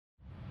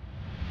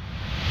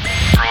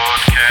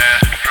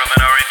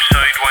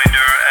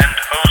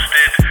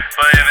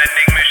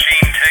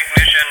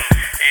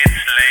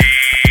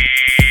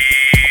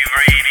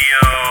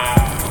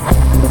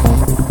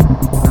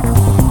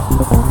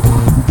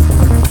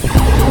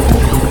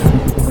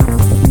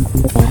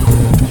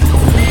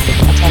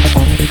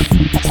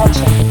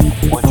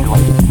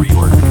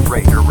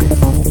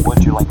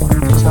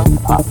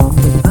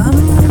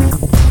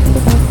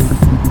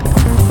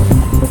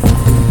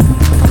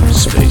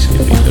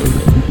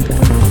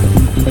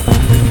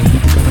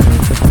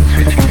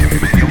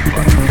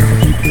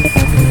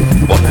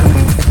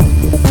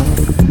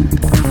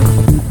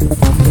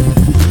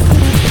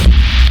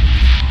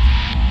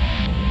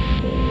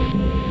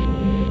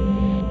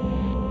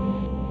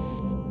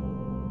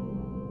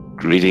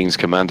Greetings,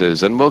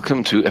 Commanders, and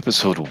welcome to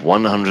episode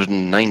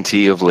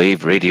 190 of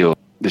Lave Radio,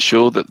 the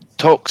show that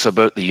talks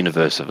about the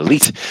universe of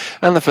Elite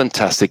and the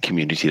fantastic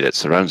community that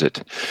surrounds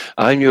it.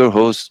 I'm your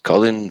host,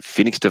 Colin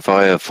Phoenix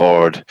Defier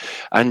Ford,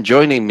 and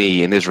joining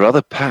me in this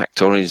rather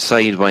packed orange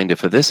sidewinder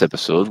for this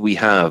episode, we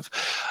have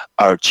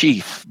our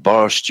chief,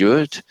 Bar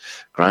Stewart,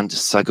 Grant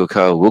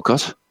Sagoka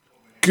Wokot.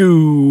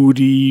 Good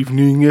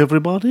evening,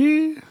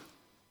 everybody.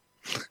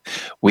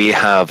 We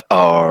have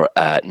our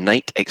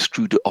night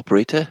extruder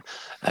operator,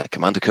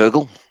 Commander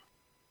Kurgle.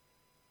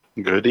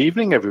 Good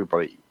evening,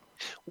 everybody.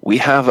 We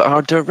have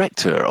our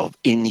Director of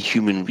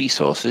Inhuman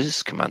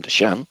Resources, Commander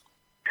Shan.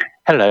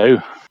 Hello.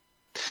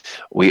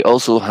 We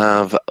also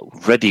have,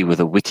 ready with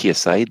a wittier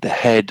side, the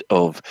Head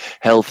of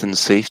Health and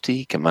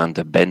Safety,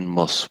 Commander Ben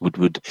Moss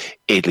Woodward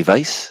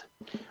Edelweiss.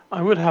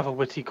 I would have a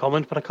witty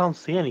comment, but I can't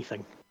see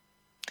anything.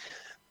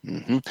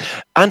 Mm-hmm.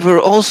 And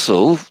we're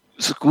also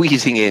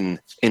squeezing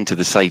into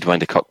the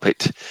Sidewinder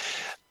cockpit.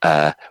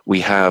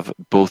 We have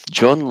both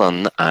John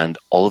Lunn and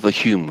Oliver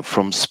Hume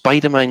from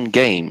Spider-Man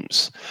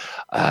Games.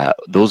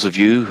 Those of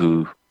you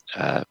who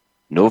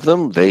know of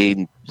them,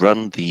 they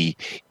run the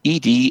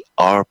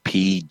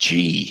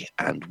EDRPG,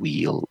 and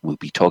we'll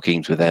be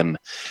talking to them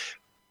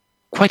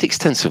quite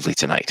extensively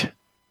tonight.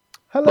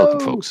 Hello.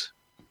 Welcome, folks.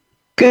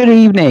 Good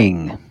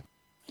evening.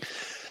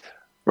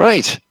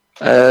 Right.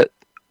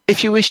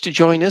 If you wish to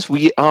join us,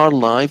 we are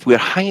live. We're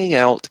hanging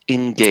out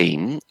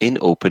in-game, in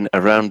open,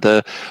 around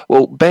the...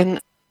 Well, Ben,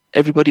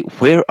 everybody,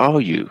 where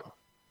are you?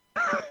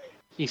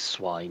 You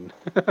swine.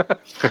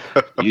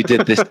 You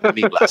did this to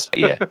me last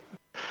year.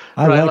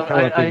 I Right, like how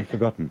I've been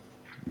forgotten.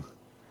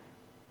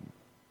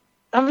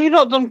 Have you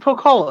not done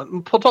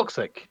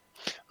Toxic?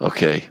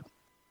 Okay.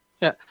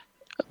 Yeah.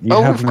 You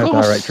Oh, have of no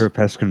course. Director of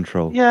Pest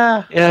Control.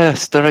 Yeah.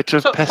 Yes, Director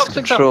of Pest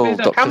Toxic's Control,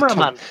 the Dr.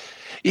 cameraman.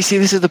 You see,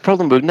 this is the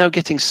problem. We're now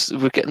getting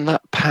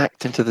that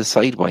packed into the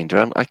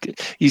Sidewinder.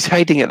 He's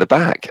hiding at the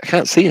back. I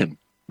can't see him.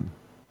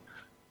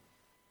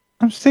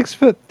 I'm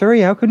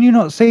 6'3". How can you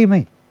not see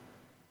me?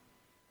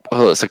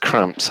 Well, it's a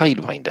cramped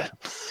Sidewinder.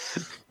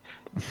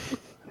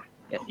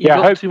 Yeah,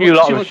 I hope you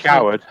lot have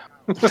showered.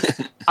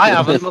 I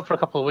haven't, not for a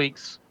couple of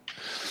weeks.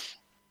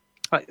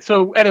 Right,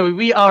 so anyway,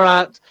 we are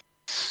at...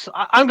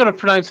 I'm going to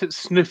pronounce it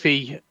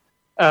Snoofy.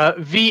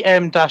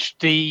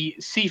 VM-D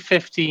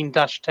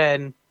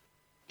C15-10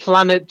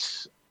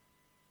 Planet...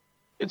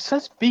 It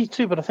says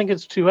B2, but I think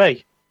it's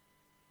 2A.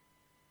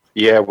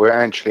 Yeah, we're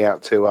actually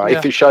at 2A. Yeah.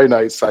 If the show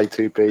notes say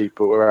 2B,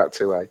 but we're at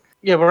 2A.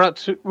 Yeah, we're at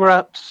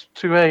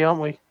 2A,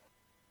 aren't we?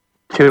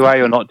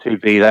 2A or not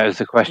 2B, that is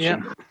the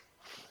question. Yeah.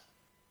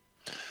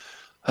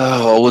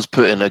 Oh, always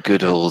put in a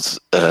good old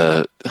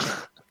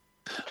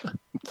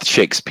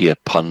Shakespeare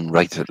pun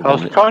right at the I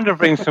was moment. trying to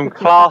bring some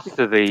class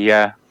to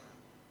the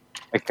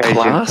occasion.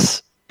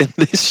 Class in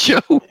this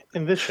show?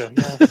 In this show,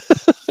 yeah.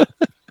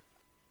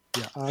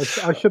 Yeah,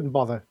 I shouldn't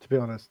bother, to be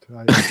honest.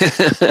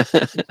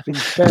 It's been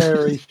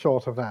very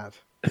short of that.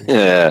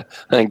 Yeah,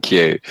 thank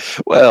you.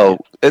 Well,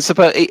 it's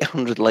about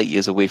 800 light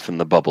years away from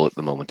the bubble at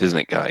the moment, isn't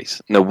it,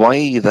 guys? Now, why are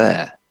you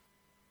there?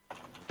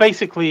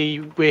 Basically,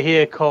 we're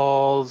here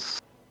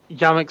because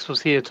Yamix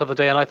was here the other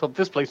day, and I thought,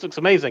 this place looks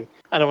amazing,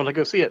 and I want to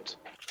go see it.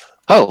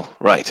 Oh,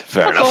 right,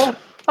 fair That's enough. all.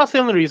 That's the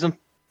only reason.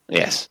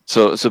 Yes.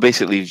 So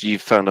basically,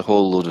 you've found a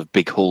whole load of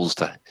big holes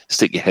to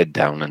stick your head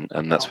down,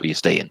 and that's where you're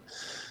staying.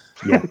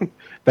 Yeah. To be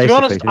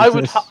Basically,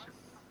 honest,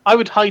 I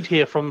would hide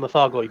here from the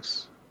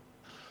Thargoids.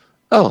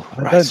 Oh,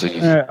 right. So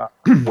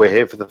We're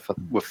here for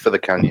the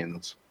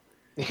canyons.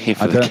 you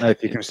I don't know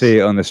if you can see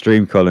it on the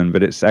stream, Colin,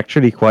 but it's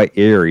actually quite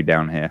eerie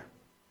down here.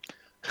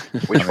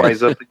 Which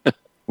way's up?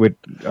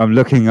 I'm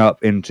looking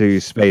up into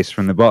space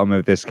from the bottom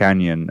of this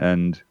canyon,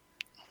 and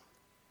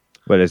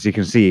well, as you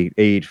can see,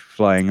 Eid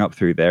flying up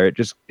through there, it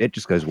just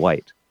goes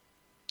white.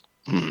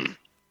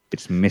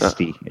 It's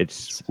misty.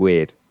 It's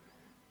weird.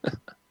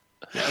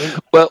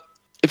 Well,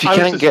 if you I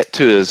was can't just- get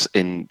to us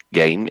in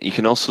game, you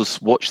can also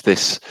watch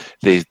this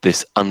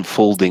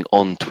unfolding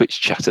on Twitch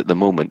chat at the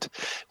moment,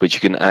 which you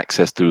can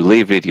access through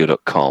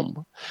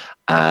laveradio.com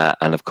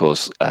and of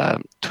course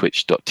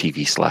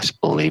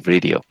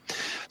twitch.tv/laveradio.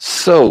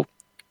 So,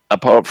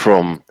 apart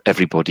from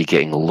everybody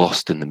getting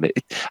lost in the mist,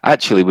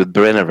 actually with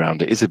Bren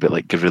around, it is a bit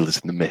like Gorillas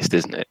in the Mist,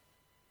 isn't it?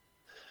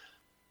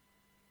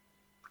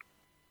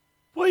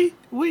 What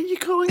are you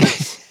calling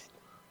us?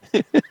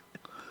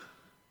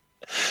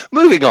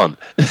 Moving on.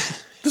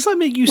 Does that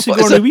make you What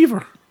is Sigourney it?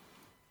 Weaver?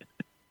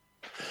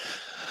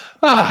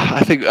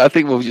 I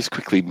think we'll just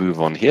quickly move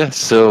on here.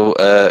 So,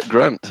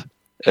 Grant,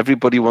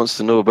 everybody wants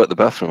to know about the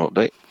bathroom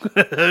update.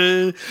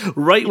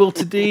 Right, well,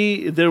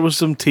 today there was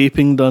some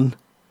taping done.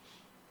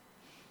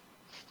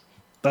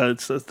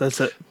 That's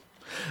it.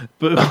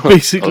 But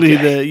basically,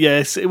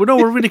 okay.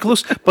 we're really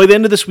close. By the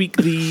end of this week,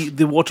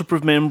 the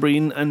waterproof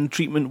membrane and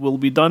treatment will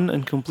be done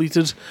and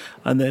completed,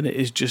 and then it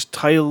is just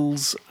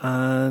tiles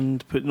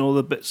and putting all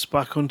the bits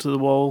back onto the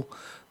wall,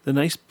 the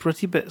nice,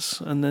 pretty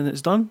bits, and then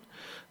it's done.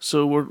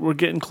 So we're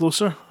getting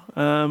closer.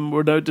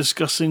 We're now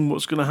discussing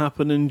what's going to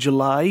happen in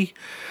July.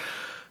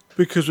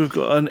 because we've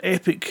got an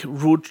epic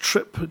road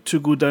trip to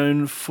go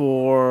down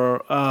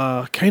for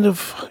kind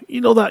of,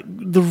 that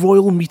the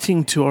royal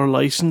meeting to our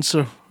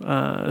licenser.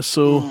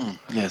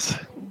 Yes.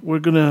 We're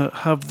going to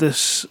have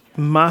this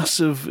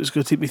massive... It's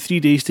going to take me 3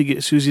 days to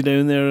get Susie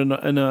down there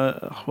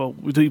well,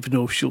 we don't even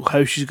know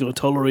how she's going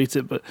to tolerate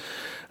it, but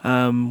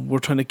we're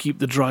trying to keep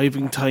the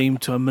driving time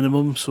to a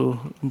minimum,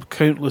 so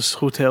countless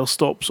hotel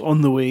stops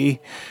on the way,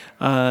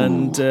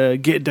 and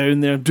get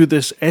down there, do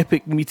this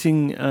epic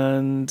meeting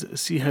and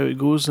see how it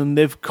goes. And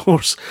they've, of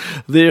course,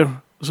 this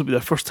will be the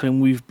first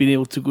time we've been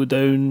able to go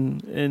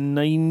down in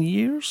 9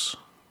 years.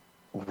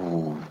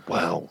 Ooh,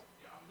 wow.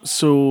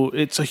 So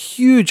it's a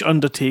huge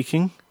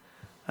undertaking.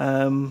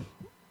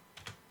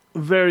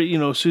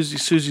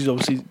 Susie's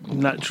obviously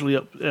naturally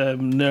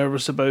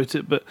nervous about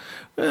it, but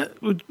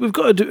we've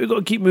got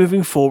to keep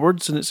moving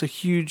forwards, and it's a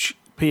huge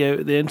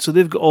payout at the end. So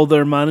they've got all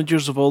their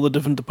managers of all the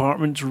different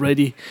departments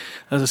ready.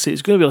 As I say,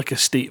 it's going to be like a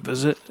state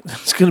visit.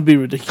 It's going to be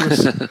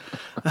ridiculous.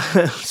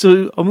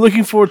 So I'm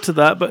looking forward to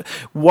that. But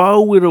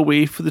while we're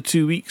away for the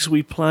 2 weeks,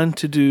 we plan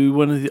to do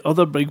one of the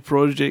other big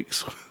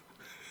projects,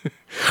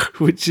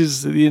 which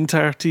is the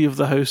entirety of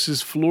the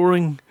house's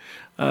flooring.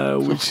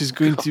 Which is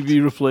going to be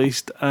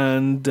replaced,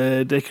 and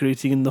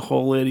decorating in the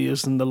hall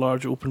areas and the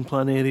large open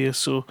plan area.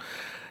 So,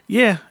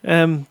 yeah,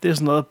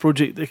 there's another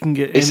project that can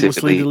get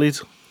endlessly delayed.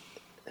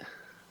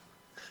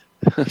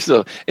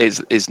 So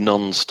it's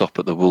non-stop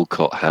at the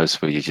Woolcott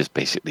house, where you're just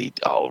basically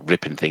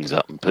ripping things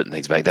up and putting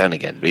things back down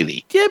again,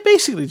 really. Yeah,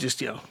 basically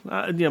just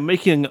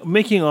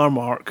making our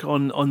mark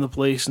on the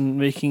place and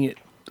making it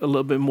a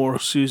little bit more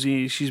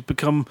Susie. She's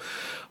become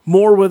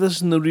more with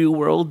us in the real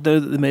world now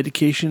that the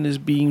medication is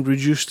being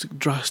reduced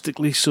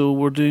drastically, so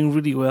we're doing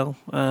really well.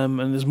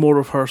 And there's more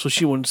of her, so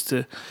she wants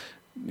to,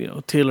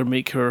 tailor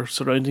make her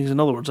surroundings. In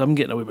other words, I'm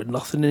getting away with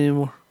nothing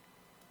anymore.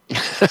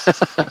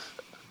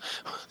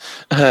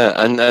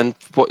 And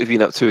what have you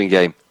been up to in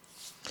game?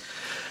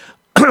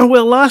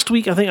 Well, last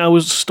week I think I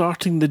was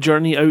starting the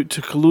journey out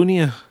to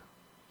Colonia,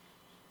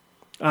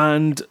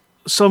 and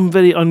some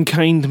very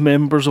unkind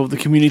members of the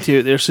community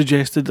out there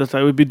suggested that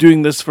I would be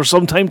doing this for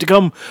some time to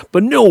come,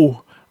 but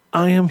no,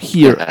 I am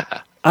here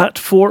at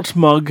Fort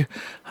Mug,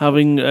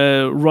 having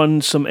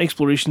run some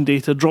exploration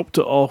data, dropped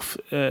it off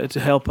to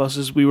help us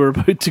as we were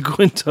about to go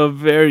into a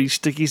very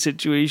sticky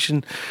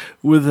situation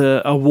with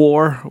a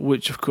war,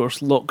 which of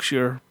course locks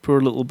your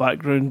poor little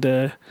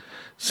background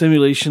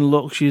simulation,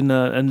 locks you in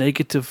a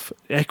negative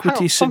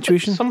equity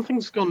situation.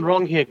 Something's gone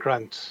wrong here,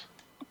 Grant.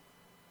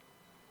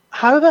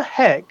 How the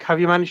heck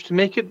have you managed to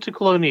make it to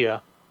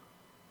Colonia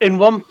in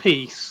one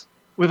piece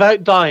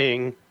without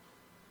dying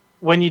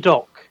when you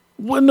dock?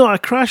 Well, no, I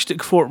crashed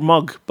at Fort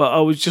Mug, but I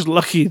was just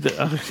lucky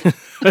that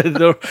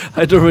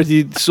I'd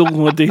already sold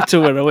my data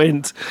where I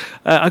went.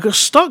 I got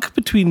stuck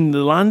between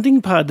the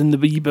landing pad and the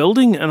wee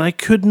building, and I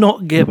could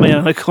not get my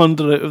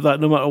Anaconda out of that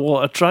no matter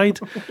what I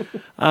tried.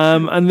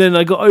 And then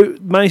I got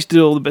out, managed to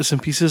do all the bits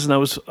and pieces, and I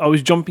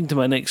was jumping to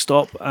my next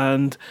stop,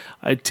 and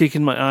I'd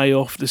taken my eye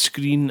off the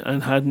screen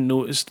and hadn't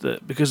noticed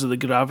that because of the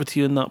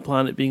gravity on that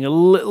planet being a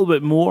little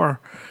bit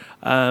more,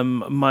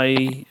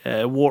 my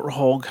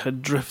Warthog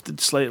had drifted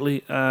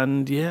slightly,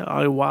 and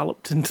I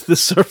walloped into the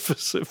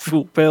surface at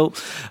full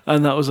pelt,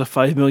 and that was a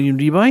 5 million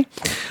rebuy.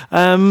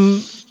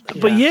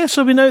 But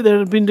so I've been out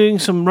there. I've been doing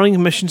some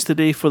running missions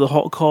today for the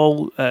Hot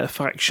Call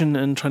faction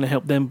and trying to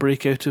help them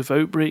break out of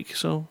Outbreak.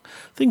 So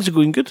things are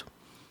going good.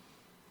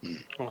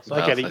 So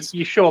I get it.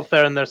 You show up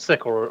there and they're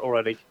sick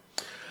already.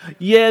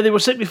 Yeah, they were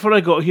sick before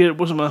I got here. It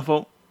wasn't my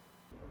fault.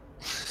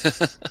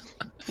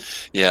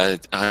 Yeah,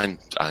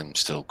 I'm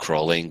still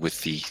crawling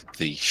with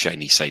the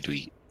shiny side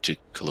to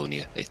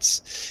Colonia.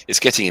 It's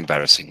getting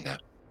embarrassing now.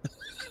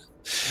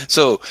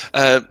 So,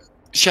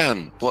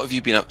 Shan, what have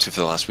you been up to for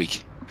the last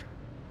week?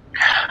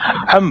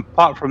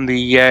 Apart from the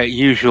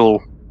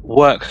usual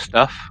work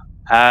stuff,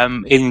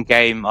 in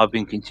game I've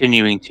been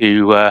continuing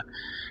to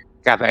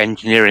gather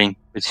engineering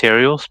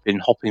materials. Been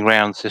hopping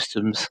around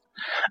systems,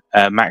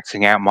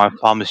 maxing out my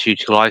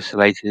pharmaceutical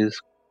isolators,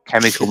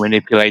 chemical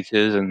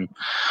manipulators, and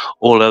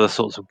all other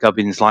sorts of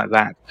gubbins like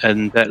that,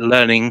 and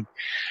learning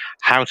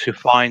how to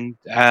find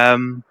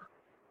the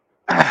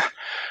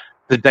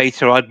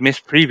data I'd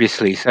missed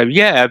previously. So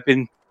I've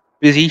been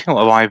busy.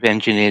 What have I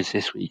engineered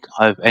this week?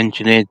 I've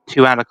engineered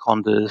 2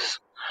 Anacondas,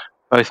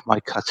 both my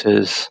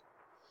cutters,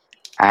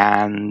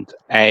 and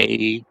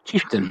a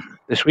chieftain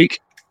this week.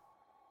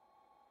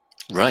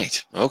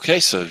 Right. Okay.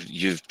 So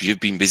you've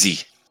been busy.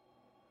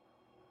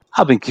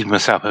 I've been keeping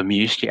myself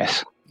amused.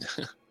 Yes.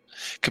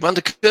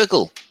 Commander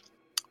Kirkle,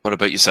 what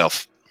about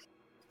yourself?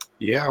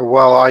 Yeah,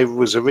 well, I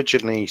was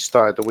originally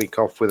started the week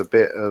off with a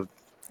bit of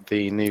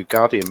the new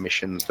Guardian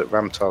missions that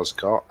Ramtar's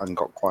got, and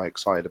got quite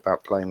excited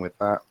about playing with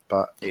that.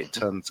 But it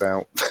turns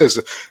out there's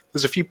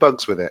a few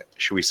bugs with it,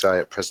 shall we say,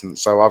 at present.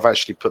 So I've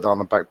actually put that on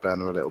the back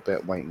burner a little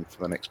bit, waiting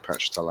for the next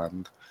patch to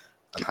land,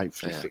 and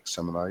hopefully fix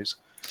some of those.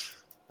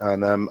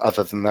 And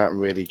other than that,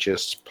 really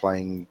just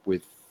playing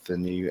with the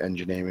new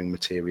engineering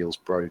materials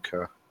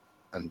broker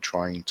and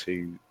trying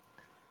to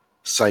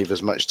save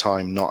as much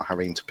time not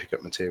having to pick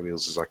up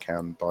materials as I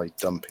can by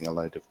dumping a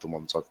load of the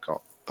ones I've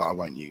got that I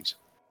won't use.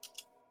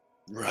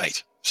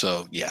 Right.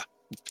 So yeah,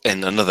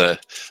 and another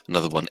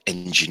one,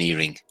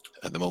 engineering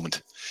at the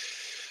moment.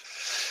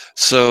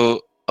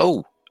 So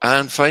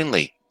and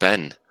finally,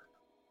 Ben.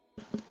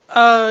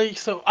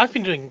 So I've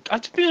been doing a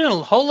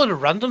whole lot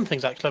of random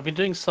things actually. I've been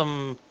doing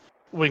some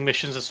wing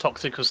missions, as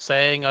Toxic was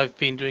saying. I've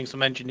been doing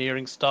some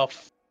engineering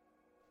stuff.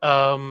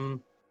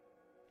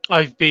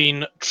 I've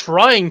been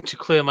trying to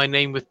clear my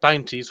name with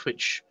bounties,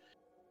 which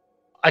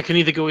I can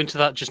either go into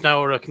that just now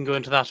or I can go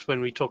into that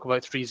when we talk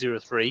about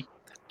 303.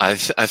 I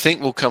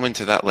think we'll come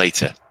into that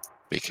later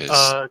because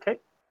Okay.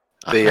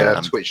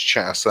 The Twitch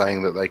chat are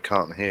saying that they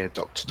can't hear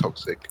Dr.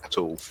 Toxic at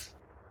all.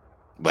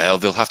 Well,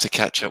 they'll have to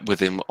catch up with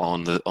him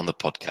on the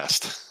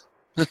podcast.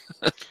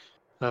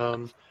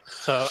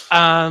 So,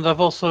 and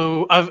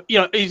I've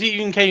it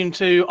even came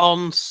to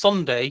on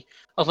Sunday.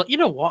 I was like, you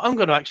know what? I'm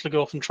going to actually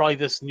go off and try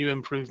this new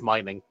improved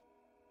mining.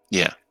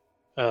 Yeah.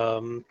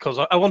 Because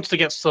I wanted to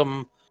get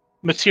some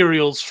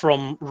materials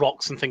from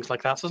rocks and things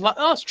like that. So I was like,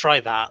 let's try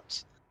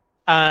that.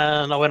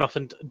 And I went off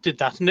and did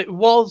that, and it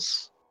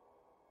was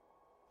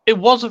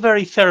a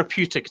very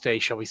therapeutic day,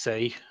 shall we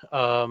say?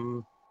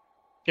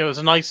 It was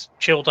a nice,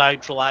 chilled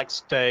out,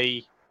 relaxed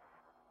day.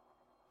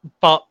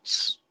 But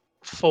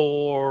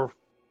for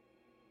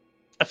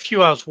a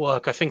few hours'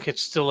 work, I think it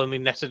still only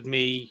netted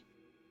me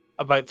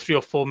about 3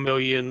 or 4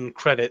 million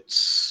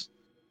credits,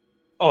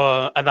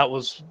 and that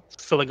was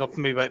filling up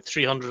me about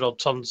 300 odd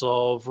tons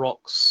of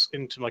rocks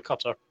into my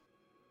cutter.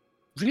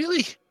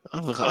 Really?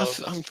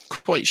 I'm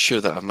quite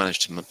sure that I've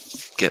managed to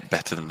get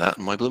better than that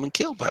in my blooming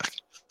killback.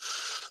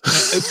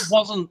 It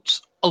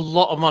wasn't a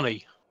lot of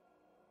money,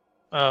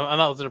 and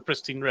that was in a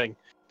pristine ring.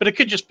 But it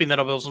could just be that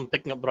I wasn't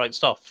picking up the right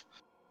stuff,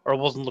 or I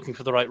wasn't looking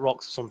for the right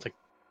rocks or something.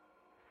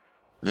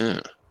 Yeah.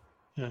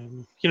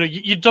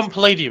 You dump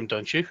palladium,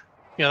 don't you?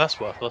 Yeah, that's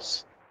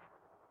worthless.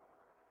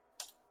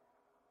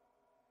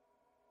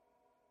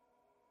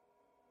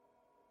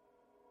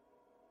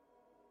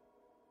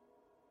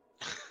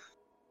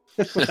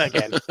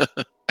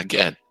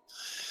 Again.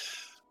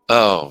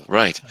 Oh,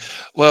 right.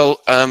 Well,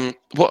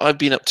 what I've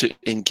been up to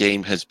in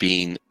game has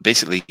been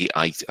basically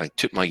I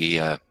took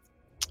my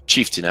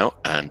chieftain out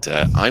and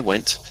I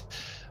went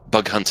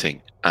bug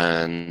hunting,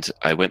 and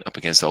I went up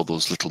against all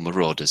those little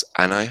marauders,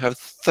 and I have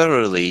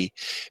thoroughly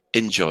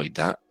enjoyed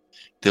that.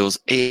 Those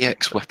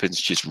AX weapons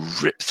just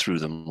rip through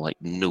them like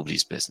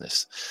nobody's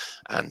business,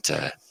 and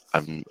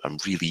I'm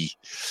really,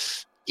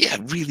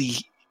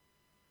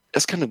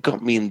 that's kind of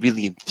got me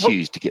really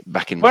enthused to get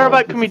back involved.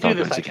 Whereabout can we do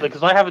this actually?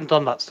 Because I haven't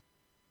done that.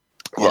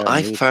 Well,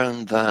 I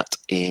found that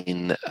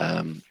in.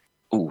 Hang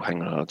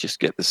on, I'll just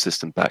get the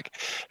system back.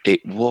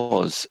 It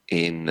was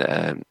in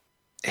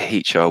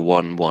HR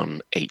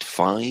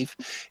 1185.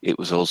 It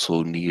was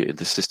also near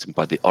the system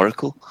by the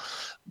Oracle.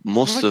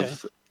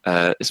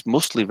 It's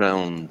mostly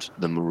around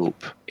the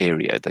Merope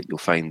area that you'll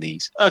find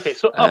these. Okay,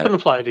 so up in the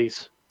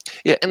Pleiades.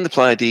 Yeah, in the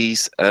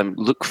Pleiades,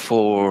 look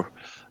for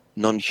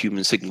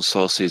non-human signal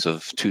sources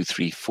of 2,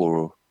 3,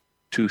 or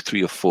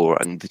 4,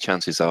 and the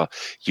chances are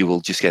you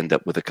will just end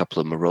up with a couple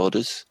of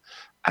marauders,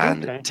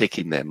 and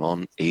taking them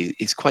on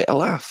is quite a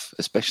laugh,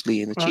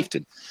 especially in a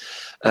chieftain.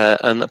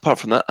 And apart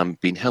from that, I've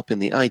been helping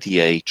the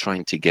IDA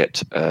trying to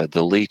get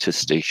the latest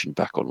station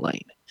back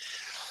online.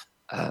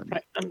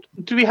 Right. And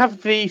do we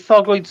have the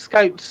Thargoid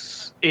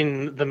scouts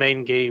in the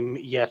main game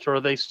yet, or are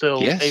they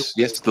still? Yes,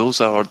 those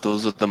are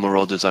the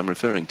marauders I'm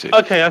referring to.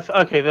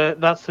 Okay,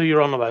 that's who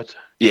you're on about.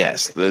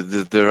 Yes,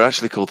 they're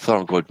actually called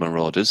Thargoid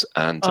marauders,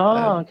 and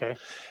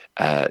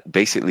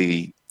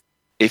basically,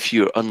 if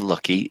you're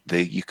unlucky,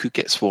 you could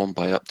get swarmed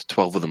by up to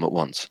 12 of them at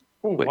once.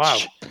 Oh, wow!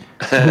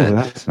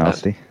 That's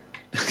nasty.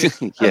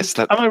 Yes.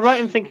 Am I right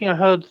in thinking I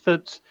heard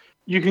that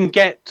you can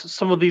get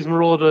some of these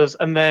marauders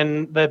and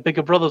then their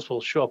bigger brothers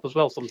will show up as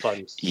well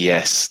sometimes?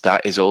 Yes,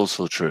 that is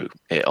also true.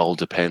 It all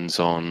depends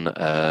on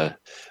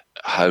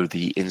how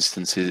the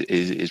instance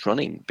is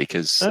running,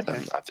 because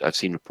I've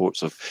seen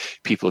reports of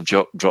people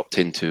have dropped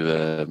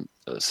into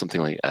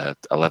something like a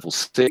level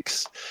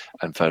 6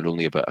 and found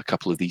only about a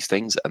couple of these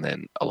things, and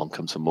then along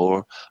comes some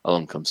more,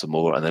 and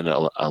then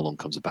along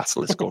comes a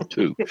basilisk or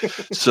two.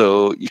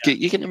 So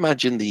you can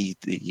imagine the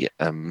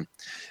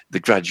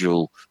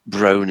gradual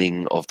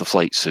browning of the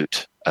flight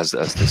suit as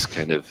this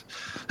kind of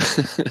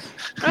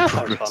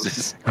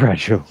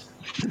gradual.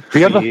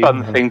 The other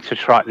fun thing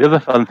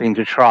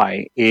to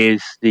try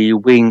is the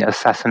wing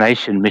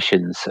assassination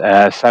missions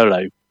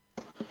solo.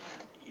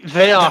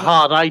 They are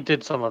hard. I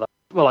did some of that.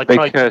 Well, I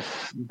tried. Because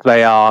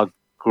they are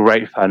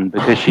great fun.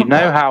 Because you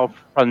know how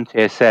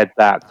Frontier said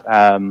that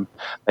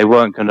they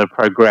weren't going to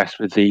progress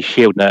with the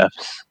shield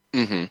nerfs,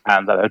 and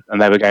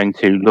they were going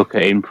to look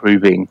at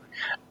improving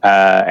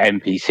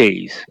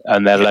NPCs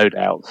and their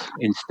loadouts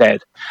instead.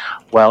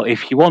 Well,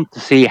 if you want to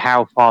see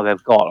how far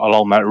they've got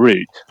along that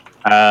route,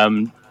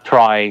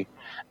 try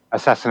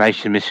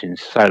assassination missions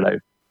solo,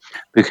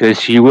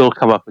 because you will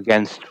come up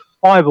against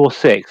 5 or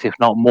 6, if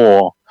not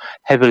more,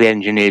 heavily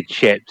engineered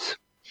ships,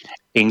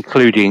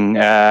 including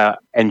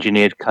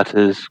engineered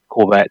cutters,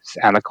 corvettes,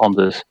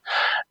 anacondas,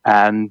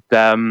 and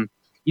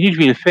you need to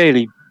be in a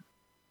fairly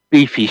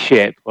beefy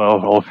ship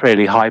or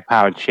fairly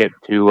high-powered ship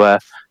to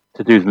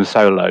do them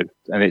solo,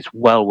 and it's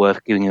well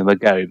worth giving them a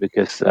go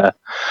because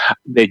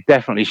they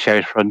definitely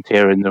show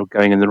Frontier and they're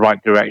going in the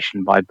right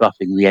direction by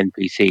buffing the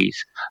NPCs,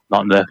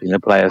 not nerfing the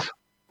players.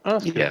 Oh,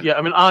 that's good. Yeah. Yeah,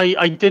 I mean,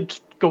 I did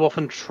go off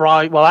and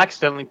try. Well, I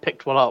accidentally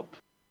picked one up,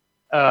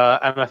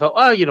 and I thought,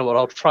 oh, you know what?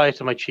 I'll try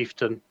it on my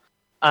chieftain,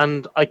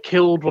 and I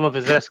killed one of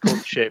his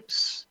escort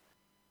ships.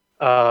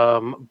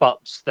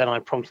 But then I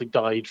promptly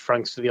died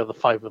thanks to the other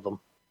 5 of them.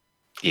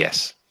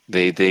 Yes.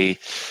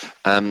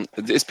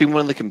 It's been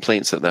one of the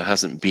complaints that there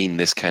hasn't been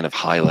this kind of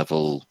high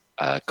level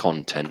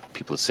content.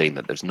 People saying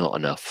that there's not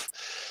enough,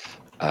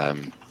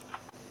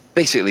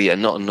 basically,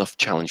 and not enough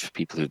challenge for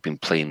people who've been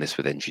playing this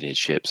with engineered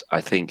ships.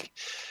 I think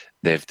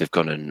they've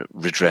gone and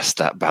redressed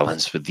that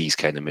balance with these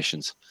kind of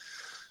missions.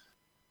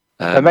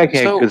 They're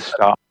making a good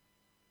start.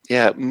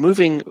 Yeah,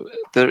 moving.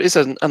 There is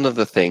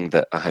another thing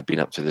that I have been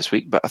up to this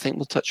week, but I think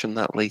we'll touch on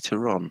that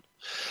later on.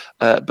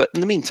 But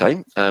in the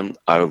meantime,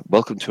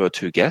 welcome to our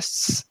 2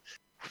 guests,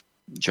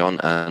 John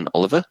and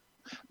Oliver.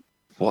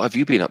 What have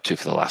you been up to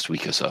for the last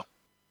week or so?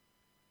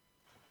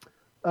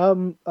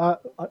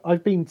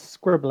 I've been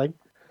scribbling.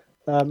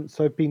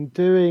 So I've been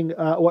doing.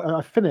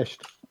 I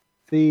finished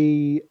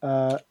the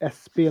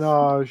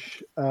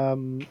espionage.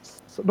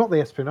 Not the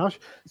espionage.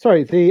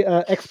 Sorry, the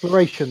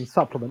exploration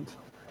supplement,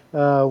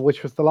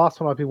 which was the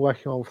last one I've been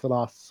working on for the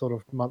last sort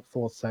of month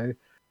or so.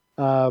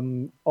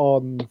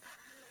 On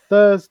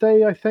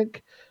Thursday, I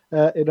think,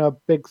 in a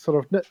big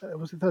sort of,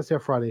 was it Thursday or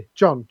Friday?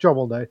 John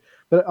will know.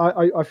 But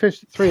I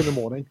finished at 3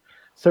 a.m,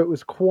 so it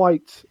was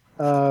quite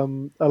a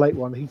late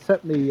one. He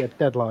set me a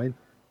deadline,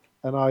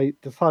 and I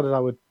decided I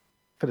would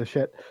finish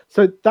it.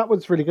 So that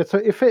was really good. So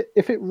if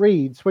it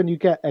reads when you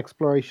get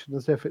exploration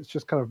as if it's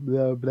just kind of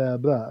blah blah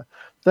blah,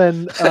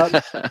 then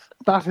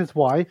that is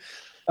why.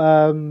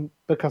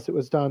 Because it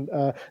was done.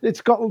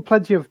 It's got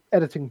plenty of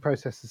editing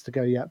processes to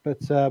go yet,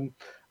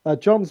 but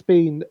John's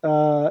been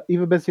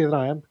even busier than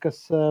I am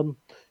because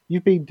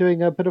you've been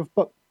doing a bit of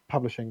book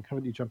publishing,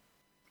 haven't you, John?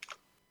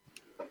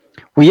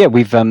 Well, yeah,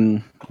 we've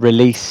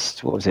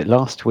released, what was it,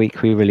 last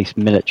week we released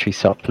military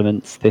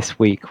supplements. This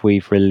week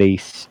we've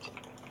released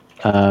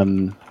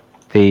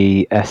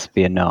the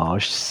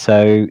espionage.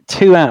 So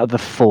 2 out of the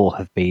 4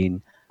 have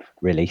been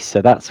released.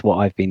 So that's what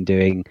I've been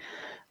doing,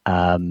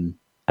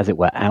 as it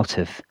were, out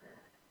of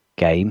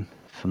game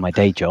for my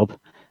day job.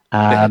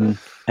 And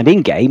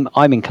in game,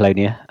 I'm in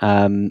Colonia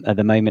at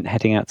the moment,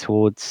 heading out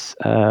towards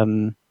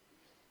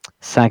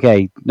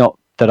Sagae. Not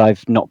that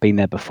I've not been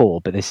there before,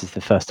 but this is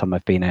the first time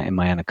I've been out in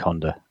my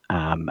Anaconda.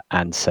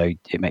 And so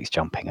it makes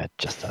jumping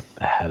just a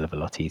hell of a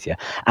lot easier.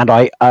 And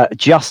I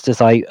just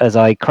as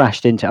I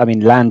crashed into,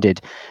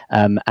 landed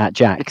at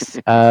Jack's,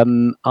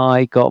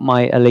 I got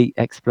my elite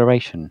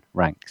exploration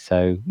rank.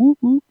 So woo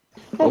woo.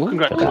 Oh,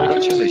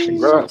 congratulations!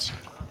 Congrats.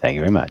 Thank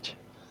you very much.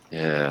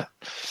 Yeah.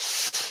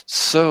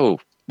 So,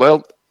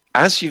 well,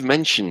 as you've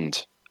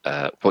mentioned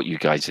what you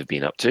guys have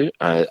been up to,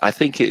 I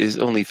think it is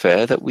only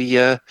fair that we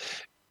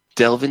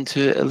delve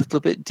into it a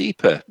little bit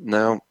deeper.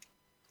 Now,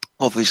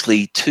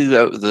 obviously, 2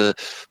 out of the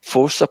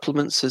 4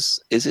 supplements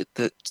is it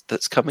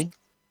that's coming?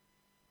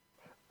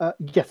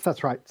 Yes,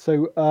 that's right.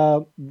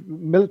 So,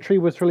 military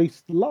was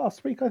released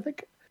last week, I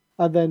think,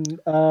 and then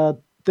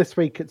this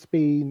week it's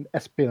been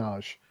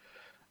espionage.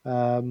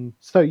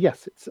 So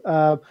yes, it's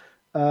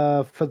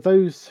for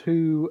those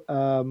who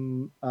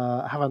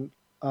haven't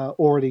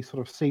already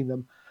sort of seen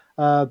them.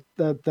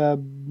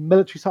 The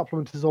military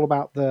supplement is all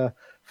about the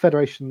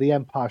Federation, the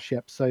Empire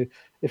ship. So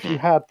if you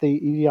had the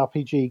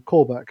EDRPG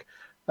core book,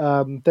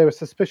 they were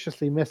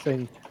suspiciously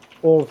missing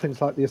all the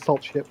things like the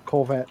assault ship,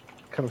 corvette,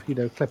 kind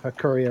of clipper,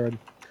 courier, and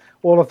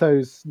all of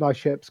those nice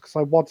ships, because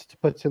I wanted to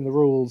put in the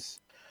rules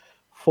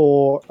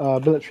for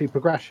military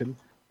progression.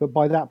 But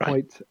by that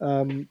point,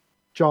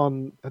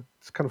 John had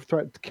kind of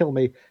threatened to kill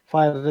me if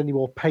I added any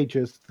more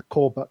pages to the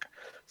core book.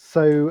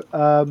 So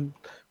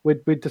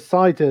we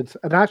decided,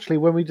 and actually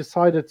when we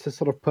decided to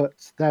sort of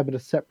put them in a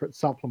separate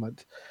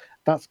supplement,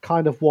 that's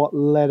kind of what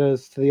led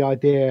us to the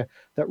idea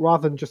that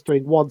rather than just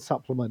doing one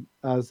supplement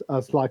as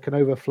like an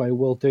overflow,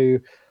 we'll do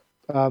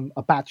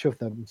a batch of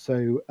them.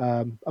 So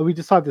we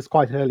decided this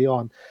quite early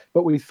on,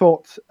 but we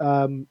thought,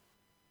 in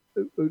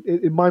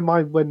my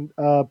mind, when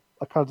I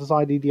kind of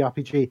designed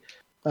EDRPG,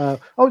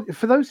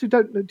 for those who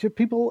don't,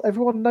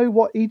 everyone know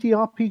what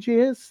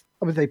EDRPG is?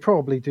 I mean, they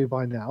probably do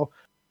by now.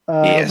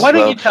 Yes, why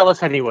don't you tell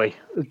us anyway?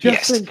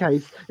 Just in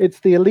case, it's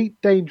the Elite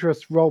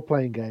Dangerous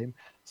role-playing game.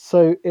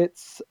 So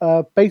it's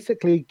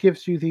basically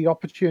gives you the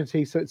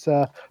opportunity. So it's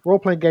a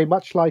role-playing game,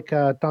 much like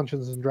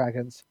Dungeons and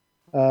Dragons.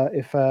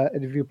 If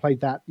any of you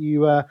played that,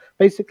 you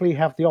basically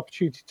have the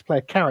opportunity to play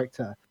a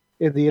character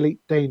in the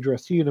Elite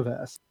Dangerous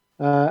universe,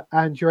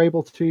 and you're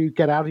able to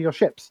get out of your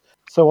ships.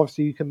 So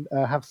obviously you can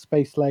have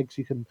space legs,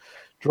 you can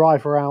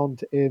drive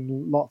around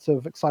in lots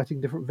of exciting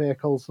different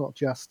vehicles, not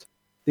just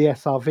the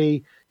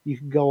SRV. You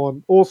can go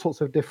on all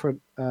sorts of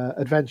different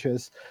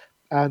adventures.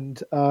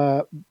 And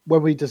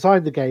when we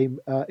designed the game,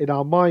 in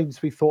our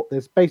minds, we thought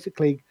there's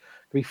basically going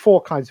to be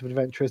 4 kinds of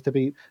adventures. There'd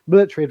be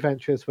military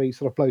adventures where you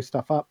sort of blow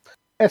stuff up,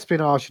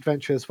 espionage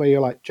adventures where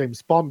you're like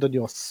James Bond and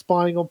you're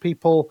spying on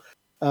people,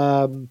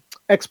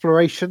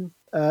 exploration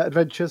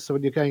adventures, so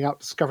when you're going out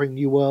discovering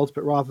new worlds,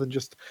 but rather than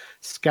just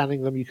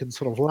scanning them, you can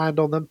sort of land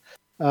on them.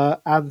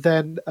 And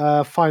then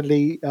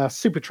finally,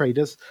 super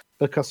traders,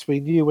 because we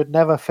knew would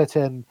never fit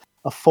in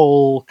a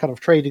full kind of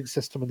trading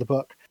system in the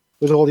book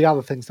with all the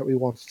other things that we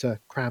wanted to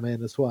cram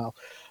in as well.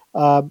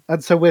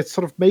 And so we're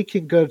sort of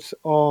making good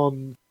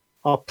on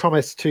our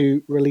promise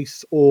to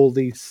release all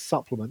these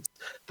supplements.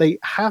 They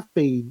have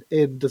been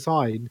in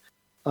design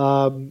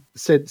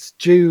since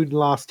June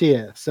last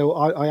year. So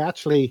I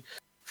actually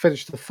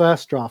finished the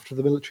first draft of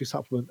the military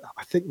supplement.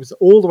 I think it was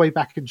all the way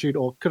back in June,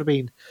 or it could have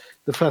been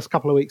the first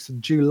couple of weeks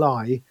in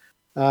July.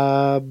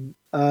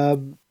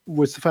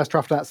 Was the first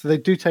draft of that. So they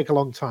do take a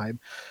long time.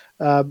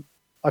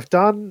 I've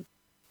done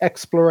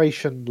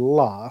exploration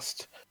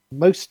last,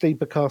 mostly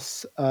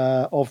because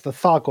of the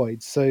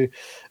Thargoids. So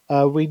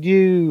we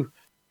knew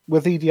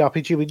with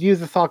EDRPG, we knew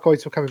the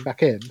Thargoids were coming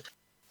back in,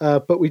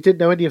 but we didn't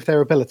know any of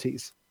their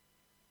abilities.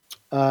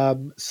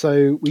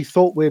 So we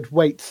thought we'd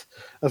wait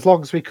as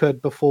long as we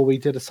could before we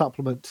did a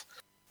supplement,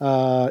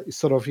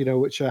 sort of,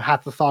 which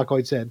had the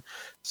Thargoids in.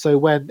 So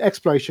when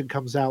exploration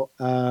comes out,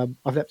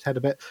 I've leapt ahead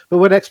a bit, but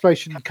when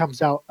exploration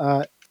comes out,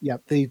 the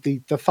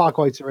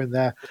Thargoids are in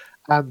there,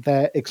 and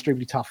they're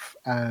extremely tough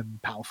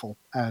and powerful,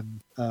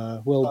 and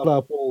will blow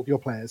up all your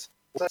players.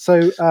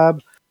 So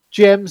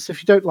GMs,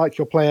 if you don't like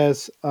your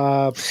players,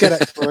 get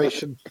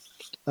exploration.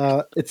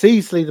 It's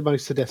easily the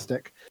most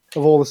sadistic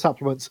of all the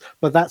supplements,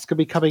 but that's going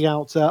to be coming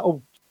out.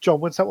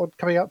 John, when's that one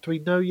coming out? Do we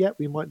know yet?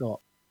 We might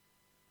not.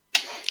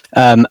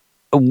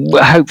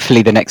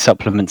 Hopefully the next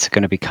supplements are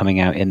going to be coming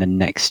out in the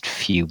next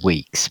few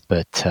weeks,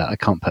 but I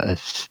can't put a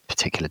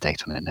particular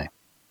date on it now.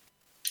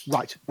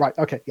 Right,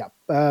 okay, yeah.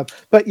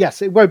 But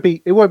yes, it won't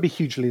be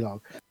hugely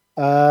long.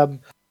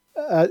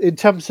 In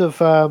terms of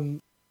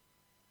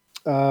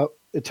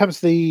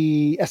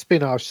the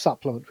espionage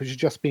supplement, which has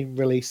just been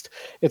released,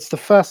 it's the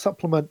first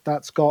supplement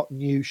that's got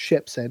new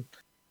ships in.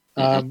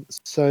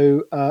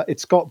 So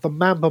it's got the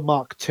Mamba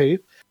Mark II,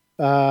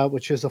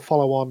 which is a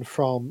follow-on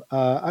from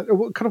kind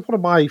of one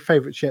of my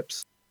favorite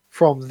ships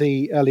from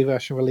the early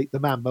version of Elite, the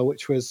Mamba,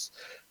 which was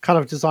kind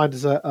of designed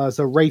as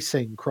a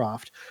racing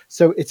craft.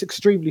 So it's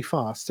extremely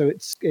fast. So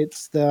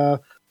it's the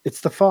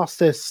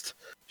fastest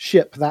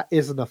ship that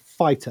isn't a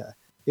fighter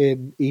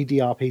in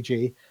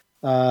EDRPG.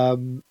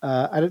 And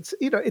it's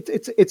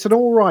it's an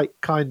all right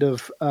kind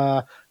of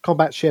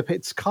combat ship.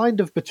 It's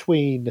kind of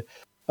between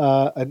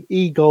an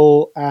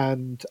Eagle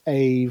and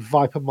a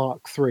Viper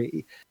Mark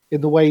III in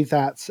the way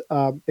that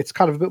it's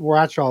kind of a bit more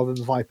agile than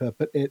the Viper,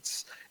 but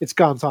its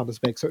guns aren't as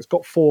big. So it's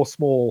got 4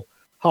 small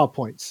hard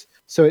points.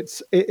 So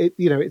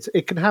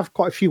it can have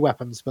quite a few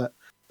weapons, but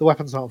the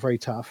weapons aren't very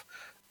tough.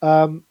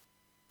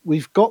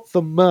 We've got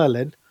the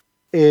Merlin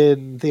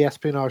in the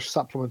espionage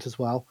supplement as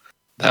well.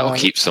 That'll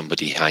keep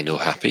somebody I know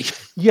happy.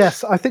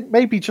 Yes, I think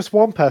maybe just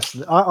one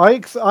person.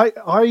 I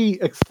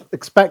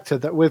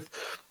expected that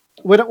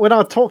when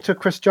I talked to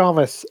Chris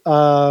Jarvis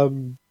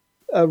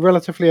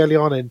relatively early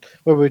on when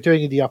we were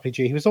doing the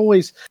RPG, he was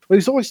always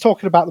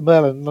talking about the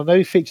Merlin, and I know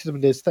he featured him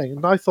in his thing.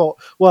 And I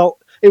thought, well,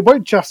 it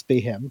won't just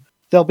be him.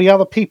 There'll be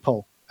other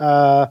people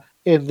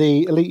in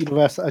the Elite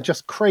universe that are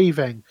just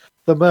craving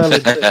the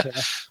Merlin.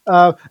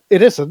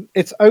 It isn't.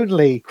 It's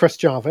only Chris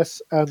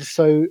Jarvis, and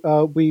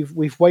so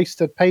we've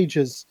wasted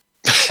pages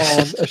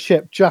on a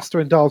ship just to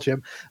indulge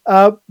him.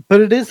 But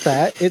it is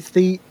there. It's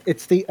the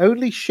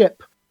only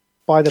ship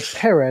by the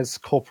Perez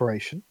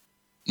Corporation,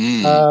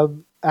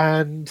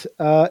 and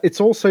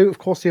it's also, of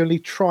course, the only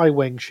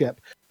tri-wing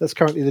ship that's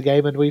currently in the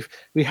game. And we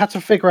had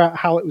to figure out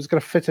how it was going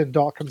to fit in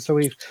dock, and so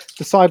we've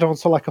decided on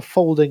sort of like a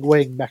folding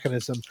wing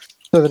mechanism,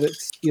 so that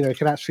it's it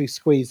can actually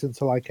squeeze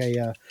into like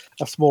a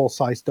small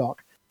size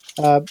dock.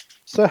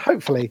 So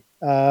hopefully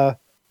that'll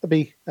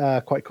be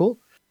quite cool.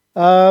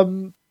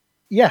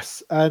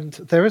 Yes, and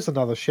there is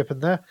another ship in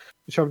there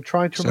which I'm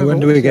trying to remember. So when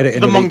do we get it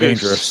in The Elite Mongoose.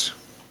 Dangerous?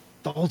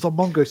 Oh, the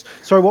Mongoose.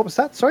 Sorry, what was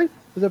that? Sorry,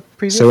 the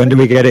previous. So when do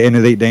we get it in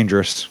Elite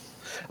Dangerous?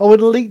 Oh, in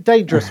Elite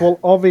Dangerous. Well,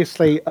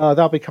 obviously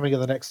that'll be coming in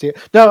the next year.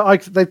 No,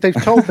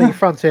 they've told me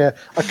Frontier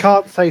I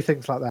can't say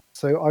things like that.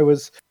 So I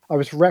was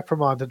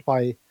reprimanded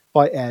by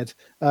Ed,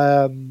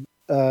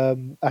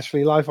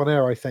 actually live on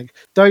air. I think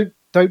don't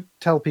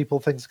tell people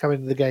things come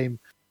into the game.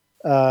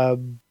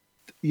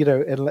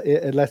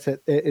 Unless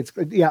it's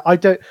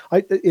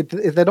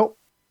they're not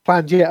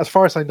planned yet, as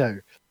far as I know.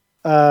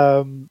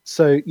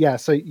 So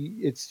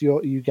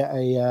you get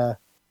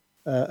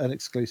an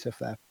exclusive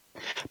there.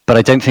 But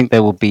I don't think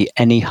there will be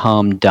any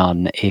harm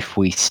done if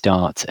we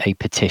start a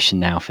petition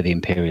now for the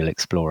Imperial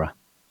Explorer.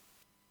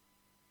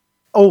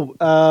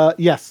 Oh,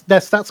 yes,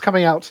 that's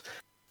coming out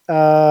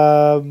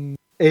in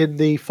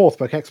the 4th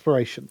book,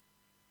 Exploration.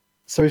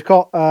 So we've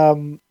got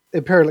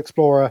Imperial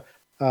Explorer.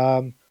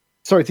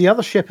 Sorry, the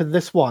other ship in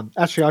this one.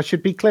 Actually, I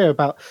should be clear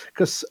about,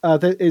 because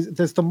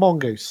there's the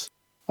Mongoose,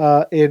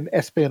 in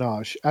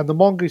Espionage, and the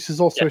Mongoose is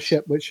also a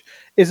ship which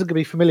isn't going to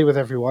be familiar with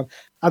everyone.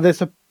 And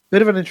there's a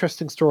bit of an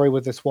interesting story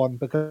with this one,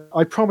 because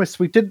I promised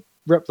we didn't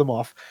rip them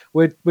off.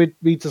 We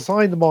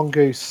designed the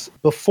Mongoose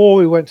before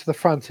we went to the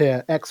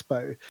Frontier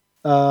Expo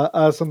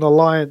as an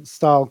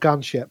Alliance-style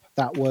gunship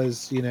that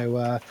was,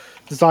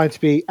 designed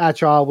to be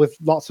agile with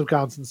lots of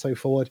guns and so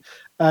forth.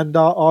 And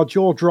our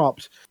jaw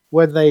dropped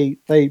when they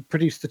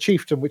produced the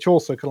Chieftain, which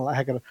also kind of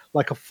had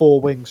like a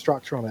 4-wing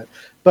structure on it.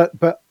 But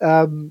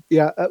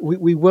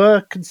we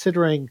were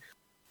considering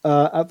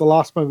at the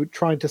last moment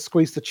trying to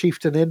squeeze the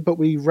Chieftain in, but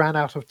we ran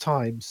out of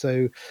time.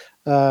 So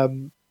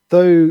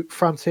though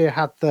Frontier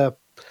had the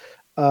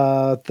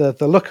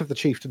look of the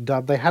Chieftain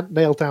done, they hadn't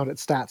nailed down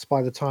its stats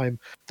by the time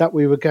that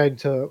we were going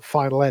to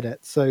final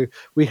edit. So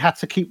we had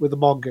to keep with the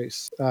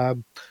Mongoose.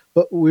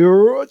 But we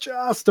were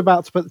just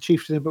about to put the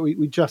Chieftain in, but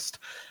we just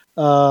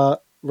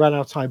ran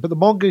out of time. But the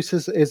Mongoose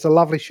is a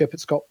lovely ship.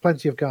 It's got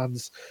plenty of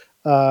guns.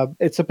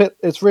 It's the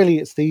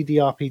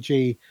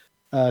EDRPG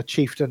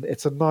Chieftain.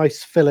 It's a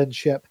nice fill-in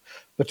ship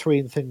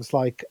between things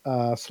like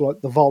the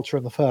Vulture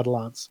and the Third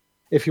Lance,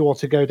 if you want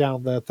to go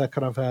down the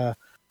kind of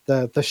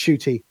the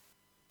shooty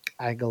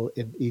angle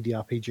in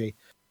EDRPG.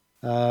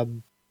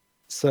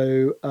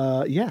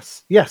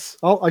 Yes.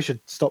 I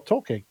should stop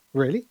talking.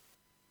 Really?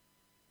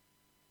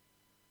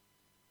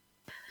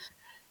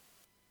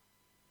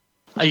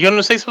 Are you going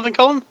to say something,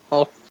 Colin?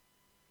 Oh.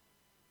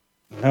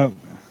 No.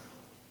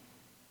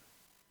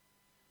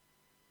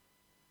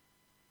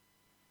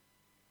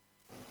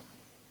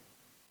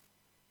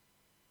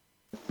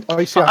 Oh,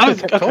 you see, I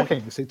kept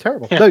talking. You see,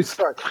 terrible. Yeah. No,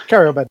 sorry.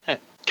 Carry on, Ben.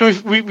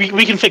 Can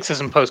we can fix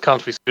this in post,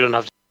 can't we? So we don't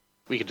have to.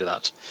 We can do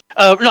that.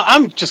 No,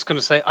 I'm just going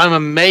to say I'm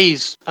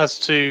amazed as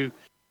to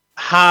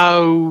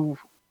how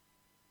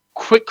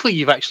quickly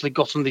you've actually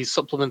gotten these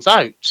supplements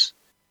out.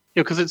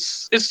 Because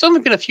it's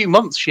only been a few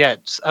months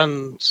yet,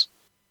 and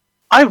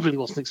I really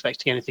wasn't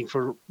expecting anything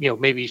for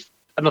maybe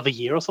another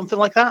year or something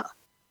like that.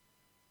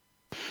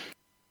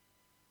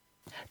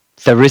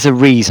 There is a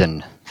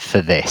reason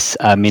for this.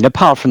 I mean,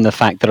 apart from the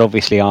fact that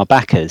obviously our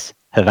backers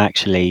have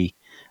actually,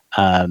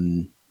 have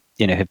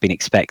been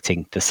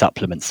expecting the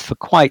supplements for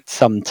quite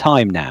some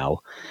time now.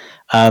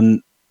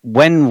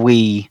 When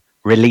we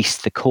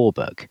released the core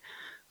book,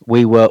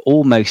 we were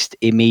almost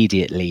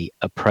immediately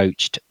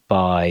approached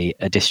by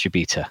a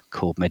distributor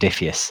called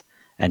Modifius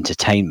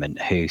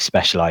Entertainment, who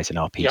specialize in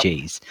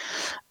RPGs. Yep.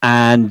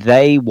 And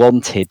they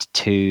wanted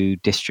to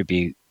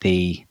distribute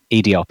the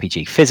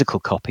EDRPG physical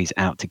copies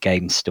out to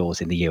game stores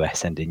in the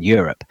US and in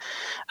Europe.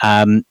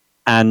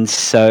 And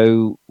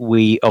so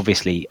we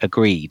obviously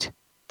agreed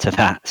to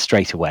that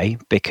straight away,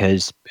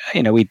 because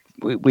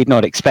we'd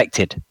not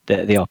expected the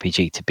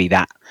RPG to be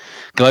that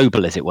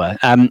global, as it were.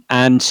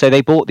 And so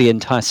they bought the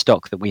entire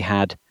stock that we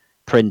had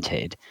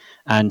printed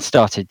and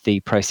started the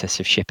process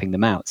of shipping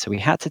them out. So we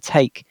had to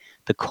take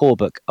the core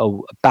book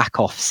back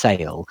off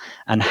sale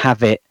and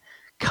have it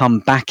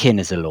come back in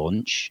as a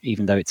launch,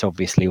 even though it's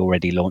obviously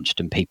already launched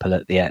and people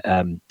at the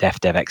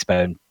Dev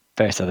Expo and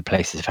various other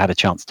places have had a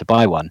chance to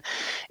buy one.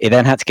 It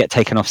then had to get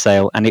taken off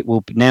sale, and it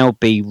will now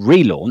be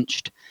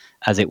relaunched,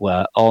 as it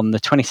were, on the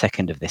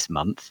 22nd of this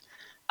month,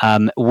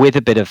 with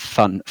a bit of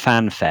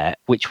fanfare,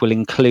 which will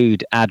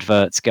include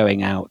adverts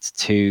going out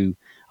to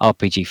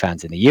RPG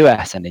fans in the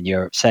US and in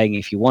Europe saying,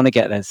 if you want to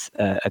get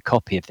a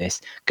copy of this,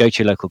 go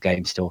to your local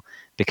game store,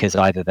 because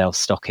either they'll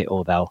stock it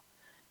or they'll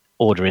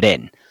order it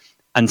in.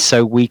 And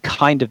so we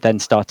kind of then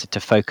started to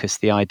focus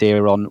the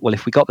idea on, well,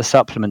 if we got the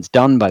supplements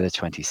done by the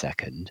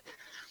 22nd,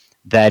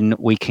 then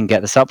we can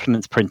get the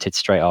supplements printed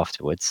straight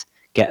afterwards,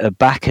 get the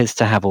backers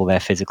to have all their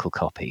physical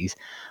copies.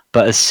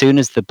 But as soon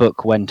as the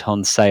book went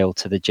on sale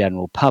to the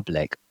general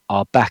public,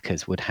 our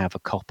backers would have a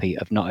copy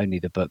of not only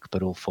the book,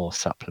 but all 4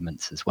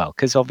 supplements as well.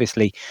 Because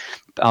obviously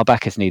our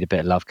backers need a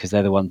bit of love, because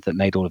they're the ones that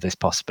made all of this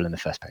possible in the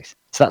first place.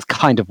 So that's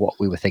kind of what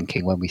we were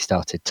thinking when we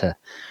started to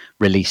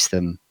release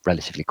them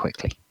relatively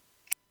quickly.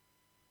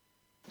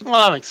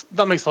 Well,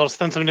 that makes a lot of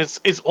sense. I mean,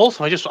 it's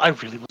awesome. I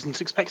really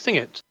wasn't expecting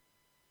it.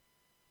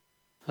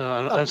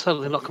 I'm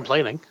certainly not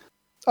complaining.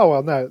 Oh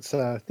well, no, it's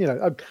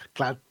I'm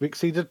glad we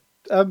exceeded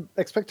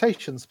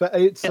expectations, but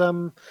it's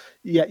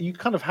you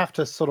kind of have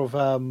to sort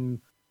of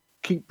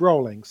keep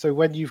rolling. So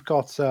when you've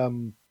got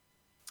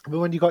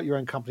your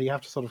own company, you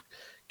have to sort of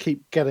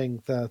keep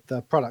getting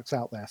the products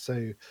out there.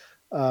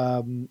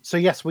 So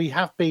yes, we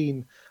have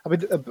been. I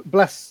mean,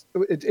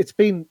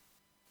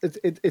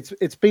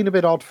 it's been a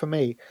bit odd for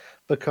me,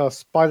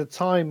 because by the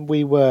time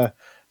we were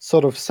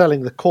sort of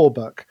selling the core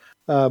book,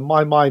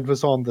 my mind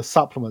was on the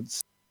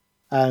supplements,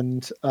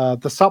 and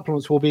the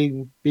supplements will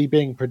be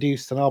being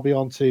produced, and I'll be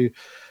on to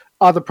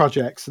other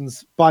projects. And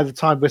by the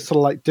time we're sort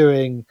of like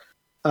doing,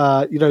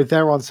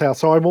 they're on sale.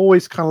 So I'm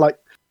always kind of like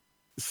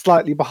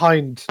slightly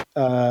behind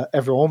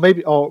everyone,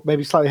 or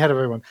maybe slightly ahead of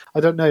everyone. I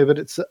don't know, but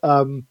it's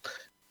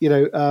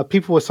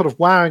people were sort of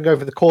wowing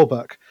over the core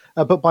book.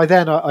 But by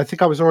then, I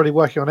think I was already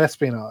working on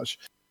Espionage,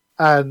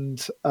 and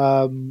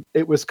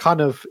it was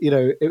kind of,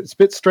 it was a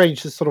bit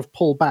strange to sort of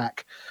pull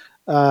back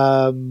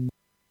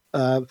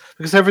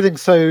because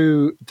everything's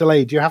so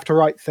delayed. You have to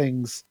write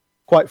things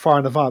quite far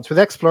in advance. With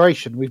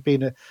exploration, we've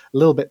been a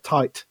little bit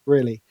tight,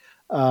 really,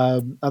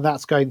 and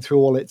that's going through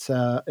all its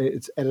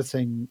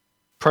editing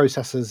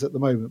processes at the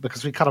moment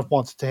because we kind of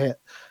wanted to hit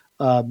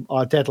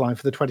our deadline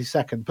for the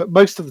 22nd. But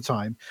most of the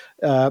time,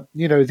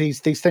 these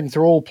things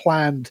are all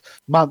planned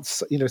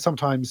months.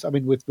 Sometimes, I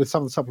mean, with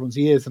some of the supplements,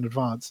 years in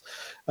advance,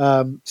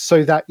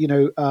 so that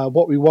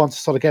what we want to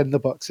sort of get in the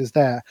books is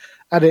there,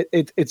 and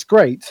it's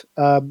great.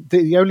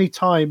 The only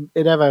time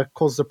it ever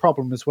causes a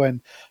problem is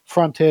when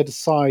Frontier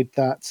decide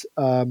that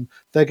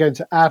they're going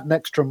to add an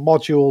extra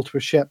module to a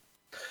ship,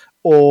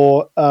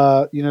 or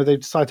they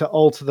decide to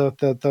alter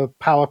the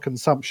power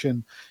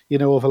consumption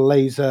of a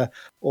laser,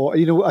 or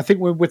I think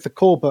with the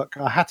core book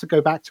I had to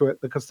go back to it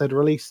because they'd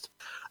released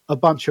a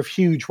bunch of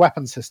huge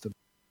weapon systems,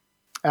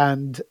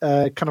 and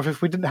kind of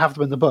if we didn't have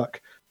them in the book,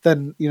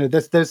 then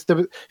there's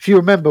if you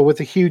remember with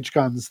the huge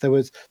guns there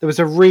was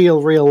a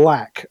real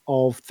lack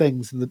of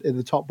things in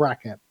the top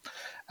bracket,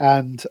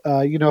 and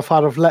if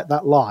I'd have let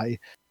that lie,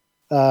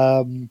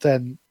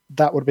 then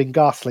that would have been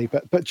ghastly.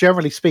 But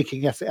generally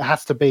speaking, yes, it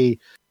has to be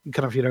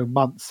kind of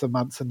months and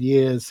months and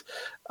years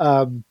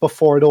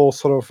before it all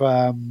sort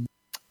of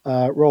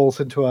rolls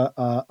into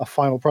a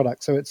final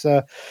product. So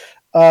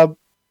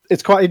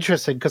it's quite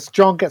interesting because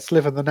John gets to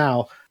live in the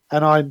now,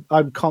 and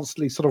I'm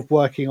constantly sort of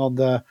working on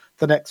the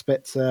next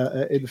bits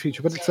in the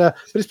future. But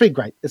it's been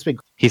great. It's been.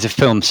 He's a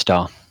film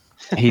star.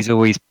 He's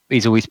always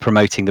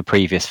promoting the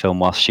previous film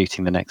whilst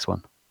shooting the next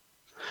one.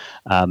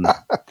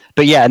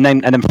 But yeah, and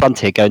then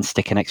Frontier go and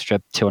stick an extra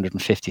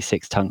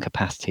 256-ton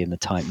capacity in the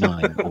Type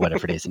 9 or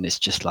whatever it is, and it's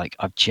just like,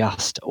 I've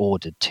just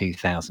ordered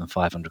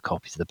 2,500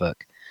 copies of the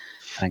book.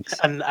 Thanks.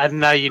 And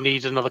now you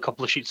need another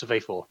couple of sheets of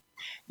A4.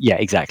 Yeah,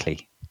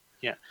 exactly.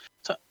 Yeah.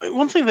 So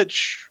one thing that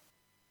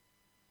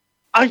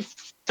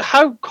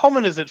how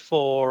common is it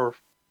for?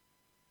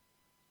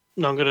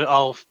 No,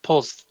 I'll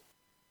pause.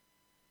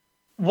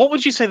 What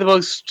would you say the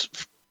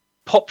most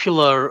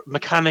popular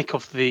mechanic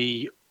of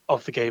the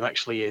game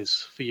actually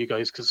is for you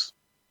guys? Because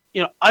I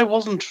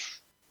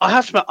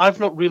have to admit, I've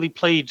not really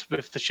played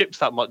with the ships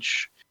that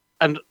much,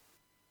 and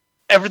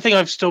everything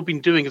I've still been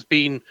doing has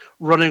been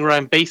running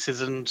around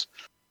bases, and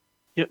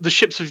the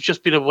ships have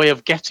just been a way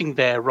of getting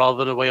there rather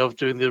than a way of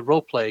doing the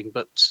role playing.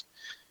 But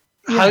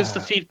how's the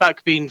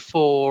feedback been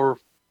from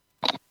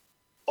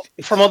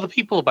other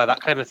people about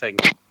that kind of thing?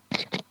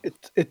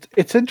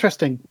 It's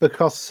interesting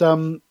because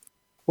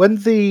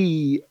when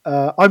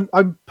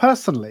I'm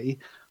personally,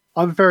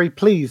 I'm very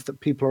pleased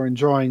that people are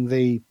enjoying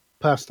the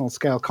personal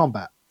scale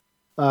combat,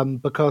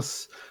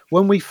 because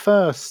when we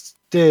first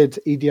did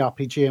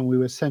EDRPG and we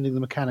were sending the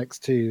mechanics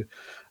to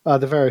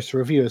the various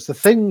reviewers, the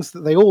things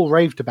that they all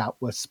raved about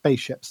were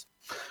spaceships.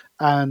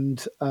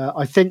 And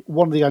I think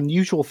one of the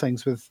unusual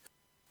things with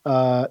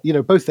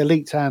both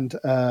Elite and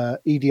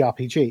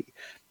EDRPG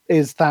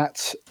is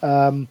that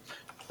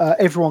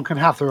everyone can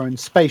have their own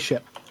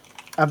spaceship,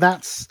 and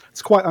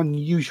it's quite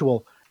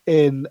unusual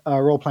in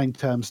role-playing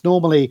terms.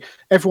 Normally,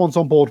 everyone's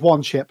on board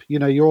one ship.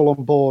 You're all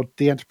on board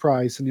the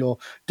Enterprise, and your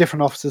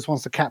different officers.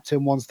 One's the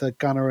captain, one's the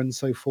gunner, and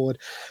so forth.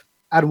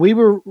 And we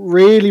were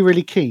really,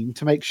 really keen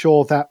to make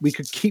sure that we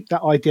could keep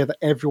that idea that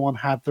everyone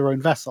had their own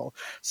vessel.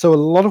 So a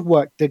lot of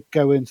work did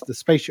go into the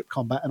spaceship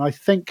combat, and I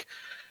think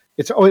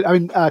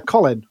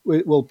Colin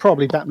will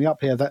probably back me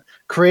up here that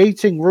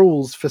creating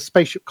rules for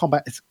spaceship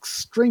combat is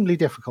extremely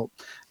difficult,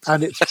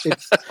 and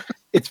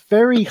it's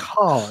very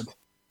hard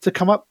to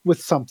come up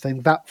with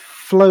something that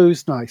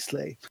flows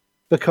nicely,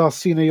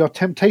 because your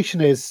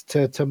temptation is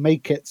to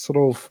make it sort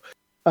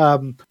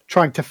of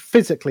trying to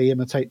physically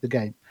imitate the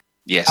game.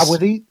 Yes. And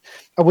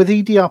with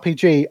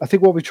EDRPG, I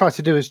think what we try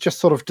to do is just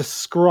sort of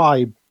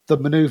describe the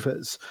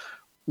maneuvers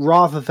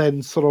rather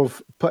than sort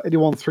of put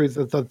anyone through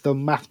the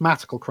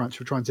mathematical crunch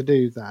of trying to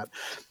do that.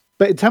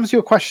 But in terms of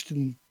your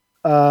question,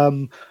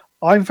 I'm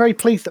very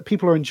pleased that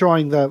people are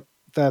enjoying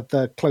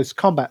the close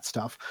combat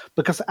stuff,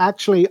 because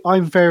actually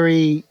I'm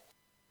very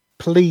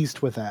pleased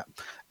with that,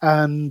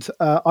 and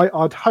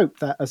I'd hope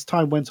that as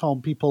time went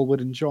on, people would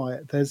enjoy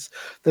it. There's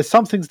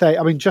some things there.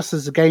 I mean, just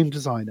as a game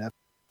designer,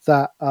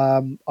 that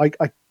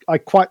I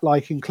quite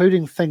like,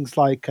 including things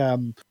like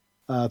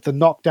the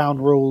knockdown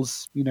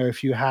rules.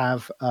 If you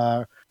have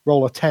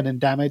roll a 10 in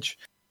damage,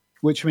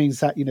 which means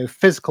that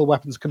physical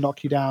weapons can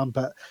knock you down,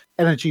 but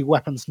energy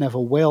weapons never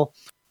will,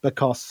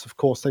 because of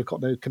course they've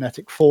got no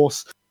kinetic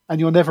force, and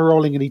you're never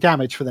rolling any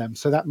damage for them.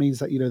 So that means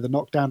that the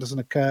knockdown doesn't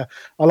occur.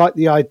 I like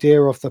the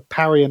idea of the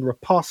parry and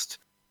riposte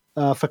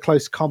for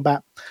close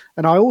combat,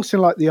 and I also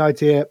like the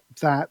idea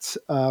that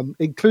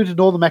included in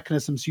all the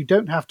mechanisms, you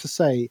don't have to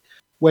say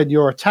when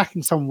you're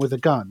attacking someone with a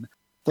gun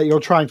that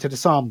you're trying to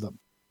disarm them.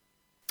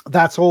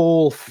 That's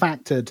all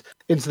factored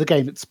into the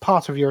game. It's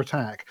part of your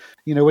attack.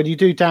 When you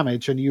do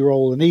damage and you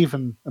roll an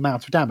even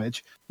amount of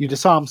damage, you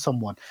disarm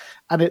someone.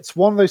 And it's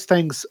one of those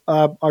things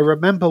I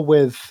remember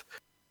with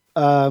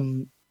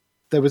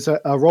there was a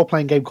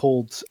role-playing game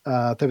called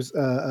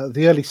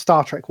the early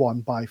Star Trek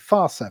one by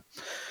Farsa,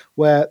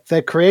 where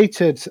they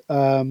created,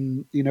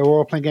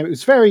 role-playing game. It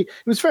was very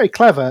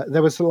clever.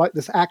 There was like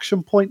this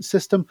action point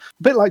system,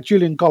 a bit like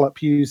Julian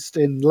Gollop used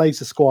in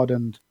Laser Squad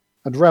and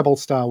Rebel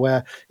Star,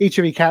 where each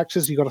of your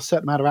characters, you got a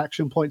certain amount of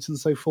action points and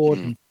so forth,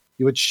 and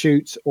you would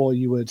shoot or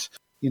you would,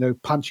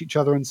 punch each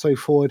other and so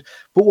forth.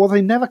 But what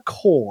they never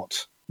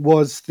caught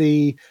was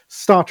the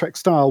Star Trek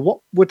style.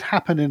 What would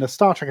happen in a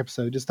Star Trek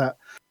episode is that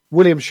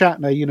William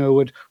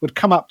Shatner, would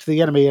come up to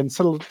the enemy and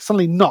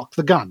suddenly knock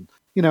the gun,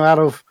 out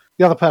of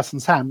the other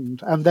person's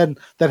hand, and then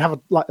they'd have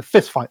a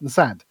fist fight in the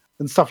sand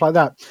and stuff like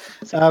that.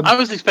 I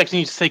was expecting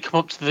you to say come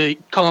up to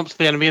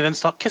the enemy and then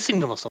start kissing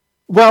them or something.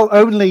 Well,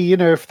 only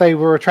if they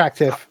were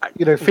attractive,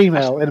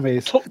 female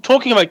enemies.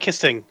 Talking about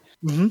kissing,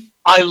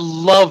 I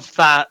love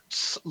that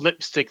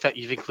lipstick that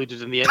you've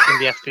included in the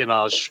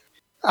espionage.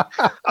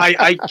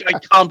 I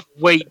can't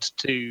wait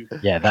to.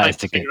 Yeah, that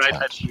is a good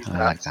touch. I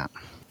like that.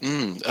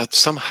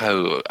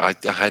 Somehow, I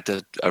had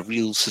a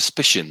real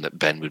suspicion that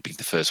Ben would be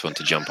the first one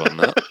to jump on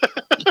that.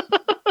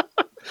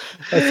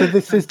 So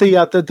this is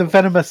the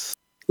venomous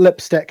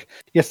lipstick.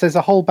 Yes, there's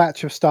a whole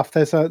batch of stuff.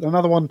 There's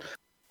another one.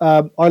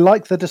 I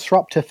like the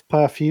disruptive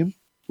perfume,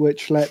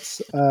 which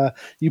lets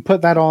you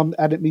put that on,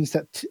 and it means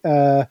that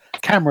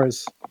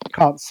cameras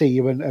can't see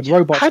you and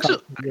robots can't see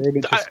your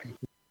images.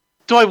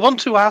 Do I want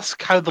to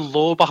ask how the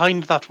lore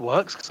behind that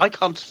works? Because I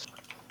can't.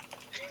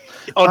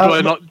 Or do I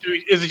not?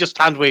 Is it just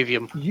hand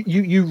wavium?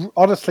 You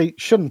honestly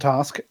shouldn't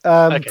ask.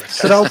 Okay.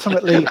 But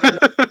ultimately,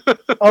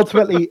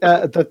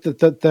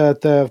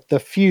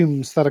 the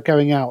fumes that are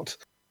going out,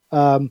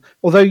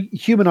 although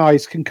human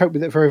eyes can cope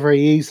with it very,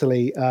 very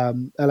easily,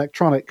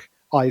 electronic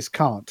eyes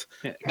can't.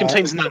 Yeah, it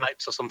contains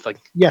nanites or something.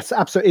 Yes,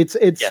 absolutely. It's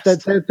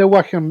they're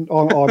working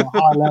on a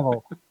higher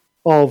level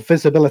of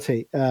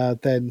visibility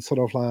than sort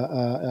of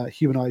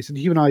human eyes, and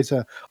human eyes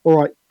are all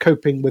right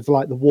coping with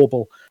like the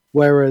warble.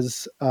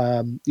 Whereas,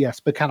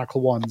 mechanical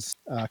ones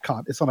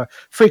can't. It's on a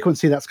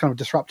frequency that's kind of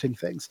disrupting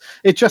things.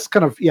 It just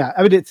kind of,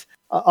 I mean, it's.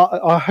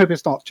 I hope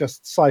it's not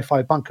just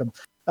sci-fi bunkum,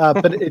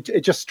 but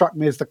it just struck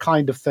me as the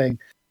kind of thing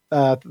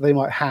that they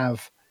might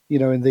have,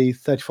 in the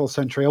 34th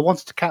century. I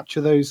wanted to capture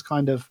those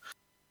kind of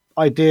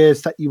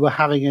ideas that you were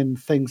having in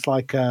things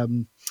like, I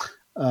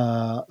don't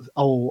know,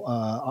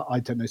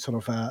 sort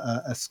of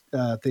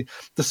the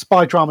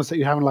spy dramas that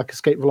you have in like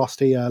Escape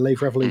Velocity,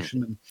 Lave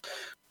Revolution, and.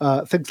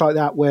 Things like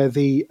that, where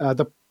the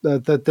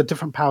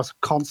different powers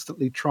are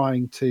constantly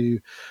trying to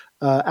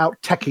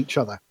out-tech each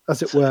other,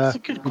 as it were. That's a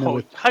good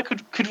point. How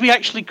could we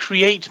actually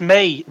create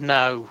May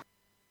now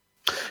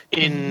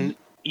in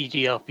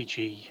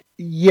EDRPG?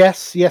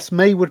 Yes.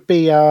 May would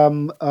be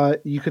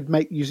you could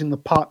make using the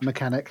part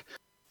mechanic,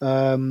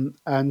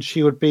 and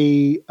she would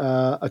be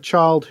a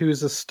child who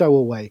is a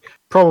stowaway.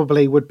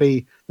 Probably would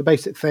be the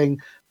basic thing.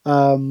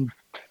 I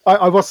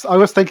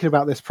was thinking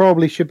about this.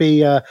 Probably should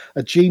be a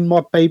gene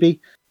mod baby,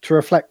 to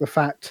reflect the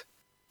fact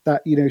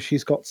that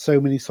she's got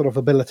so many sort of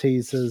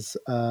abilities as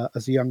a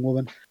young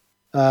woman.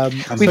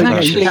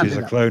 She's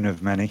a clone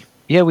of many.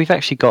 Yeah, we've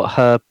actually got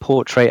her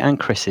portrait and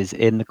Chris's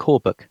in the core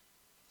book.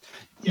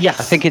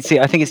 Yes, I think it's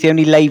the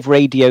only Lave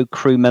Radio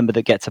crew member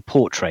that gets a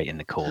portrait in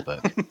the core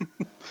book.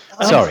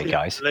 Sorry,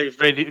 guys. Lave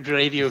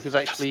Radio has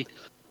actually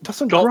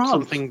doesn't got Grant.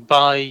 something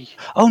by.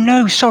 Oh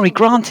no, sorry,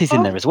 Grant is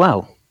in there as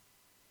well.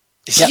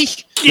 Yep,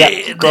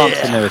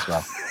 Grant's in there as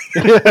well.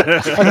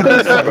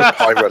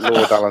 Pirate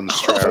Lord Alan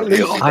Stroud.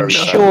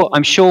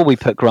 I'm sure we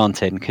put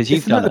Grant in because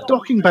you've done a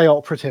docking bay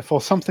operative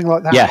or something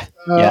like that. Yeah,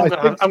 I'm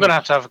going to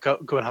have to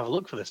go and have a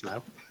look for this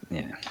now.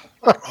 Yeah.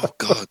 Oh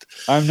God,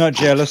 I'm not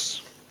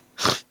jealous.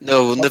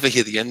 No, we'll never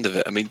hear the end of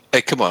it. I mean,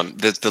 hey, come on.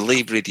 There's the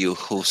Lave Radio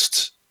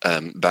host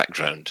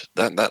background.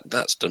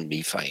 That's done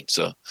me fine.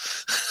 So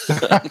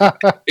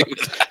I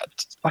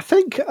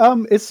think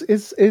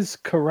is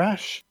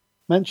Karash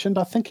mentioned?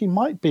 I think he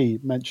might be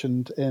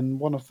mentioned in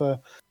one of the.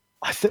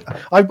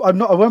 I'm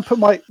not. I won't put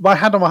my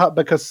hand on my heart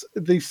because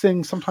these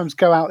things sometimes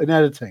go out in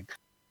editing.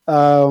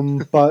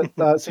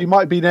 But so you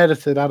might be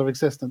edited out of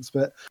existence.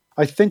 But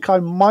I think I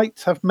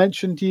might have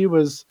mentioned you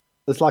as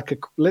like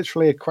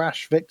literally a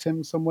crash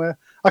victim somewhere.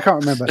 I can't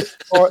remember.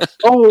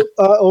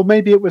 or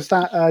maybe it was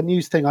that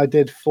news thing I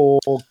did for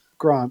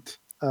Grant.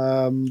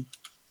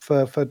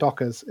 For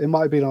Dockers, it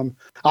might have been on.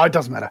 Oh, it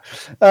doesn't matter.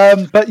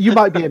 But you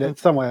might be in it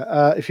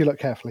somewhere if you look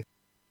carefully.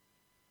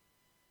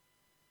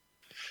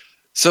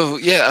 So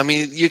yeah, I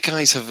mean, you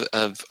guys have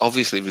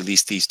obviously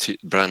released these two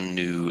brand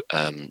new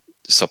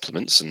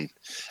supplements, and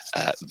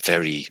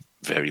very,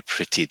 very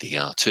pretty they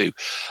are too.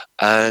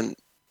 And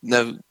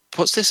now,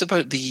 what's this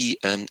about the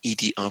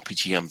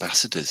EDRPG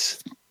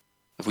ambassadors?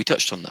 Have we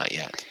touched on that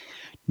yet?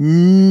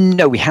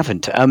 No, we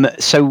haven't.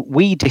 So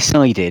we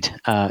decided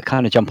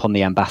kind of jump on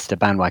the ambassador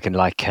bandwagon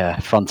like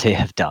Frontier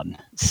have done.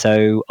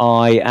 So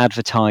I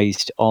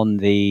advertised on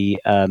the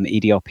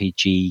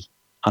EDRPG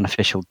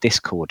unofficial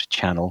Discord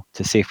channel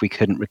to see if we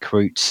couldn't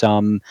recruit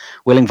some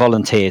willing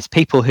volunteers,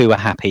 people who are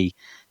happy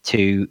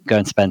to go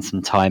and spend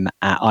some time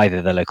at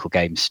either the local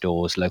game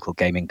stores, local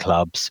gaming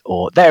clubs,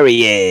 or there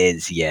he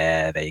is.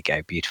 Yeah, there you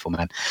go, beautiful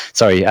man.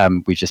 Sorry,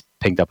 we've just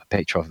pinged up a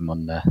picture of him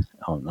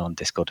on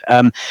Discord.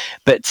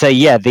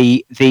 Yeah,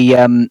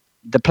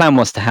 the plan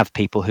was to have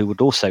people who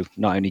would also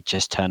not only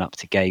just turn up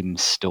to game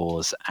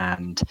stores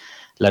and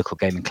local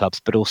gaming clubs,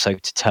 but also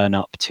to turn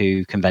up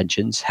to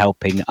conventions,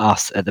 helping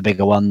us at the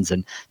bigger ones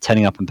and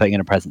turning up and putting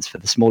in a presence for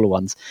the smaller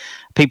ones.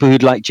 People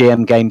who'd like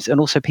GM games and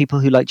also people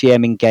who like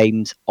GMing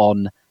games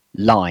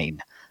online.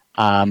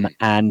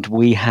 And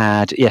we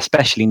had,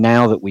 especially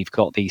now that we've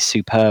got this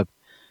superb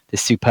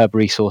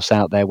resource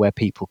out there where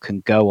people can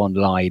go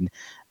online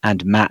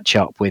and match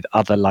up with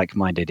other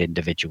like-minded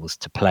individuals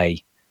to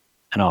play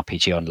an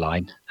RPG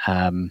online.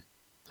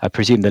 I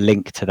presume the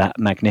link to that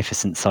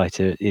magnificent site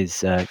is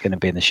going to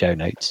be in the show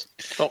notes.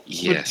 Oh,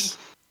 yes.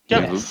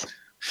 Yes.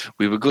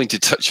 We were going to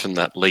touch on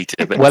that later.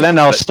 But, well, then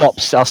I'll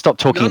stop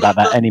talking about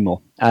that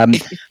anymore.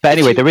 But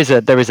anyway, there is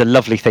a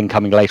lovely thing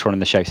coming later on in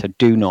the show, so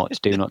do not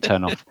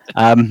turn off.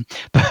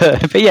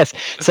 But yes,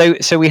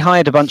 so we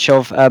hired a bunch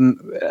of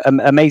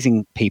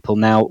amazing people.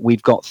 Now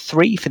we've got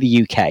 3 for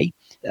the UK.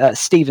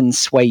 Stephen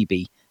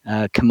Swaby,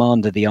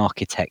 Commander the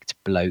Architect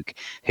bloke,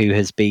 who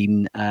has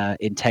been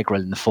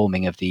integral in the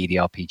forming of the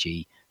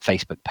EDRPG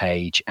Facebook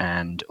page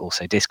and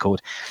also Discord.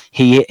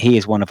 He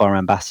is one of our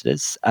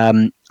ambassadors.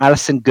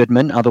 Alison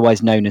Goodman,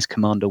 otherwise known as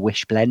Commander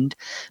Wishblend.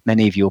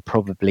 Many of you will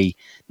probably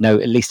know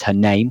at least her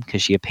name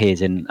because she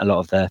appears in a lot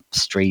of the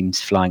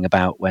streams flying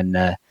about when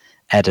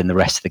Ed and the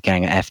rest of the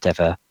gang at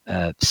FDev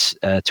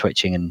are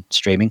twitching and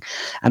streaming.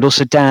 And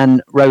also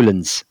Dan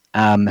Rowlands,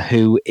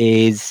 who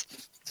he's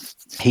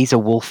a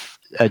Wolves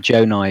of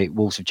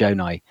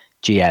Jonai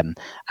GM,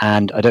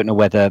 and I don't know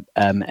whether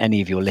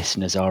any of your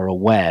listeners are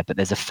aware, but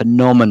there's a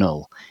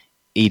phenomenal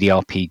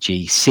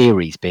EDRPG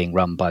series being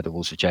run by the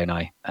Wolves of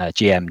Jonai,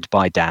 GM'd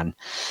by Dan,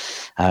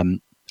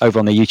 over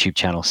on the YouTube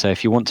channel. So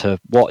if you want to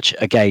watch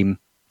a game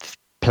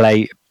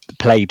played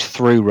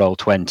through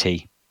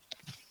Roll20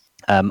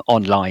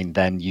 online,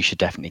 then you should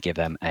definitely give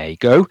them a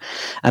go.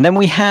 And then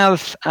we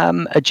have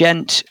a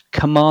gent,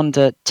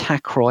 Commander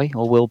Takroy,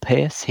 or Will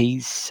Pierce.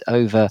 He's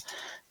over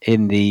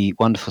in the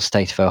wonderful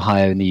state of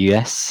Ohio in the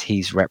US.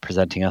 He's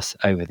representing us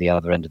over the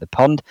other end of the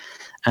pond.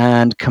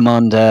 And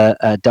Commander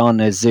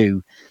Dana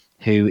Zhu,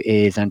 who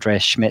is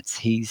Andreas Schmitz,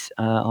 he's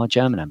our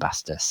German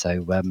ambassador.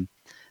 So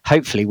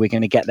hopefully we're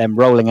going to get them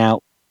rolling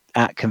out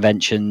at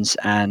conventions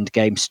and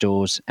game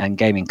stores and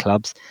gaming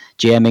clubs,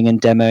 GMing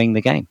and demoing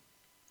the game.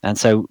 And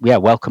so, yeah,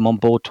 welcome on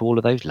board to all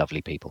of those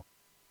lovely people.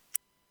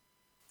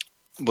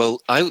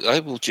 Well, I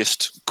will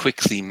just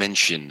quickly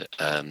mention,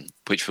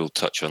 which we'll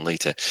touch on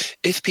later.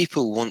 If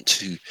people want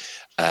to,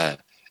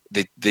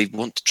 they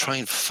want to try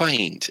and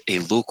find a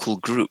local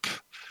group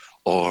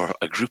or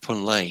a group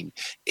online,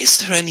 is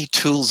there any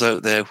tools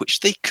out there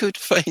which they could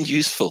find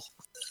useful?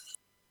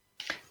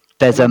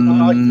 There's sorry.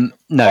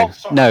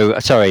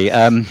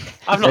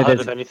 I've not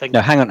heard of anything.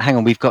 No, hang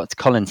on. We've got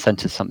Colin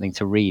sent us something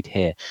to read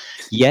here.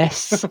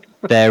 Yes,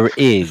 there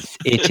is.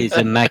 It is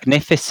a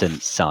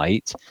magnificent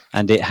site,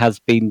 and it has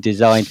been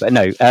designed. But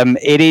no,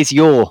 it is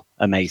your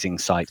amazing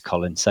site,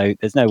 Colin. So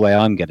there's no way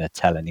I'm going to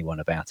tell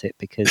anyone about it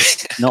because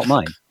it's not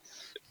mine.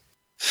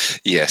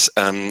 Yes.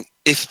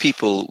 If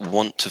people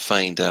want to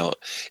find out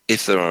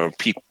if there are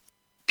people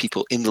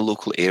in the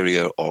local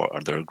area or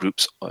are there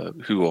groups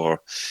who are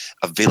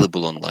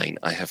available online,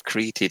 I have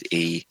created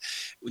a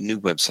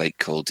new website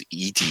called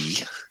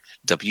edwtrb.com.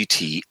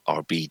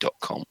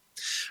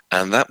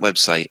 And that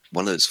website,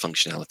 one of its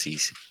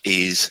functionalities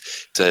is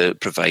to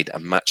provide a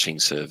matching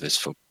service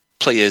for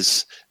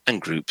players and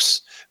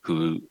groups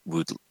who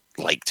would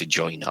like to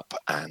join up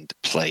and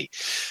play.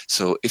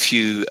 So if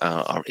you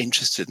are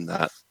interested in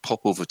that,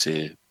 pop over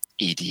to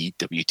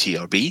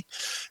EDWTRB.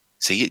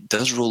 See, it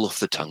does roll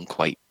off the tongue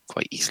quite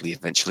easily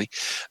eventually,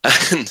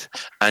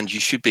 and you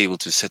should be able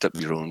to set up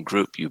your own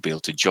group. You'll be able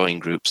to join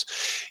groups.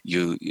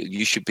 You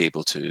should be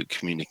able to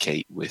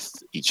communicate with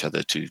each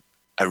other to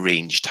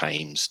arrange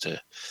times to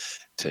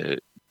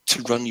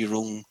run your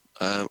own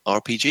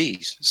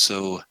RPGs.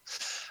 So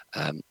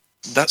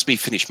that's me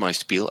finished my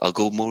spiel. I'll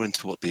go more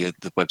into what the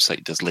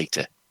website does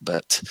later,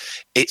 but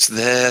it's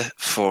there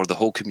for the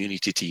whole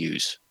community to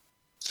use.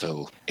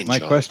 So enjoy. My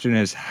question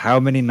is, how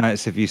many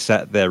nights have you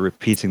sat there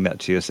repeating that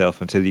to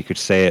yourself until you could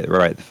say it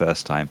right the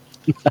first time?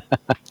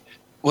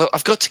 Well,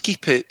 I've got to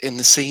keep it in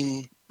the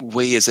same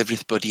way as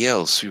everybody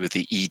else with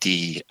the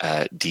ED,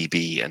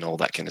 DB and all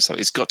that kind of stuff.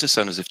 It's got to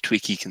sound as if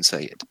Twiki can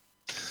say it.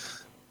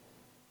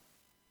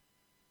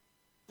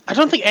 I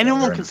don't think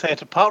anyone can say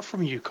it apart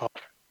from you, Colin.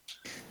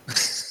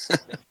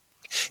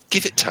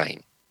 Give it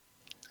time.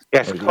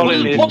 Yes,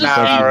 Colin is What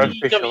now our does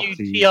official.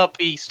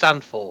 EDWTRB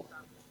stand for?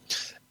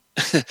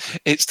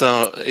 It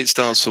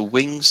stands for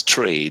Wings,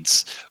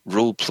 Trades,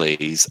 Role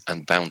Plays,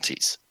 and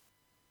Bounties.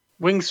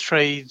 Wings,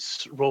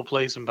 Trades, Role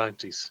Plays, and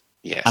Bounties.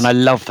 Yes. And I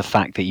love the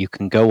fact that you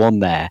can go on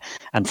there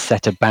and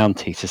set a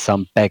bounty to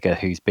some beggar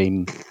who's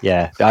been,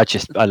 I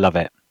love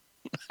it.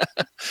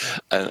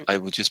 And I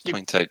will just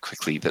point out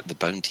quickly that the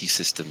bounty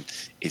system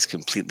is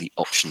completely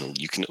optional.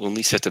 You can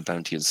only set a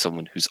bounty on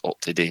someone who's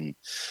opted in.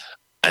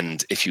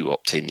 And if you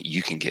opt in,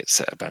 you can get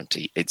set a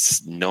bounty.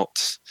 It's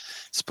not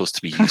supposed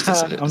to be used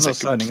as a... I'm as not a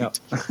signing up.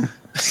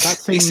 That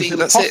seems see,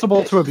 that's it.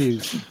 impossible to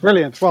abuse.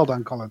 Brilliant. Well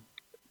done, Colin.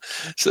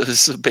 So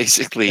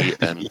basically,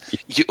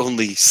 you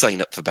only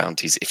sign up for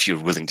bounties if you're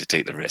willing to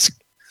take the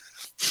risk.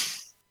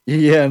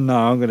 Yeah, no,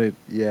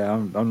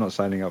 I'm not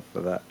signing up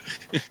for that.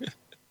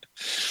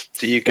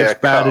 Do you get It's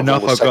bad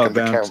enough all the I've got a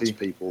second accounts bounty.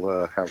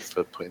 people have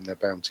for putting their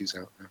bounties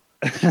out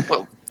there?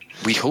 Well,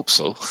 we hope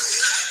so.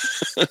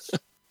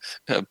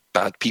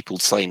 Bad people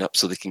sign up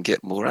so they can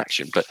get more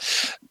action. But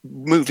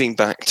moving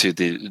back to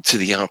the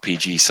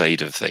RPG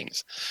side of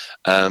things,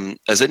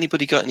 has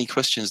anybody got any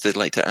questions they'd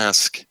like to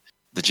ask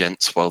the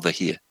gents while they're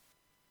here?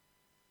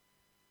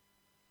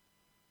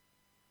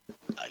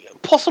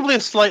 Possibly a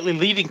slightly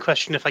leading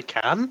question, if I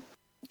can.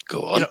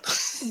 Go on.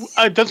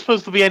 I don't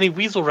suppose there'll be any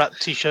Weasel Rat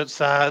t-shirts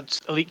at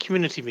Elite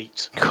Community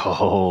Meet.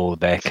 Oh,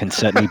 there can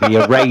certainly be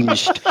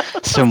arranged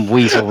some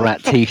Weasel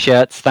Rat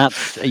t-shirts.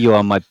 You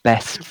are my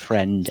best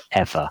friend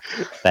ever,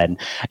 Ben.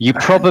 You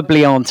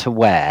probably aren't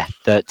aware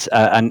that,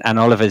 and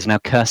Oliver's now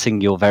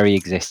cursing your very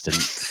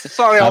existence.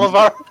 Sorry,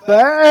 Oliver.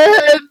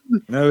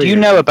 No, Do you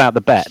know about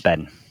the bet,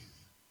 Ben?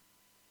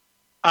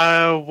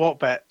 What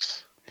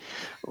bet?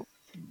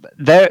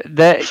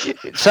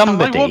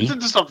 Somebody. I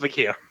wanted to something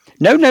here.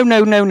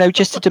 No,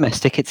 just a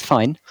domestic, it's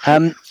fine.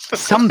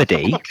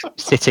 Somebody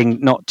sitting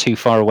not too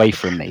far away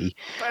from me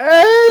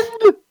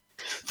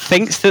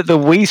thinks that the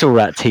Weasel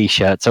Rat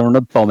t-shirts are an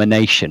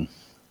abomination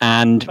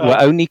and were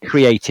only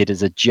created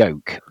as a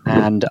joke,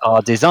 and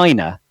our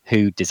designer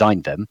who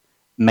designed them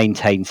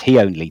maintains he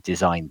only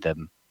designed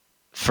them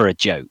for a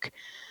joke,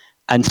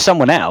 and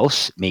someone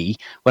else, me,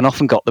 went off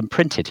and got them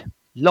printed.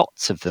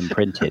 Lots of them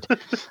printed.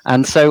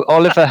 And so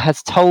Oliver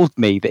has told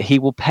me that he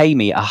will pay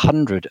me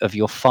 100 of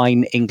your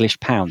fine English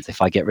pounds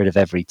if I get rid of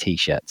every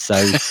t-shirt. So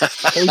well,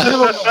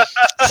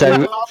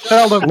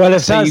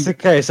 if that's the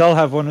case, I'll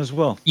have one as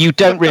well. You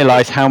don't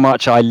realise how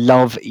much I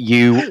love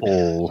you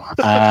all.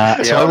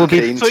 So I will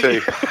be...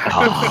 too.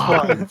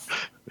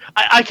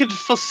 I could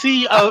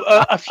foresee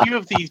a few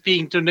of these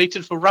being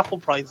donated for raffle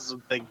prizes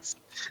and things.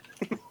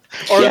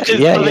 Or are they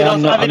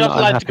not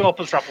allowed to go up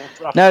as raffle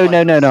No.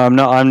 prizes? I'm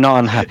not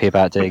unhappy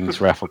about doing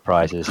these raffle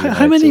prizes. You know,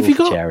 How many it's have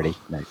you all got? Charity.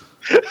 No.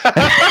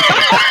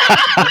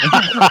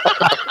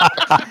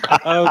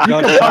 Oh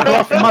God!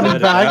 off money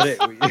bags.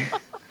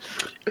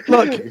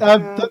 Look,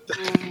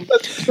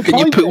 Can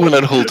you put one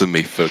on hold on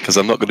me, because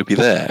I'm not going to be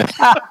there?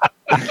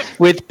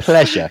 With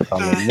pleasure,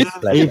 Colin. With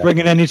Are you pleasure.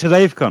 bringing any to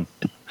LaveCon?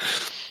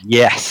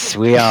 Yes,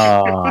 we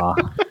are.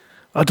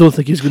 I don't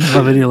think he's going to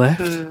have any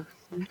left.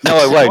 No,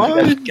 I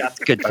won't. That's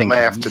a good I thing. may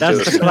have to do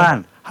That's the it.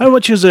 plan. How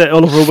much is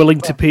Oliver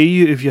willing to pay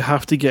you if you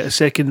have to get a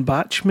second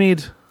batch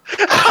made?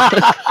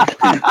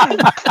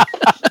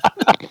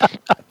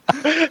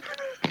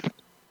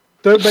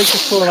 Don't make a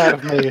fool out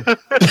of me.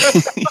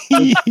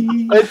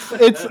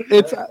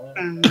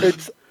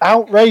 It's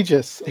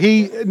outrageous.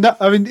 He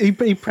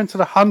printed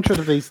 100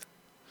 of these,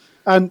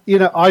 and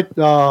look, it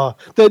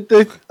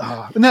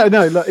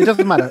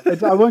doesn't matter.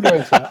 I won't go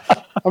into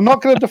that. I'm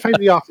not going to defend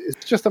the artist.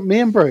 It's just that me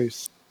and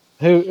Bruce,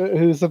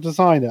 who's the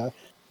designer,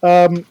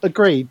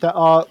 agreed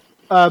that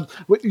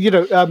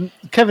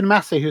Kevin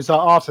Massey, who's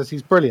our artist,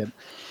 he's brilliant.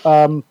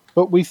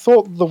 But we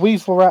thought the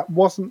Weasel Rat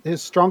wasn't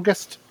his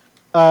strongest.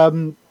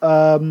 It's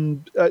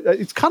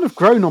kind of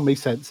grown on me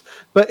since,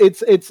 but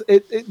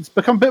it's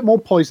become a bit more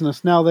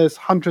poisonous now. There's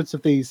hundreds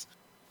of these.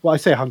 Well, I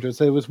say hundreds.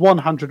 There was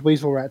 100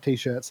 Weasel Rat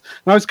t-shirts,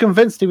 and I was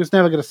convinced he was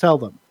never going to sell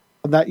them,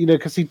 and that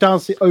because he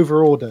does the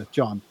overorder,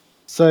 John.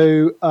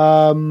 So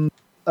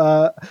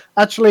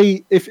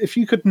actually, if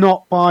you could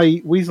not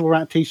buy Weasel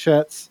Rat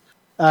t-shirts,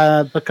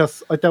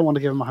 because I don't want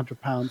to give him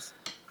 £100.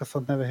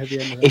 I'll never hear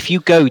the end of it. If you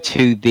go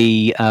to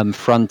the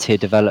Frontier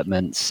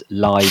Developments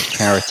live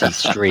charity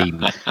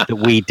stream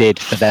that we did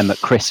for them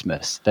at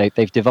Christmas,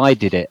 they've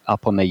divided it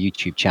up on their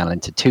YouTube channel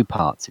into two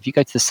parts. If you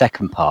go to the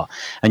second part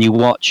and you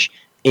watch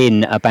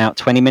in about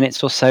 20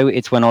 minutes or so,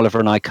 it's when Oliver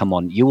and I come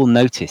on, you will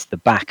notice the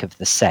back of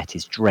the set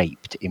is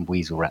draped in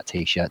Weasel Rat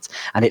t-shirts,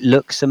 and it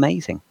looks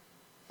amazing.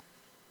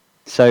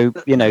 So,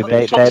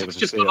 Toxic's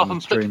just gone off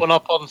and put one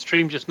up on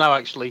stream just now,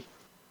 actually.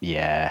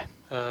 Yeah.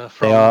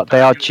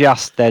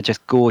 They're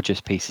just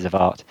gorgeous pieces of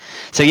art.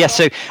 So yes,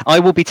 so I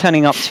will be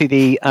turning up to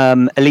the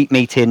Elite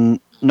Meet in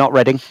not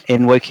Reading,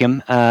 in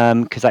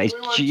Wokingham, because that is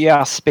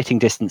just spitting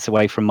distance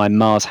away from my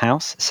Mars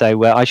house.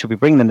 So I shall be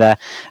bringing them there.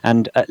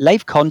 And at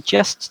LaveCon,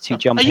 just to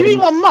jump in. Are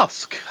you Elon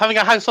Musk having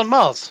a house on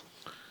Mars?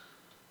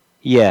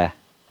 Yeah.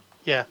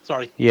 Yeah,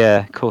 sorry.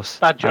 Yeah, of course.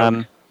 Bad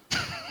joke.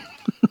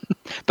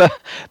 But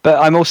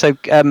I'm also,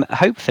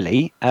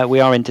 hopefully, we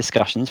are in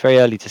discussions, very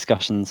early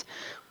discussions,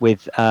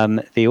 with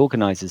the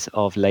organisers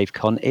of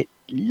LaveCon. It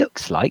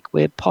looks like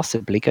we're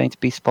possibly going to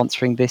be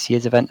sponsoring this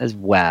year's event as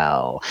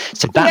well.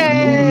 So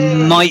that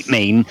might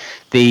mean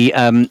the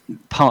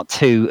part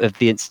 2 of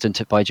the incident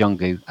at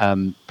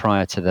Baijongu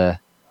prior to the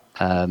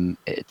Oh,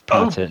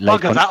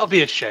 bugger, that'll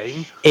be a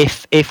shame.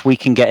 If we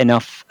can get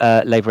enough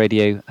Lave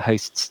Radio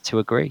hosts to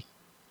agree.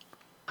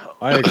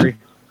 I agree.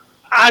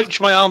 Ouch!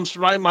 My arms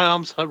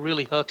are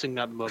really hurting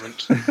at the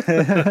moment.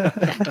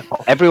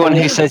 Everyone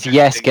who says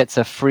yes gets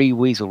a free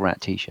Weasel Rat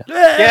T-shirt.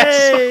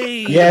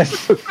 Yay!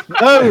 Yes.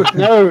 No,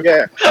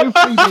 Yeah. no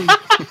freebie.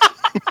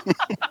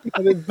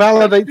 And it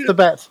validates the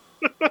bet.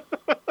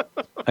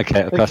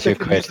 Okay, I'll cost you a They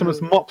can quid. use them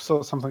as mops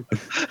or something.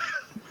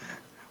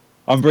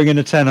 I'm bringing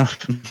a tenner.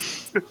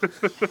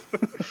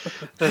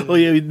 Oh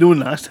yeah, no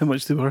one asked how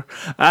much they were.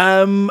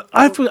 I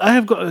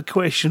have got a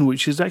question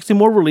which is actually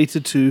more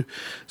related to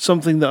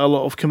something that a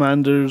lot of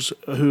commanders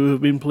who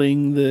have been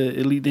playing the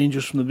Elite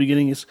Dangerous from the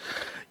beginning is.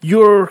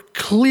 You're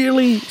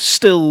clearly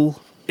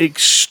still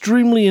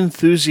extremely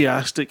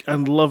enthusiastic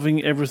and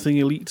loving everything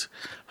Elite.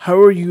 How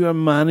are you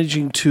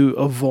managing to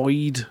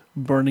avoid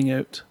burning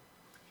out?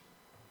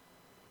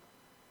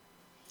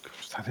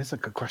 That is a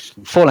good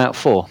question. Fallout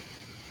 4.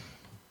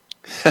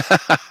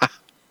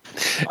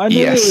 I knew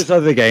Yes. it was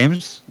other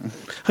games.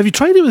 Have you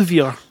tried it with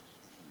VR?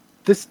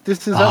 This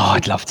is Oh, actually,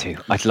 I'd love to.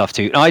 I'd love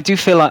to. I do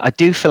feel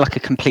like a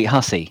complete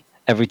hussy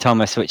every time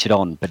I switch it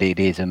on, but it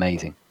is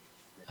amazing.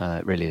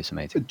 It really is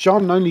amazing.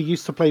 John only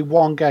used to play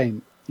one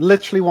game,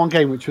 literally one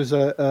game, which was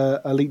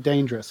Elite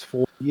Dangerous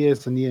for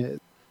years and years.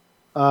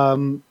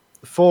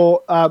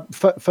 For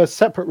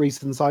separate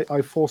reasons,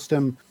 I forced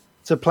him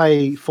to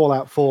play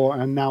Fallout 4,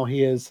 and now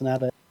he is an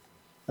addict.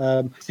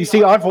 You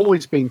see, I've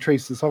always been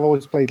Treason, I've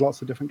always played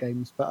lots of different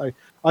games, but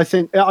I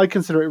think I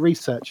consider it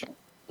research.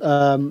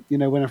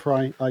 Whenever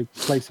I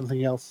play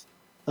something else.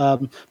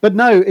 But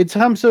no, in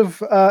terms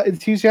of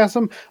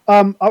enthusiasm,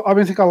 I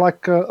think I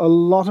like a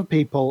lot of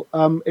people.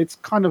 It's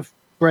kind of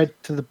bred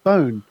to the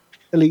bone,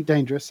 Elite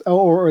Dangerous,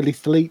 or at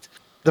least Elite,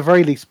 at the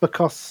very least,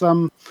 because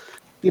I've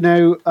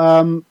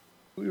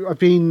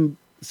been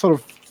sort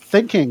of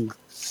thinking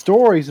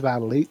stories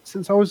about Elite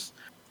since I was,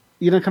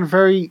 kind of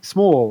very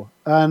small,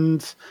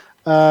 and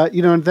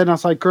and then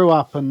as I grew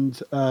up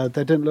and there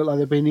didn't look like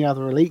there'd be any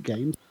other Elite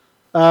games.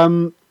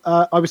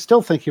 I was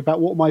still thinking about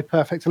what my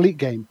perfect Elite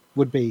game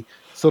would be,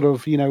 sort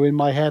of, in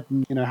my head,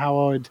 and how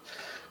I would,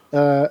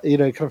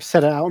 kind of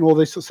set it out and all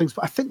those sorts of things.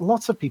 But I think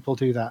lots of people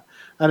do that,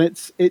 and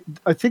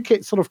I think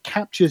it sort of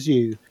captures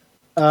you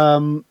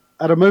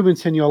at a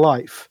moment in your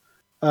life,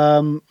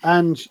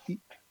 and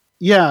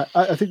yeah,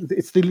 I think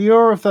it's the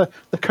lure of the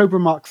Cobra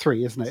Mark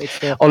III, isn't it?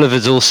 It's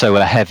Oliver's also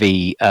a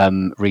heavy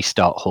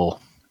restart whore.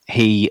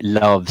 He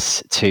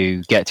loves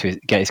to get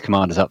his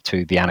commanders up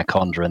to the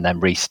Anaconda and then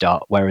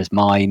restart, whereas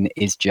mine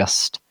is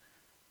just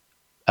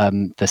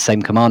the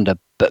same commander.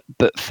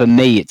 But for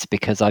me, it's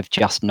because I've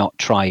just not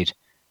tried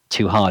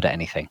too hard at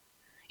anything.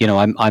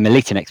 I'm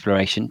elite in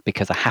exploration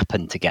because I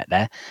happen to get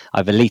there.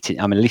 I'm elite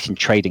in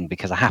trading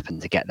because I happen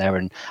to get there,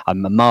 and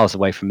I'm miles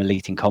away from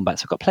elite in combat.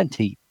 So I've got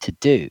plenty to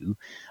do.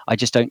 I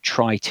just don't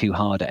try too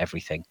hard at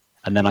everything,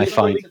 and then I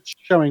find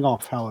showing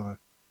off. However,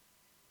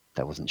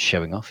 that wasn't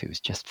showing off. It was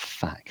just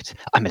fact.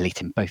 I'm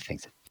elite in both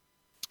things.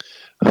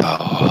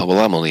 Oh, well,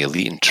 I'm only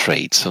elite in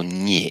trade, so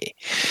yeah.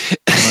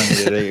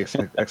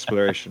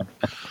 Exploration.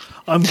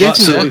 I'm But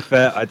getting to be there.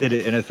 fair, I did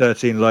it in a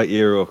 13 light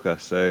year orca,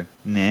 so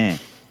nah.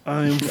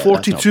 I'm that's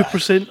not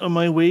 42% on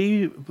my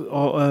way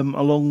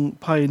along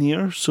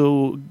Pioneer,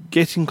 so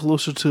getting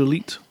closer to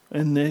Elite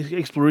in the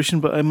exploration.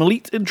 But I'm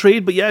Elite in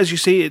trade. But yeah, as you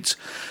say,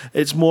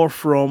 it's more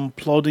from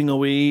plodding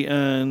away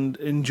and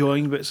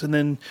enjoying bits, and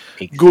then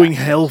going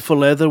hell for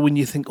leather when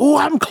you think, oh,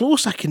 I'm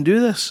close, I can do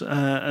this,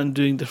 and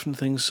doing different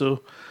things.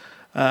 So,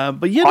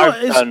 but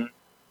yeah,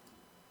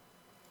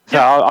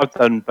 I've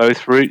done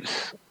both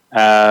routes.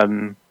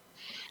 My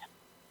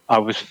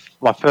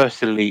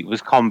first elite was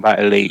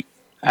combat elite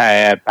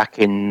back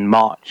in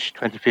March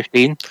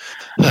 2015.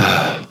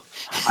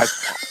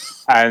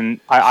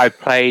 I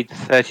played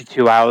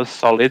 32 hours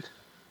solid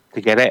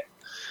to get it.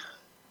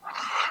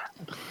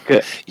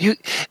 Good.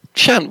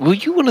 Shan, were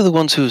you one of the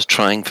ones who was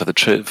trying for the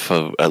trip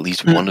for at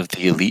least one of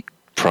the elite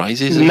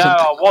prizes? Or No, something?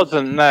 I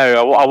wasn't.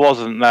 No, I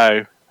wasn't.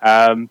 No.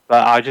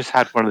 But I just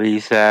had one of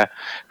these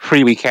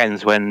free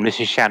weekends when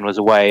Mrs. Shan was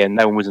away and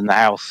no one was in the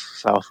house.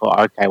 So I thought,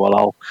 okay,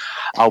 well,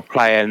 I'll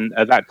play. And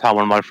at that time,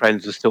 one of my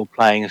friends was still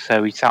playing,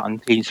 so we sat on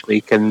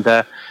TeamSpeak and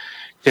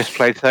just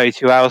played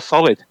 32 hours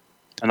solid.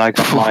 And I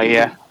got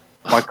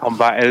my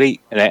combat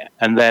elite in it.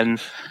 And then,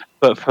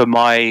 but for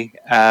my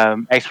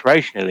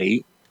exploration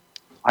elite,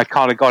 I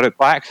kind of got it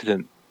by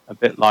accident, a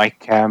bit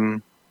like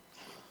the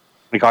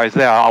guys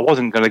there. I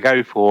wasn't going to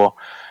go for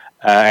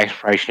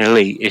exploration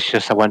elite. It's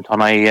just I went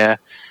on a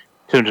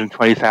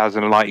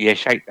 220,000 light year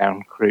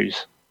shakedown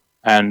cruise,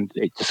 and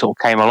it just sort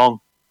of came along.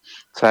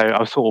 So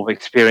I sort of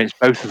experienced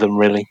both of them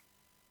really.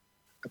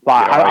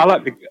 But I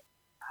like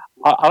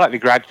the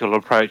gradual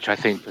approach. I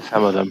think for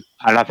some of them,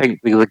 and I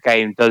think the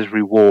game does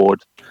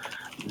reward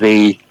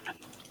the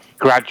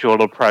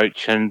gradual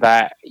approach, and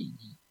that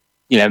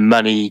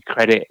money,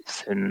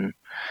 credits, and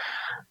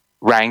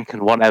rank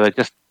and whatever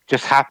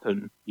just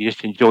happen. You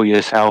just enjoy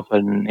yourself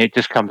and it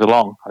just comes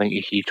along. I think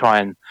if you try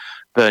and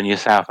burn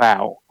yourself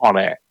out on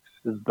it,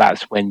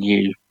 that's when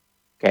you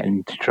get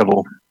into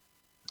trouble.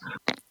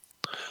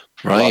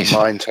 Right.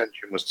 My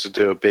intention was to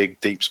do a big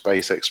deep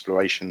space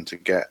exploration to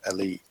get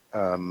Elite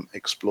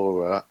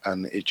Explorer,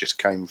 and it just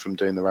came from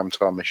doing the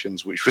Ramtar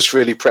missions, which was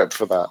really prepped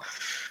for that.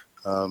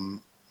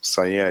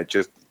 So yeah,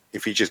 just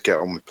if you just get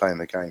on with playing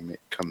the game,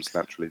 it comes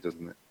naturally,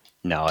 doesn't it?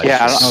 No, I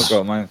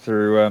got mine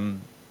through.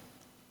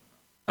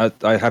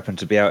 I happened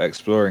to be out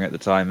exploring at the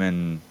time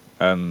in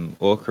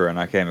Orca, and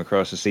I came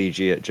across a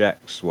CG at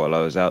Jack's while I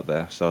was out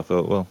there. So I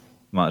thought, well,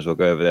 might as well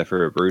go over there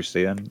for a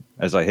Brucey. And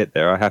as I hit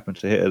there, I happened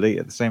to hit Elite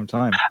at the same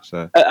time.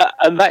 So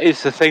And that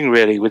is the thing,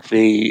 really, with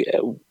the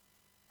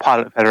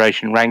Pilot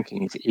Federation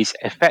rankings, is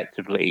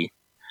effectively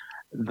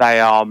they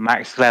are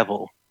max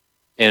level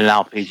in an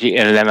RPG,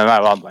 in an MMO,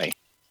 aren't they?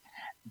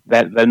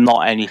 They're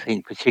not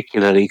anything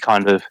particularly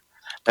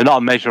they're not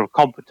a measure of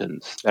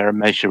competence. They're a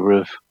measure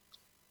of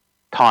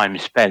time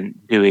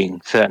spent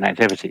doing certain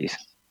activities.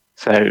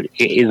 So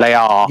they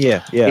are.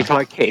 yeah. It's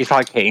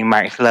like hitting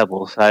max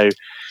level. So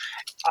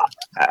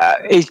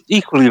it's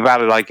equally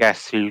valid, I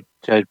guess,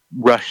 to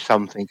rush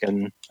something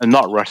and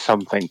not rush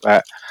something.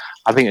 But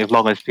I think as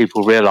long as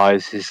people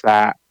realise is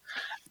that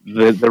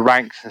the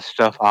ranks and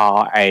stuff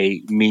are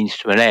a means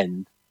to an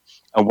end,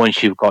 and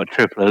once you've got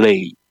triple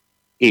elite,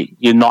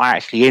 you're not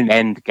actually in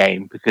end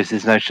game because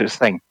there's no such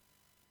thing.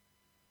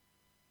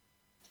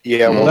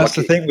 Yeah, well, that's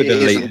the thing with it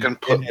Elite. isn't going to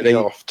put me Elite,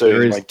 off doing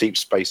there is- my Deep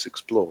Space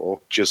Explorer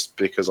just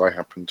because I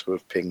happen to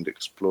have pinged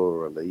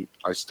Explorer Elite.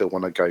 I still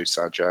want to go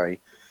Sajay.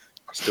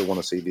 I still want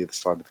to see the other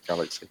side of the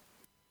galaxy.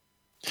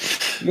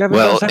 You haven't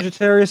done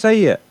Sagittarius A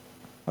yet.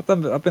 I've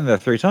been there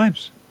 3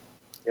 times.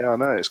 Yeah, I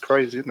know. It's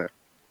crazy, isn't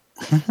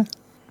it?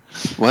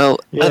 Well,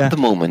 Yeah. at the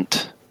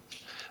moment,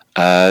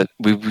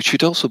 we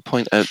should also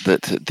point out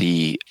that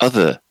the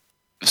other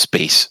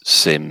space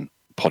sim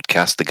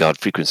podcast, The Guard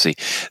Frequency,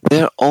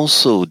 they're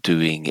also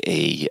doing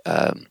a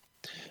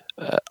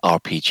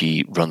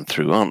RPG run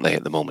through, aren't they,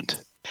 at the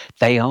moment?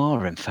 They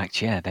are, in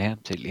fact, yeah, they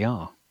absolutely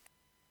are.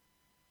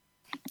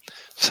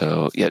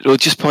 So, yeah, we'll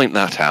just point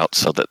that out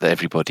so that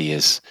everybody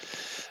is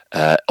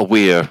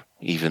aware,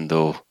 even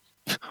though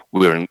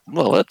we're in,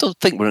 well, I don't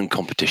think we're in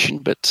competition,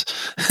 but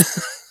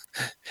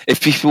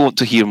if people want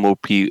to hear more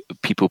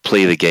people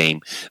play the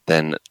game,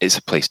 then it's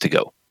a place to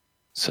go.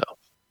 So,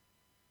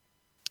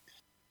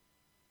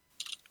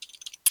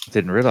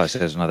 Didn't realise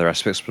there's another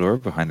Asp Explorer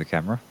behind the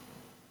camera.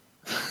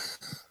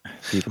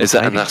 is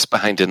that an asp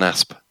behind an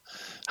asp?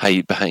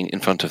 Hide behind,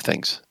 in front of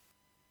things?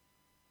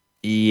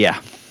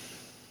 Yeah.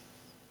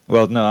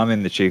 Well, no, I'm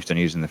in the Chieftain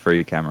using the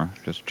free camera.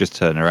 Just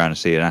turn around and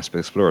see an Asp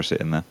Explorer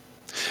sitting there.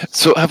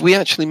 So, have we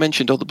actually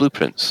mentioned all the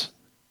blueprints?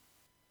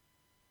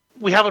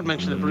 We haven't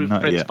mentioned the Not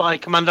blueprints yet. by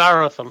Commander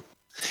Arathon.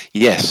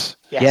 Yes.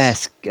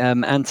 Yes,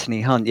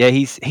 Anthony Hunt. Yeah,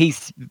 he's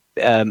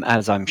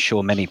as I'm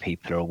sure many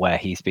people are aware,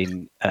 he's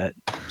been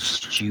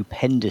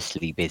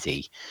stupendously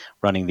busy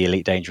running the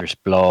Elite Dangerous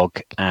blog,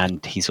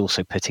 and he's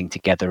also putting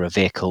together a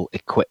vehicle,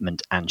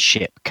 equipment, and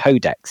ship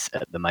codex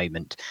at the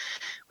moment,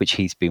 which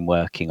he's been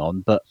working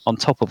on. But on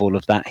top of all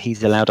of that,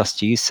 he's allowed us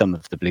to use some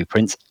of the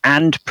blueprints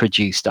and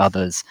produced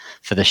others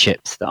for the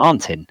ships that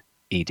aren't in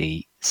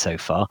ED so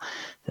far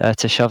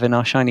to shove in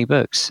our shiny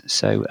books.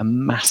 So a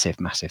massive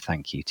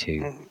thank you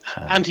to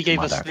And he gave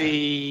us Commander.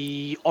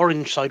 the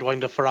orange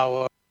Sidewinder for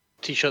our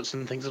t-shirts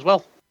and things as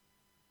well.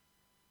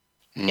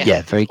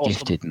 Yeah, very awesome.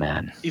 gifted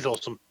man. He's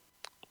awesome.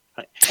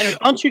 Right. Anyway,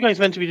 aren't you guys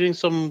meant to be doing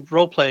some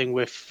role-playing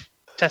with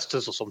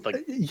testers or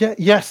something?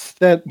 Yes,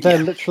 they're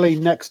literally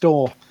next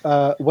door,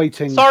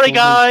 waiting. Sorry, for me to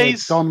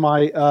guys! don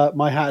my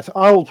my hat.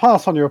 I will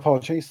pass on your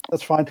apologies.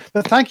 That's fine.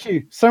 But thank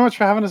you so much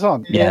for having us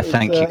on. Yeah, It's,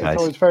 thank you, It's guys.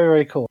 always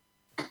very cool.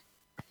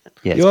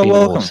 Yeah, it's You're been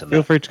welcome. awesome.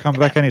 Feel free to come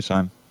back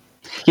anytime.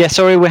 Yeah,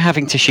 sorry we're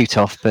having to shoot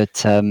off,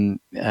 but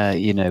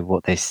you know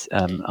what this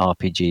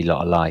RPG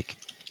lot are like.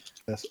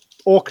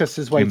 Orcus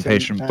is waiting.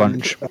 Impatient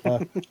bunch.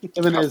 Him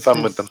and Have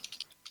fun with them.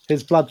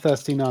 His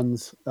bloodthirsty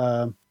nuns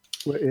are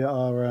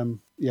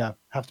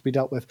have to be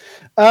dealt with.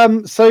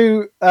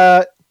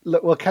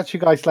 Look, we'll catch you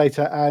guys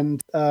later,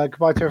 and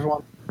goodbye to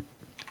everyone.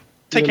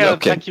 Take care.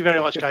 Okay. Thank you very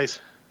much, guys.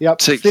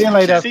 Yep. See See you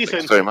later. See you soon.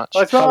 Thanks very much.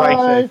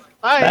 Bye.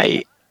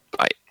 Bye.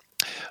 Bye.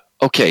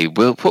 Okay,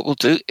 well, what we'll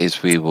do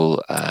is we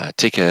will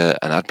take an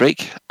ad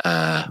break,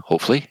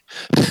 hopefully.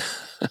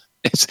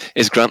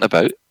 Is Grant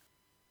about?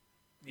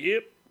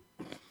 Yep.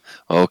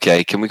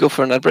 Okay, can we go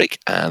for an ad break?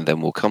 And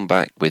then we'll come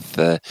back with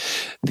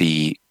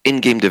the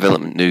in-game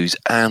development news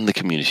and the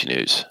community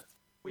news.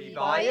 We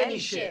buy any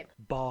ship,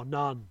 Bar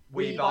none.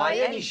 we buy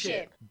any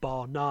ship,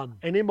 Bar none.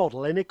 Any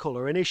model, any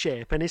colour, any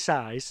shape, any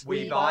size.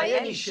 we buy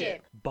any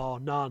ship, Bar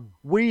none.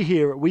 We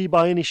here at We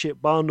Buy Any Ship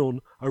Bar None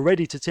are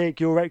ready to take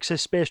your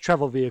excess space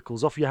travel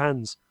vehicles off your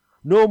hands.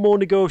 No more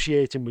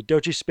negotiating with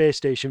dodgy space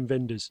station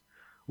vendors.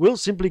 We'll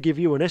simply give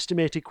you an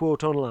estimated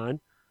quote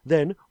online.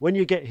 Then, when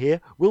you get here,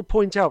 we'll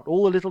point out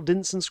all the little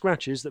dents and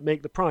scratches that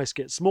make the price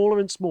get smaller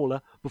and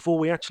smaller before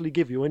we actually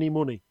give you any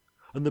money.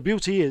 And the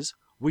beauty is,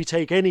 we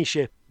take any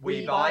ship,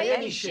 we buy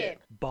any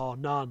ship. bar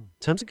none.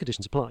 Terms and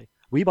conditions apply.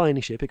 We Buy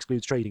Any Ship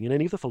excludes trading in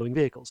any of the following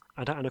vehicles: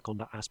 Adder,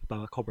 Anaconda, Asp,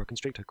 Boa, Cobra,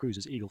 Constrictor,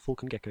 Cruisers, Eagle,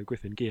 Falcon, Gecko,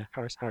 Griffin, Gear,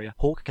 Harris, Harrier,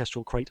 Hawk,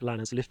 Kestrel, Crate,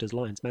 Lanners, Lifters,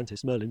 Lions,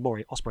 Mantis, Merlin,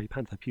 Moray, Osprey,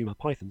 Panther, Puma,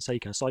 Python,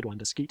 Seika,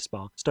 Sidewinder, Skeet,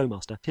 Spar,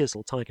 Stowmaster,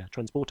 Tearsel, Tiger,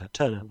 Transporter,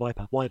 Turner,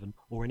 Viper, Wyvern,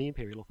 or any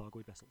Imperial or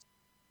Thargoid vessels.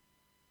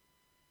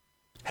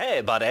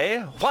 Hey, buddy,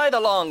 why the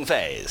long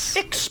face?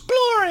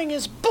 Exploring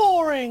is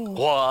boring.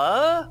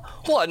 What?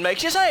 What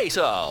makes you say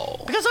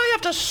so? Because I have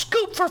to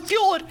scoop for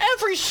fuel at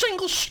every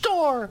single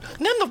store.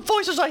 And then the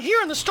voices I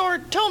hear in the store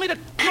tell me to...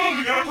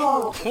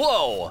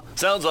 Whoa,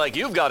 sounds like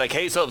you've got a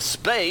case of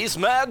space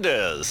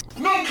madness.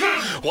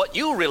 What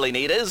you really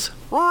need is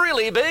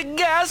really big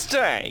gas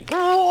tank.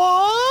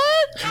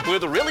 What?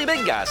 With really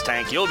big gas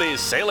tank, you'll be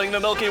sailing the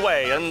Milky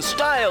Way in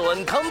style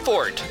and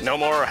comfort. No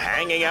more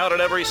hanging out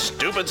at every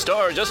stupid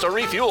store just to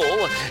refuel.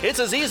 It's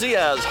as easy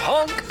as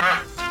honk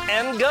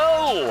and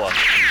go.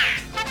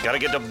 Gotta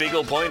get to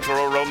Beagle Point for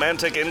a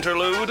romantic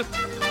interlude?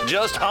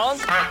 Just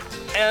honk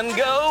and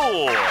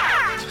go.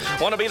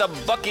 Want to be the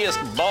buckiest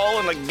ball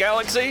in the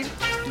galaxy?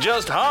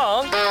 Just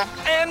honk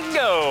and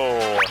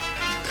go.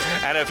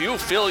 And if you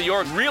fill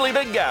your really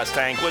big gas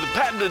tank with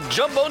patented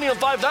Jumbonium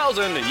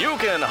 5000, you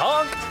can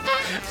honk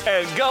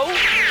and go,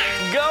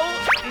 go,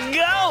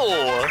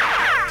 go.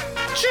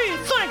 Gee,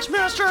 thanks,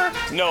 mister.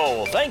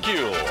 No, thank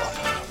you.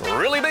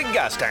 Really big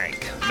gas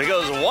tank.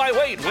 Because why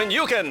wait when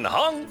you can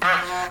honk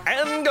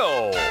and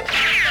go?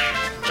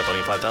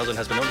 Jumbonium 5000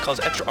 has been known to cause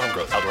extra arm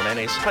growth, outdoor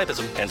mayonnaise,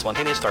 priapism, and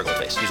spontaneous Thargoid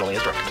face. Use only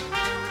as directed.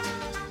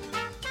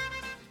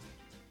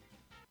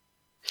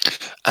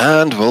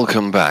 And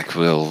welcome back.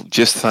 We'll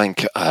just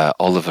thank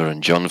Oliver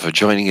and John for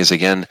joining us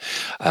again,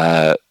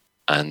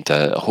 and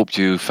hope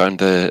you found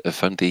the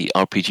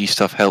RPG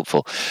stuff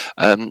helpful.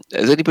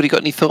 Has anybody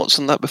got any thoughts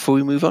on that before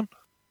we move on?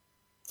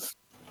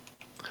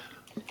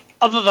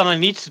 Other than I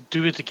need to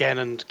do it again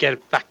and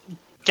get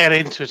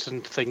into it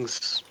and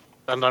things,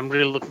 and I'm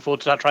really looking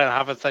forward to that. Trying to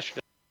have a session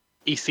at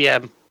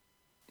ECM.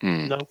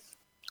 No.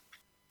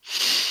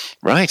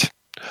 Right.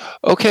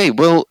 Okay.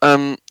 Well,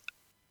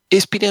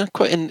 it's been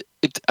quite an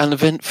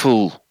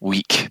eventful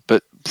week,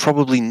 but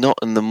probably not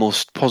in the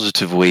most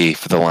positive way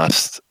for the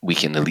last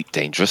week in Elite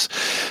Dangerous.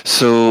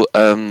 So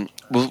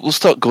we'll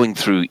start going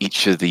through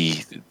each of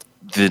the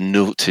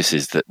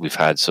notices that we've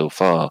had so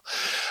far.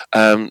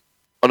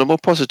 On a more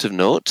positive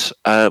note,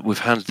 we've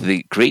had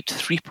the Great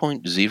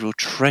 3.0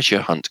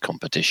 Treasure Hunt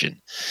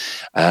competition.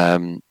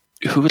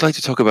 Who would like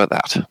to talk about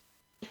that?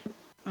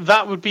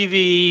 That would be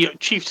the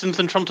Chieftains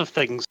in Front of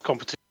Things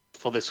competition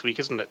for this week,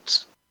 isn't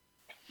it?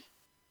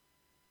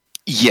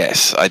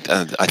 Yes, I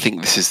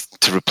think this is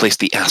to replace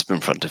the Asp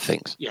in Front of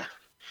Things. Yeah.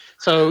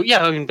 So,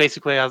 yeah, I mean,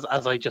 basically, as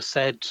I just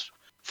said,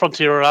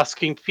 Frontier are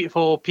asking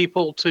for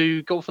people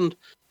to go off and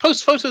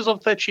post photos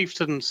of their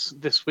chieftains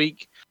this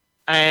week.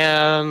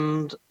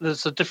 And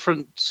there's a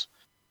different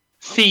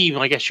theme,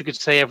 I guess you could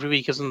say, every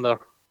week, isn't there?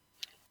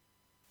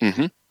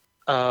 Mm-hmm.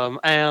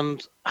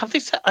 And have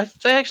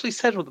they actually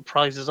said what the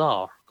prizes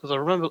are? Because I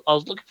remember I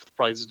was looking for the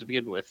prizes to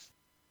begin with,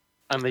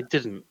 and they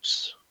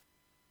didn't.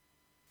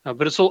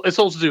 But it's all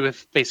to do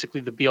with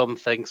basically the Beyond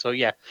thing. So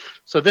yeah.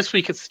 So this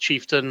week it's the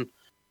Chieftain.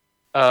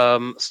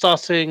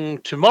 Starting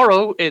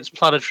tomorrow, it's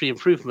Planetary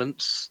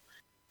Improvements.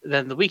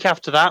 Then the week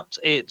after that,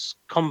 it's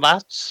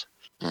Combat.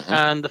 Mm-hmm.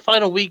 And the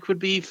final week would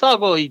be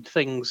Thargoid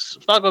things,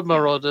 Thargoid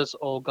Marauders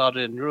or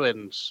Guardian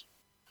Ruins.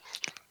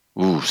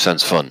 Ooh,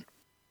 sounds fun.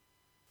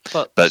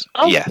 But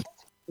yeah.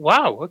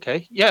 Wow,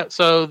 okay. Yeah,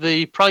 so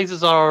the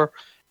prizes are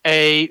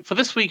for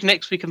this week,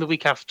 next week, and the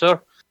week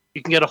after.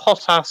 You can get a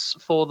Hot Ass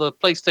for the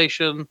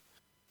PlayStation,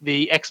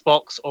 the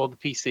Xbox, or the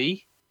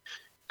PC.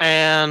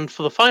 And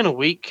for the final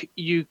week,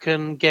 you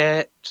can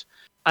get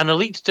an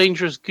Elite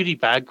Dangerous goodie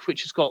bag,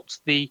 which has got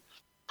the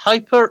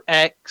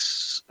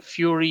HyperX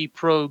Fury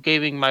Pro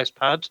gaming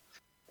mousepad,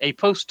 a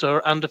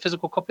poster, and a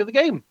physical copy of the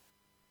game.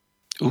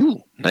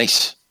 Ooh,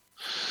 nice.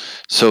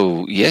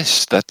 So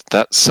yes,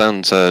 that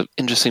sounds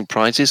interesting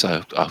prizes. I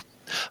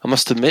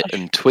must admit,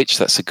 in Twitch,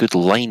 that's a good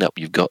lineup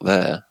you've got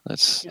there. I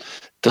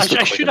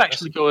should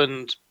actually go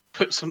and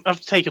put some.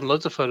 I've taken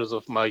loads of photos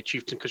of my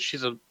Chieftain because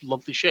she's a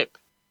lovely ship.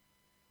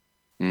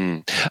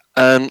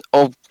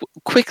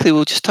 Quickly,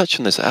 we'll just touch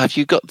on this. Have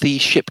you got the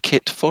ship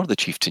kit for the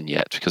Chieftain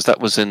yet? Because that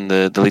was in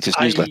the latest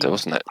newsletter,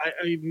 wasn't it?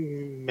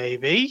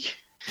 Maybe.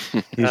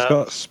 He's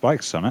got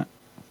spikes on it.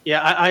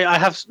 Yeah, I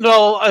have.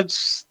 No,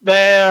 it's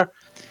they're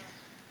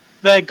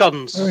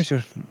guns. Where's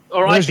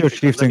your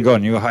Chieftain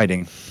gone? You were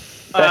hiding.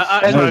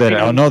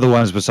 I know the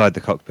ones beside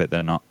the cockpit.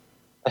 They're not.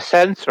 The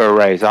sensor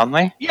arrays, aren't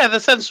they? Yeah, the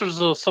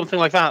sensors or something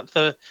like that.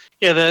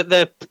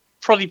 They're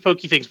probably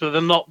pokey things, but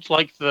they're not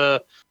like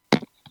the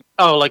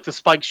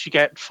spikes you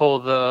get for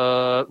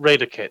the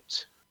Raider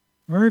kit.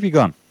 Where have you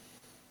gone?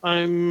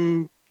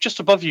 I'm just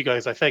above you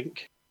guys, I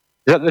think.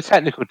 Is that the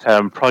technical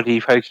term,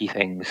 proddy pokey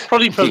things?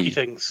 Proddy pokey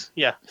things,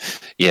 yeah.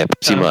 Yeah,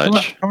 pretty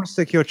much. I want to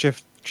stick your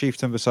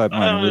Chieftain beside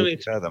mine. We'll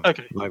compare them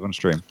live on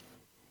stream.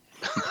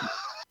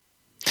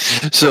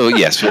 So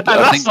yes,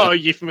 that's not a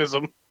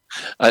euphemism.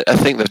 I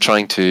think they're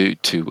trying to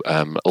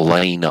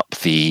line up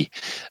the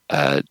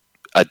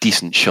a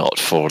decent shot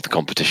for the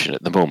competition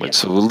at the moment.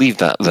 So we'll leave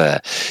that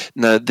there.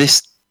 Now,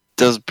 this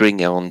does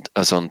bring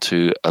us on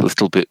to a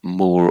little bit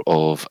more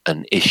of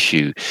an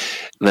issue.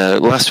 Now,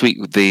 last week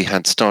they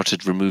had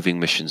started removing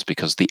missions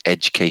because the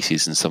edge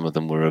cases in some of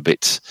them were a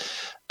bit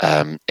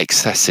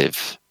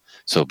excessive.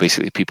 So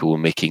basically people were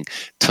making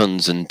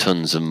tons and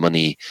tons of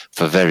money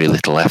for very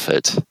little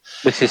effort.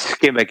 This is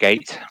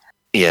Skimmergate.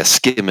 Yeah,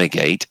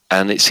 Skimmergate.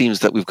 And it seems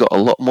that we've got a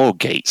lot more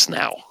gates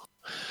now.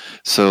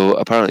 So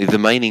apparently the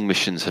mining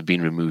missions have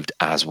been removed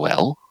as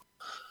well.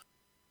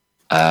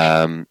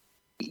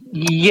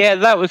 Yeah,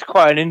 that was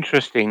quite an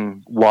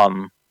interesting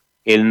one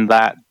in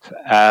that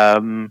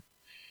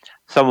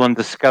someone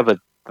discovered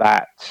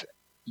that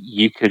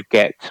you could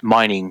get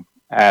mining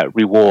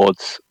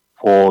rewards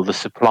for the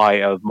supply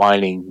of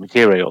mining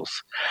materials.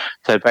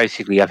 So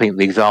basically, I think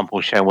the example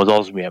shown was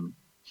osmium.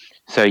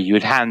 So you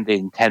would hand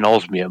in 10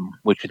 osmium,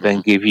 which would then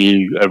give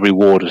you a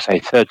reward of, say,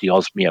 30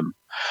 osmium.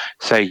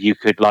 So you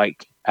could,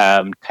 take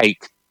a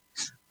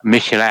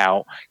mission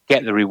out,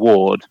 get the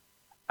reward,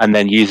 and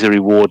then use the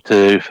reward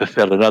to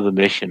fulfill another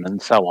mission,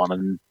 and so on.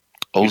 And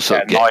also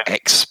get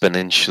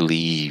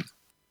exponentially...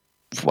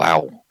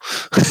 Wow.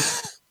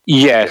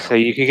 Yeah, so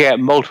you could get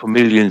multiple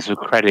millions of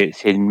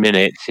credits in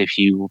minutes if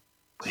you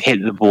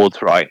hit the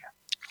boards right.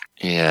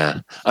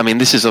 Yeah, I mean,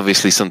 this is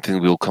obviously something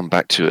we'll come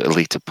back to at a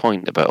later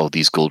point about all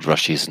these gold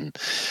rushes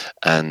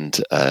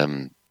and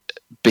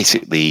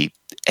basically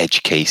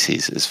edge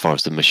cases as far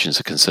as the missions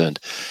are concerned.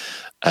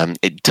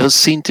 It does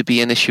seem to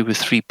be an issue with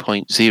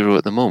 3.0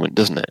 at the moment,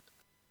 doesn't it?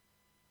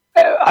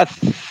 I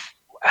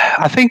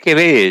think it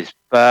is,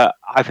 but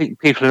I think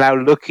people are now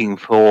looking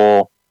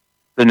for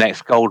the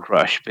next gold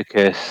rush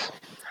because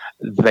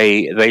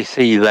they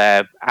see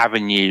their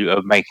avenue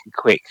of making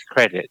quick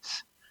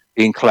credits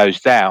being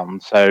closed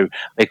down, so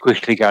they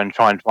quickly go and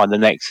try and find the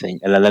next thing,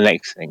 and then the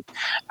next thing,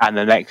 and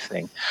the next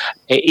thing.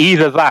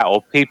 Either that,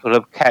 or people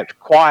have kept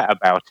quiet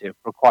about it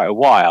for quite a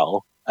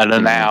while, and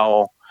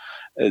are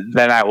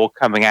they're now all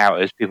coming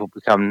out as people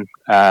become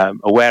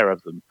aware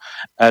of them.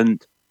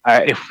 And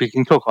if we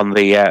can talk on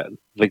the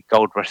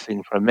gold rush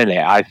thing for a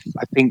minute, I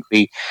think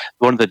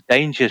one of the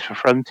dangers for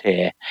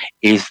Frontier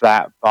is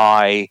that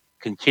by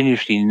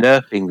continuously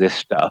nerfing this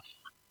stuff,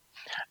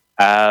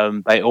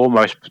 they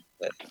almost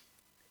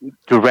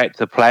direct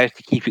the players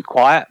to keep it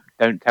quiet.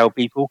 Don't tell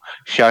people,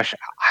 shush,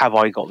 have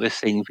I got this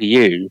thing for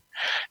you?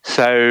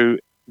 So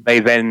they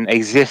then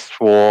exist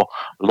for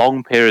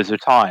long periods of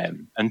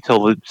time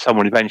until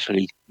someone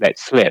eventually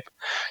lets slip.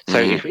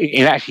 So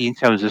in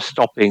terms of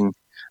stopping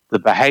the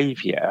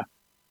behaviour,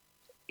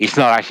 it's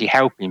not actually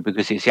helping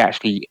because it's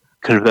actually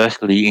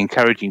conversely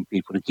encouraging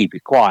people to keep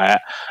it quiet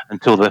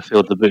until they've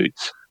filled the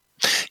boots.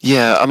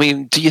 Yeah, I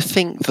mean, do you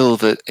think, though,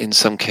 that in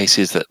some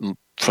cases that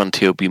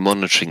Frontier will be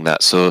monitoring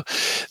that so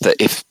that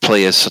if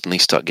players suddenly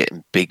start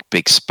getting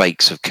big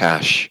spikes of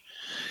cash,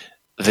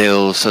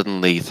 they'll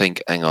suddenly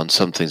think, hang on,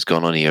 something's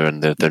gone on here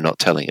and they're not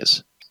telling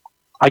us?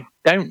 I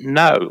don't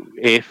know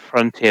if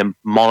Frontier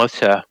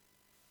monitor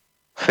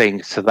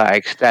things to that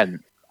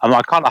extent.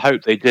 I kind of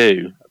hope they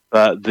do,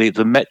 but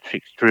the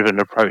metrics-driven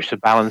approach to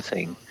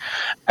balancing,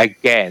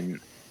 again,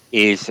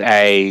 is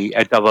a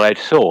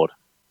double-edged sword.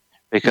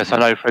 Because I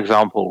know, for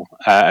example,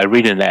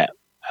 ArenaNet,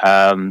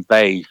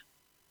 they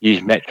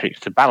use metrics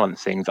to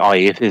balance things,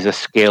 i.e. if there's a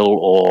skill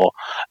or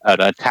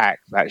an attack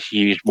that's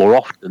used more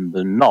often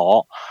than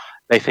not,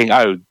 they think,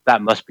 oh,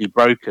 that must be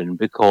broken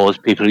because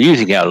people are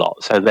using it a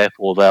lot, so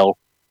therefore they'll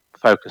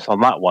focus on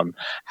that one.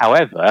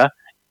 However,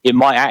 it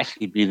might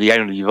actually be the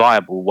only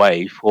viable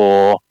way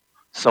for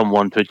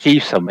someone to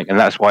achieve something, and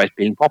that's why it's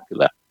being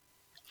popular.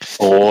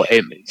 So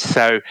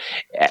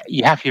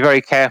you have to be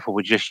very careful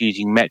with just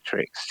using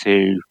metrics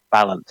to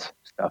balance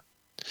stuff.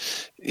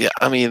 Yeah,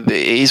 I mean, it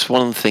is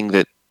one thing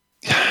that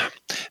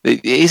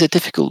it is a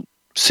difficult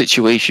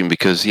situation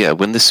because, yeah,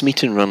 when the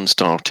Smeaton run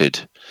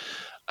started,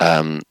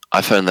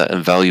 I found that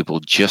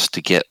invaluable just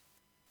to get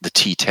the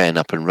T10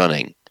 up and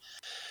running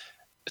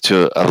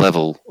to a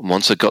level.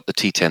 Once I got the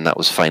T10, that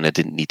was fine. I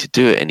didn't need to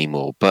do it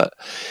anymore. But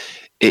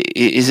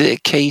is it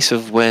a case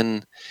of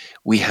when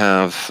we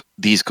have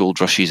these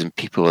gold rushes and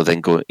people are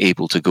then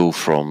able to go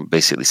from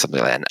basically something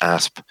like an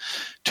ASP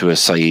to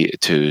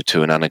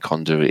to an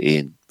Anaconda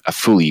in a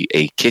fully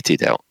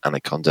kitted out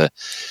Anaconda?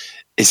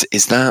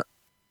 Is that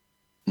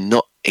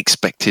not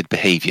expected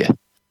behavior?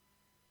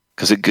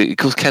 Because it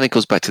kind of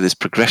goes back to this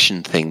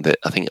progression thing that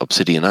I think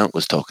Obsidian Ant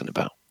was talking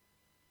about.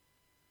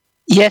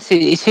 Yes,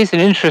 it is an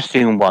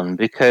interesting one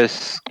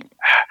because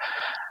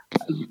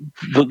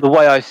the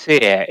way I see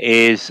it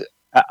is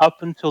up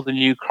until the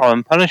new crime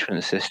and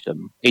punishment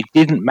system, it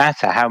didn't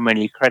matter how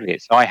many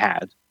credits I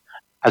had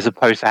as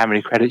opposed to how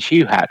many credits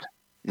you had.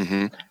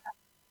 Mm-hmm.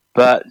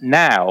 But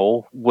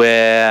now,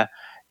 where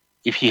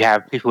if you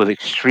have people with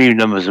extreme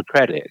numbers of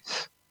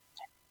credits,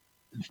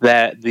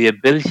 the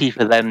ability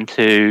for them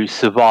to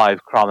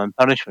survive crime and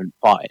punishment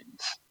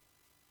fines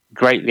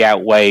greatly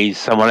outweighs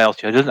someone else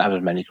who doesn't have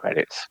as many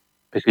credits.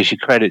 Because your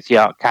credits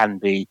can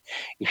be,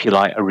 if you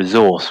like, a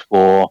resource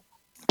for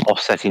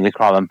offsetting the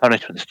crime and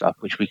punishment stuff,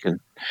 which we'll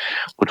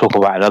talk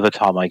about another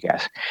time, I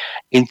guess.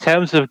 In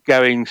terms of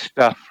going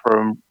stuff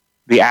from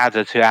the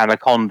Adder to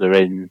Anaconda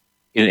in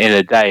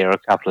a day or a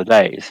couple of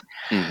days,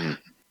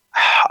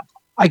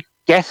 I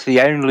guess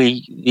the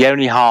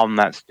only harm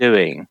that's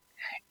doing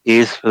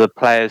is for the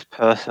player's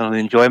personal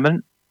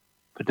enjoyment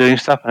for doing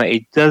stuff, and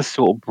it does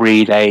sort of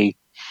breed a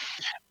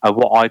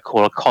what I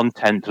call a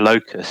content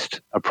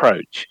locust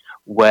approach,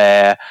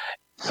 where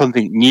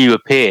something new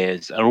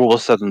appears and all of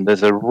a sudden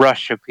there's a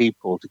rush of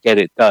people to get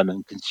it done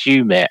and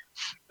consume it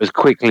as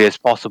quickly as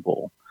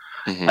possible.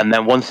 And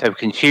then once they've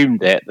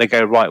consumed it, they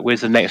go, right,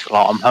 where's the next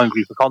lot? I'm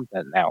hungry for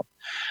content now.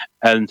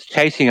 And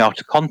chasing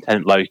after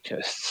content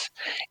locusts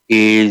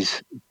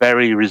is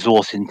very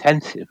resource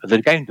intensive for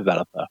the game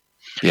developer.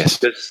 Yes.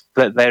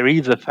 Because they're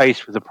either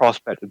faced with the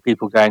prospect of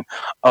people going,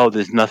 oh,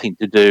 there's nothing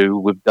to do,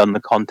 we've done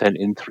the content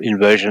in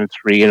version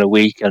 3 in a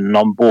week and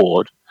I'm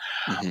bored.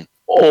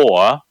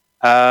 Or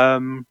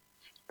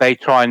they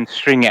try and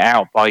string it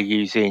out by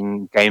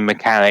using game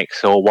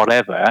mechanics or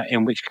whatever,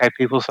 in which case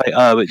people say,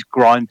 oh, it's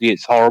grindy,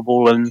 it's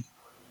horrible and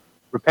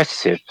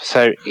repetitive.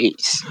 So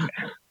it's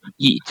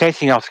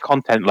chasing after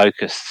content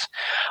locusts,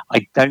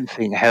 I don't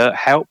think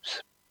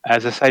helps,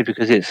 as I say,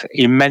 because it's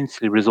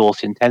immensely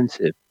resource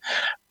intensive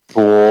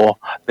for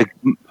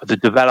the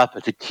developer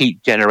to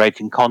keep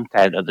generating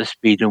content at the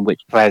speed in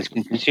which players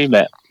can consume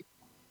it.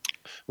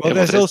 Well,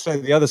 there's also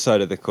the other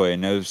side of the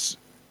coin.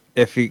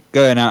 If you're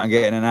going out and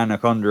getting an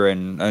Anaconda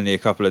in only a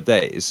couple of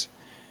days,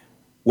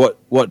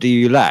 what do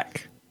you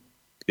lack?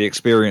 The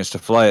experience to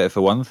fly it,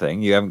 for one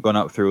thing. You haven't gone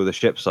up through all the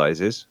ship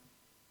sizes.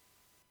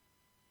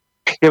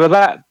 Yeah,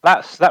 but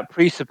that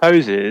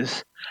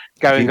presupposes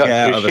going up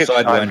out through of a ship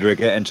Sidewinder and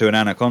get into an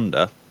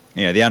Anaconda.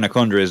 The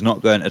Anaconda is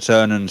not going to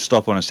turn and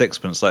stop on a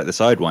sixpence like the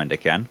Sidewinder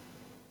can.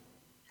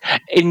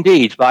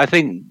 Indeed, but I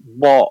think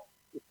what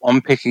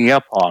I'm picking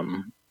up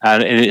on,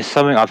 and it's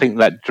something I think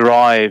that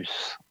drives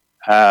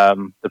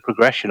the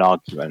progression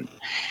argument,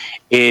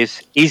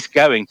 is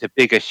going to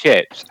bigger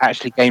ships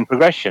actually gain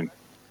progression?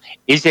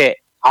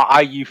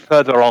 Are you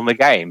further on the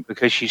game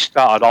because you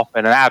started off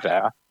in an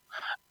Adder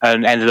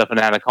and ended up in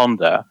an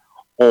Anaconda,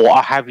 or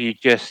have you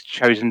just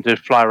chosen to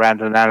fly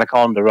around in an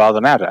Anaconda rather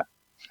than Adder?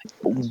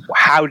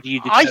 How do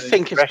you I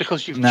think it's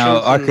because you've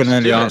Now, I chosen can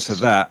only to do answer it.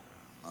 that.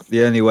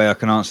 The only way I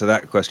can answer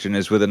that question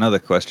is with another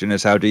question,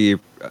 is how do you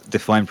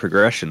define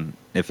progression?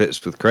 If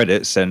it's with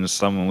credits, then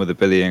someone with 1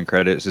 billion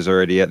credits is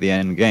already at the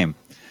end game.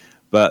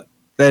 But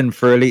then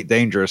for Elite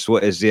Dangerous,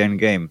 what is the end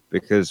game?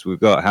 Because we've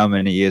got how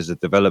many years of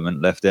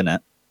development left in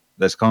it?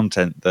 There's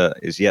content that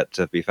is yet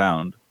to be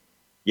found,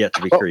 yet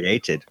to be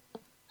created.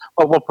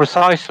 Well,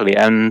 precisely.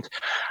 And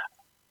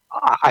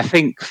I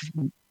think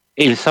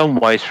in some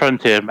ways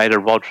Frontier made a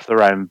rod for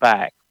their own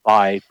back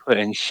by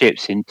putting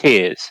ships in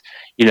tiers.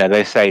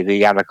 They say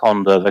the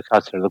Anaconda, the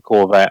Cutter, the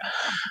Corvette,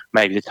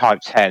 maybe the Type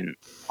 10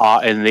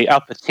 are in the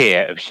upper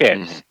tier of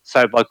ships.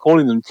 So by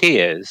calling them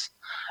tiers,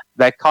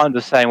 they're kind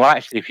of saying, well,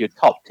 actually, if you're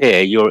top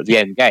tier, you're at the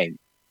end game.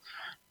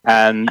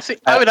 And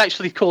I would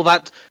actually call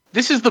that,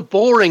 this is the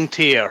boring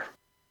tier.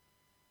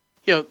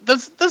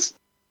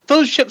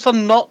 Those ships are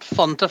not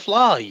fun to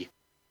fly.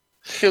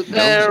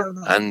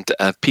 And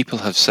people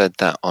have said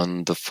that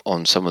on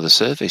some of the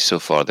surveys so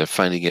far. They're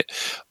finding it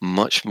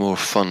much more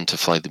fun to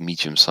fly the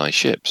medium-sized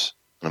ships.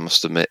 And I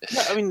must admit,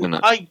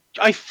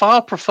 I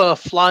far prefer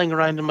flying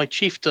around in my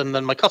Chieftain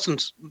than my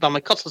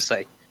Cutter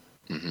say.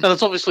 Now,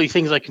 there's obviously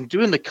things I can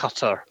do in the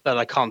Cutter that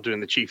I can't do in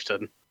the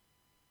Chieftain.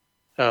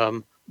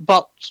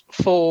 But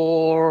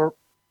for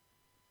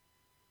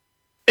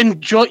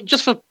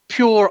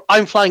pure,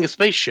 I'm flying a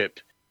spaceship,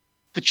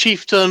 the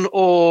Chieftain,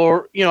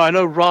 or I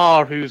know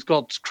Ra, who's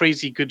got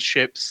crazy good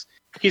ships.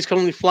 He's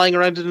currently flying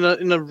around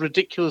in a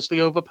ridiculously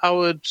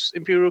overpowered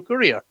Imperial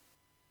Courier,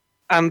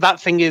 and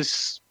that thing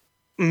is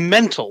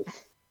mental.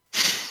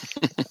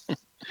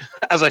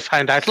 As I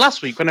found out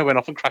last week when I went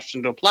off and crashed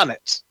into a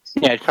planet.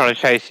 Yeah, trying to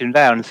chase him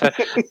down. So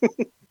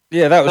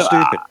yeah, that was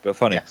stupid, but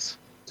funny. Yes.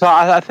 So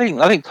I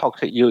think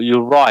Toxic,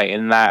 you're right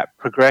in that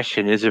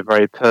progression is a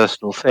very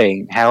personal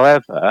thing.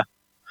 However,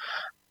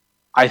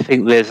 I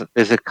think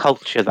there's a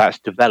culture that's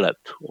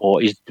developed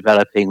or is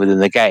developing within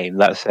the game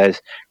that says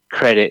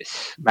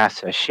credits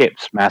matter,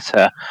 ships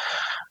matter,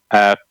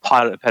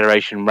 Pilot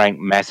Federation rank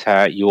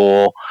matter,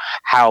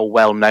 how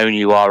well known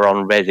you are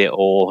on Reddit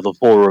or the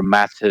forum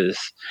matters.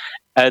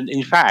 And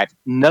in fact,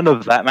 none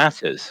of that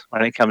matters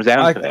when it comes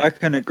down to it. I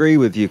can agree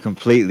with you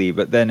completely,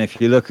 but then if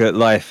you look at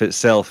life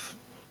itself,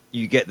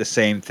 you get the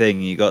same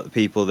thing. You got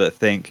people that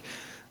think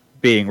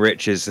being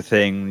rich is the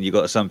thing. You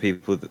got some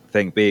people that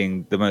think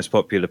being the most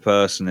popular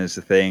person is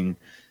the thing.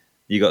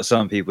 You got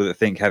some people that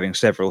think having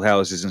several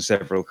houses and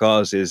several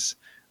cars is,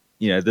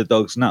 the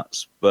dog's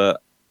nuts.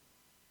 But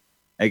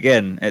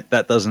again,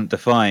 that doesn't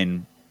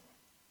define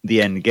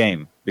the end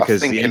game,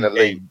 because the end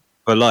game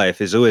for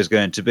life is always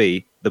going to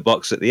be the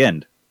box at the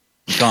end.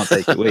 You can't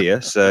take it with you.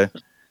 So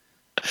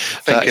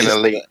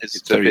Elite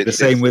is the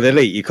same with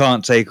Elite. You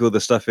can't take all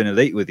the stuff in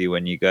Elite with you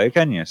when you go,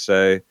 can you?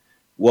 So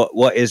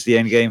what is the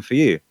end game for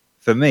you?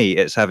 For me,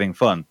 it's having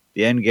fun.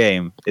 The end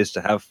game is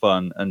to have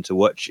fun and to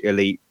watch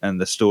Elite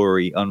and the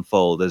story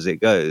unfold as it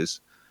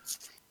goes.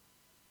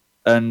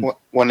 And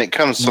when it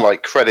comes to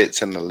like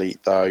credits in Elite,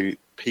 though,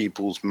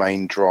 people's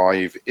main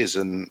drive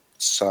isn't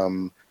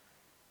some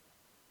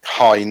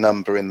high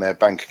number in their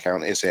bank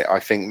account, is it? I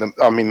think,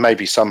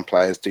 maybe some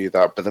players do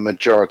that, but the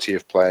majority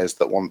of players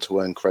that want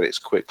to earn credits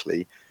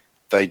quickly,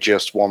 they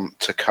just want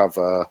to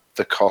cover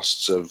the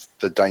costs of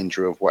the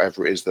danger of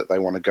whatever it is that they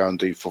want to go and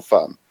do for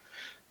fun.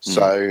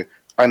 So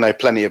I know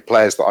plenty of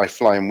players that I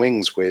fly in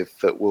wings with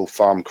that will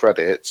farm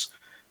credits,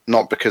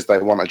 not because they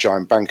want a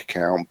giant bank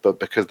account, but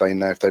because they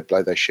know if they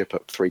blow their ship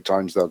up 3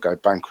 times, they'll go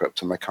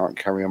bankrupt and they can't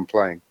carry on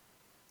playing.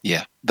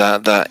 Yeah,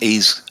 that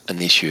is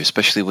an issue,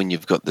 especially when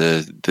you've got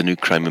the new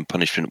Crime and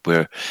Punishment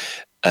where,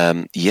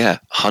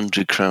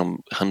 100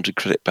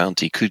 credit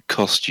bounty could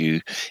cost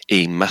you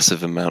a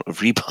massive amount of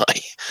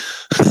rebuy.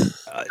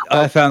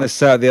 I found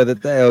this out the other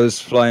day. I was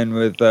flying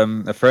with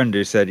a friend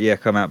who said, yeah,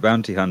 come out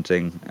bounty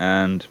hunting.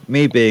 And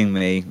me being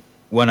me,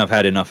 when I've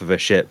had enough of a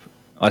ship,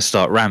 I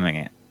start ramming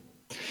it.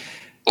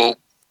 Oh.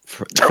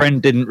 Friend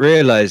didn't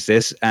realize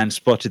this and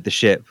spotted the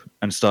ship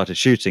and started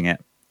shooting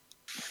it.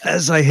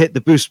 As I hit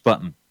the boost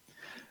button,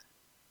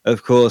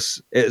 of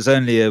course, it was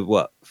only a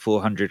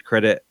 400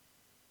 credit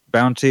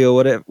bounty or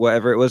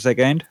whatever it was I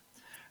gained.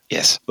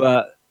 Yes,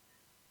 but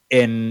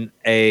in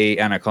a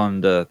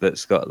Anaconda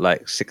that's got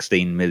like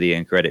 16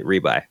 million credit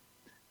rebuy.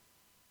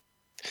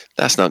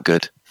 That's not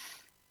good.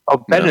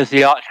 Oh, Ben is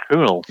the arch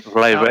criminal of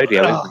Live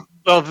Radio.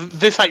 Well,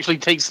 this actually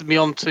takes me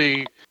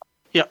onto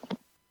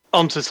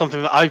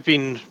something that I've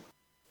been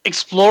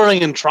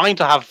exploring and trying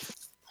to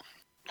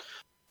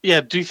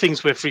do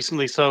things with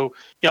recently. So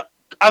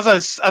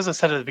as I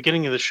said at the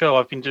beginning of the show,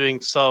 I've been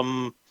doing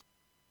some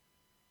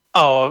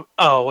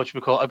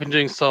I've been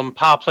doing some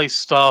power play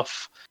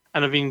stuff,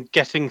 and I've been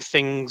getting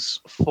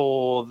things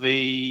for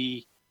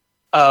the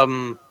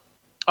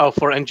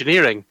for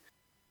engineering,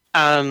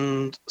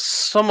 and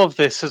some of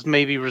this has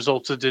maybe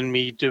resulted in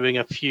me doing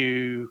a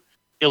few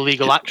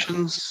illegal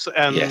actions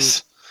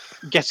and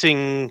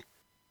getting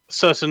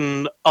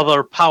certain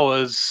other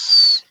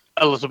powers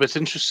a little bit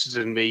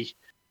interested in me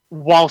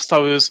whilst I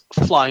was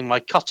flying my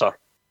cutter.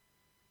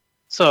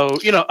 So,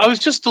 I was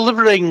just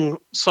delivering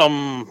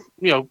some,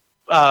 what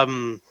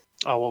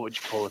would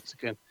you call it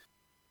again?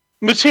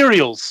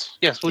 Materials.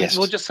 Yes,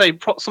 we'll just say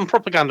some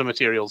propaganda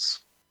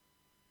materials.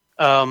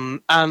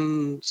 And,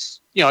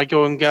 I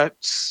go and get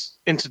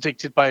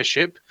interdicted by a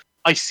ship.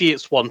 I see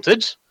it's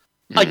wanted.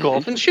 I go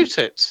off and shoot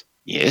it.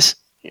 Yes.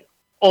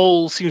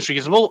 All seems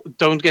reasonable.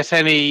 Don't get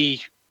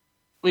any,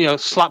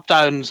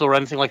 slapdowns or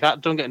anything like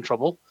that. Don't get in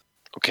trouble.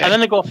 Okay. And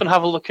then I go off and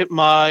have a look at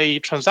my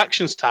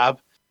transactions tab,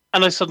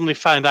 and I suddenly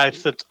found out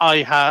that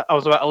I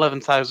was about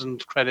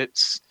 11,000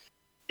 credits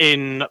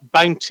in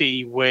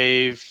bounty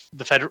with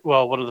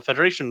one of the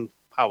Federation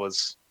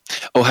powers.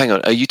 Oh, hang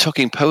on. Are you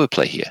talking power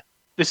play here?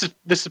 This is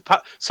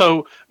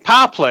so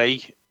power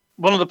play.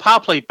 One of the power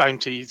play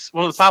bounties,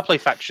 one of the power play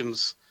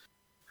factions,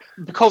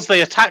 because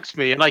they attacked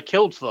me and I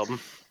killed them,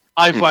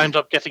 I've wound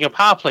up getting a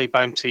power play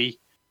bounty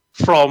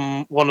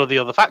from one of the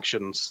other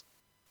factions,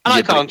 and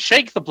I can't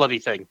shake the bloody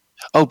thing.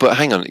 Oh, but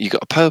hang on. You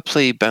got a power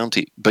play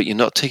bounty, but you're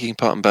not taking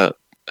part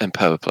in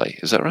power play.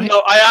 Is that right?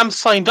 No, I am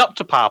signed up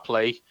to power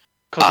play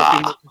because I've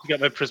been looking to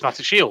get my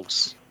prismatic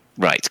shields.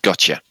 Right,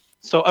 gotcha.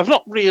 So I've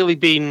not really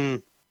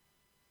been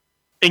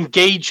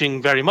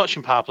engaging very much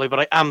in power play, but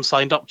I am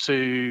signed up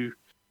to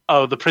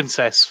the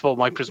princess for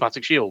my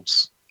prismatic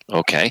shields.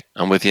 Okay,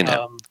 I'm with you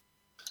now.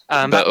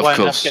 And but that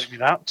that's getting me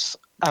that.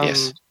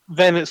 And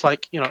then it's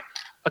like,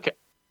 okay,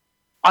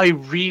 I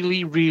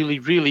really, really,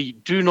 really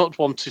do not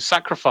want to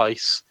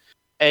sacrifice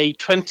a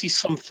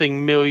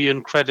 20-something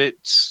million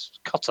credit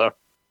cutter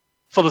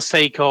for the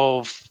sake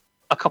of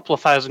a couple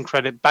of thousand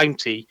credit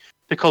bounty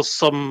because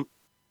some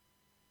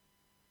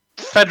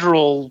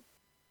federal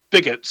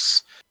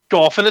bigots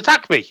go off and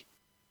attack me.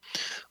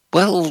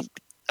 Well,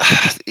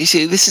 you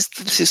see,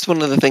 this is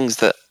one of the things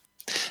that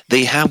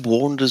they have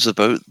warned us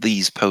about,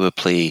 these power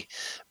play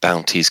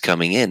bounties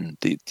coming in.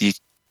 You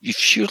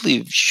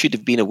surely should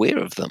have been aware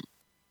of them.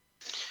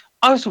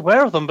 I was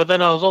aware of them, but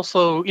then I was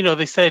also,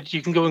 they said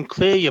you can go and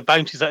clear your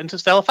bounties at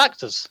Interstellar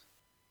Factors.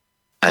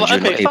 And well,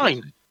 okay,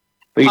 fine.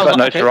 But you've got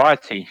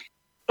notoriety.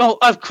 Oh,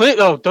 I've cleared.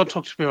 Oh, don't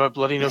talk to me about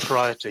bloody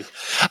notoriety.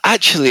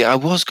 Actually, I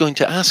was going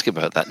to ask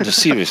about that. No,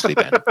 seriously,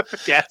 Ben.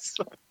 Yes.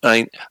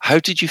 How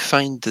did you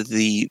find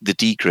the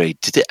degrade?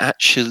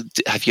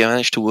 Have you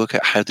managed to work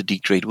out how the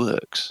degrade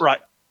works?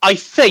 Right. I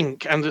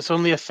think, and it's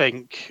only a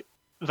think,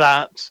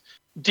 that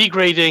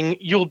degrading,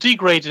 you'll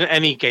degrade in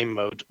any game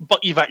mode,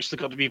 but you've actually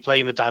got to be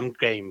playing the damn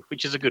game,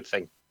 which is a good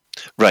thing.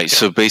 Right.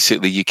 So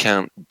basically, you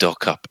can't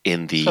dock up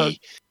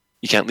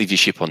you can't leave your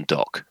ship on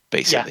dock,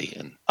 basically.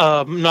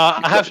 Yeah. No,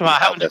 I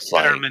haven't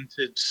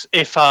experimented.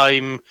 If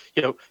I'm,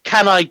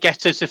 can I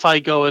get it if I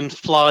go and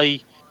fly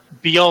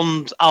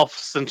beyond Alpha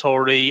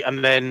Centauri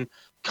and then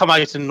come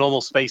out in normal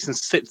space and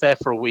sit there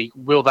for a week?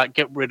 Will that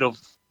get rid of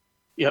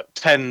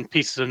 10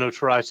 pieces of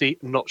notoriety?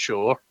 Not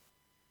sure.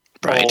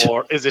 Right.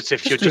 Or is it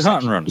if you're just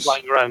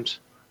flying around?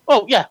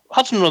 Well, yeah,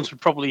 Hudson runs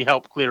would probably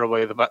help clear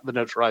away the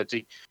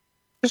notoriety.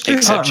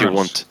 Except you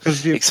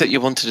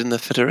want it in the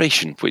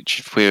Federation, where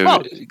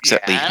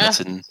exactly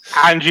Hudson.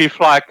 And you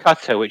fly a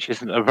cutter, which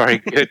isn't a very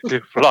good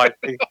to fly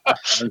thing.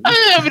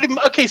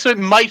 Okay, so it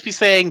might be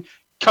saying,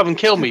 "Come and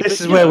kill me."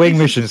 This is where wing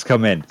missions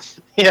come in.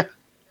 Yeah.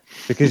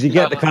 Because you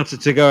get the cutter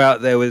to go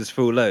out there with its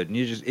full load, and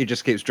he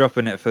just keeps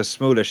dropping it for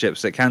smaller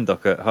ships that can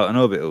dock at Hutton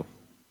Orbital.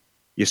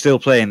 You're still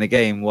playing the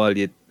game while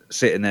you're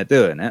sitting there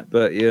doing it,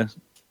 but you.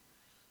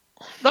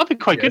 That'd be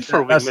quite good for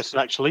a wing mission,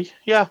 actually.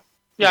 Yeah,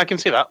 I can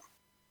see that.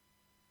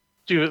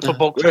 Do it for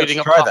bulk trading.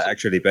 Let's try that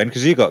actually, Ben,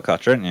 because you got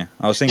cutter, haven't you?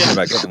 I was thinking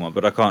about getting one,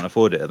 but I can't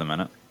afford it at the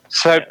minute.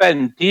 So,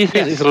 Ben, do you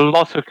think there's a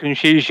lot of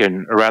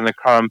confusion around the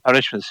crime and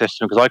punishment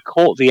system? Because I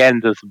caught the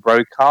end of the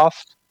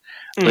broadcast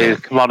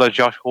with Commander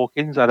Josh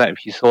Hawkins. I don't know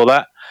if you saw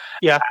that.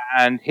 Yeah.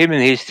 And him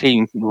and his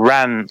team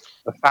ran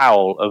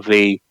afoul of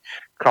the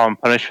crime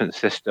and punishment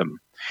system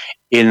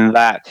in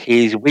that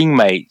his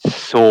wingmates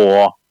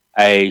saw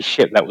a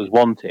ship that was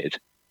wanted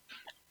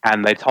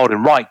and they told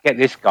him, right, get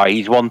this guy,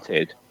 he's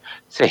wanted.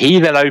 So he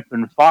then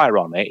opened fire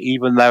on it,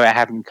 even though it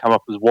hadn't come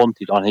up as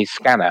wanted on his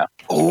scanner.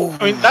 I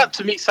mean, that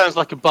to me sounds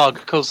like a bug,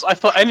 because I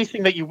thought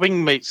anything that your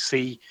wingmates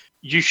see,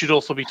 you should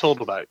also be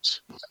told about.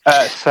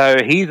 So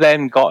he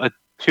then got a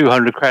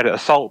 200 credit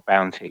assault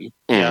bounty,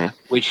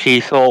 which he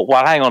thought,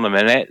 well, hang on a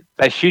minute,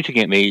 they're shooting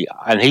at me,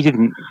 and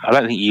I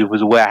don't think he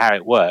was aware how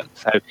it worked.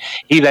 So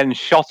he then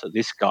shot at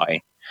this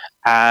guy,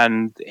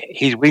 and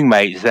his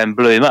wingmates then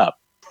blew him up.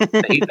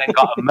 He then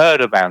got a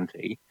murder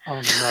bounty.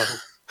 Oh, no.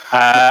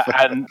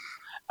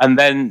 And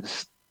then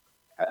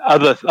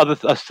other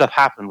stuff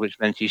happened, which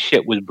meant his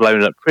ship was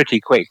blown up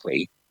pretty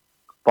quickly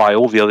by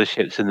all the other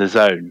ships in the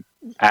zone.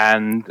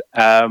 And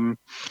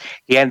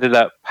he ended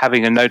up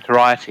having a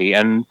notoriety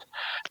and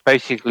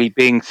basically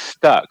being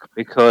stuck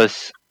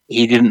because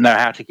he didn't know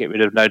how to get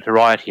rid of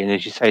notoriety. And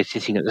as you say,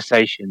 sitting at the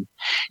station,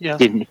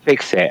 didn't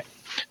fix it.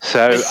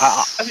 So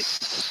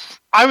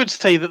I would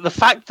say that the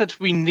fact that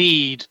we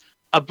need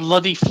a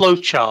bloody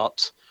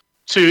flowchart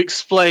to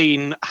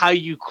explain how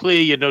you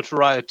clear your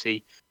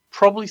notoriety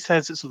probably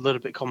says it's a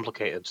little bit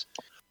complicated.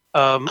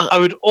 I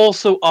would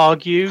also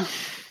argue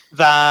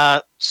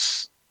that,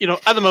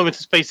 at the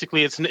moment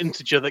it's an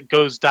integer that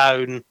goes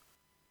down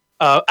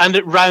and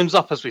it rounds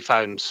up, as we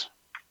found.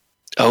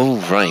 Oh,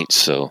 right.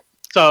 So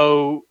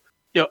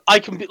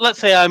let's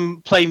say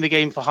I'm playing the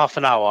game for half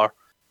an hour.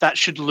 That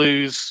should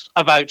lose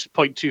about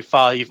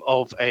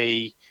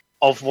 0.25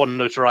 of one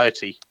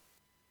notoriety.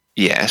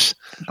 Yes.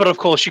 But of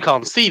course you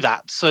can't see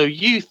that. So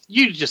you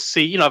just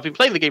see, I've been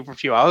playing the game for a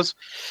few hours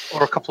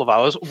or a couple of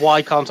hours.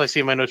 Why can't I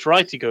see my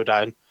notoriety go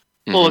down?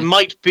 Well, it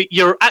might be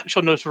your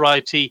actual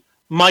notoriety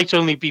might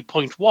only be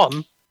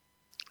 0.1,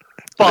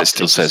 but it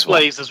still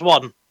displays as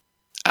 1.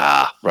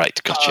 Ah, right.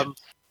 Gotcha.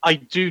 I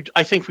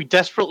think we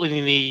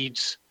desperately need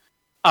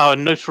our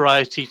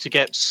notoriety to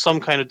get some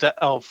kind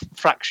of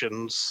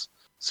fractions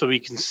so we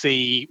can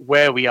see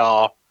where we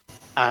are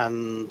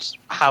and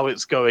how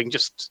it's going,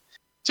 just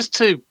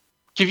to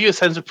give you a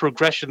sense of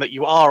progression that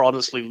you are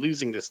honestly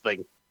losing this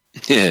thing.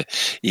 Yeah.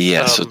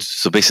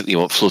 So basically, you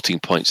want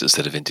floating points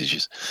instead of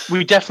integers.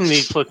 We definitely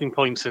need floating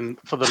points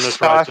for the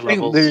notoriety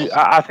levels.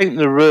 I think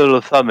the rule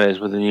of thumb is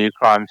with the new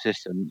crime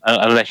system,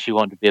 unless you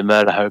want to be a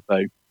murder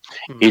hobo,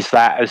 is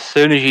that as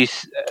soon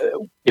as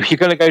if you're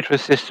going to go to a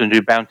system and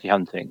do bounty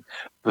hunting,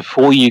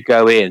 before you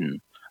go in,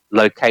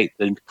 locate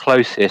the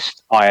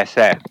closest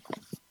ISF.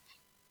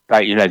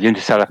 The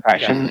interstellar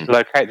faction,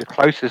 locate the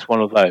closest one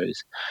of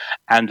those,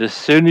 and as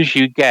soon as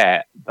you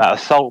get that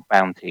assault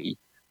bounty,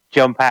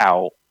 jump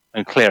out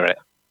and clear it,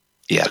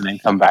 and then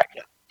come back.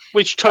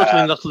 Which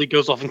totally and utterly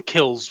goes off and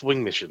kills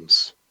wing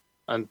missions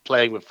and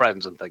playing with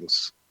friends and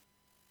things.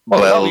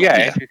 Well,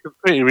 it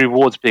completely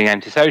rewards being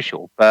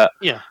antisocial, but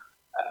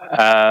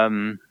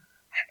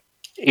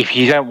if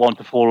you don't want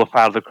to fall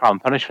afoul of the crime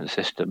punishment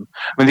system,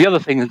 I mean, the other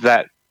thing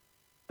that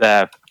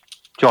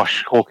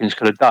Josh Hawkins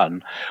could have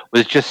done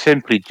was just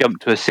simply jump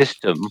to a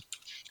system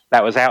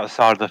that was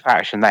outside of the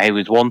faction that he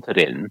was wanted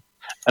in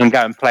and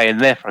go and play in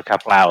there for a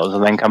couple hours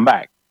and then come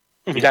back.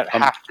 You don't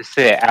have to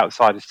sit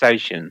outside the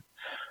station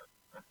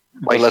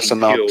Unless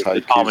an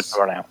archetype to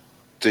run out.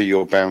 Do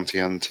your bounty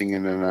hunting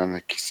in an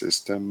anarchy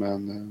system.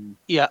 And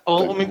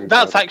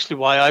that's actually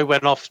why I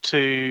went off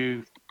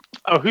to...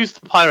 Oh, who's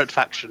the pirate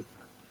faction?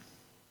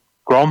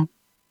 Grom?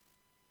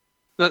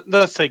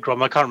 Let's say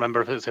Grom. I can't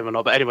remember if it's him or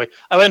not. But anyway,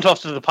 I went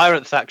off to the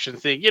pirate faction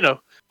thinking,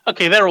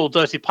 okay, they're all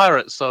dirty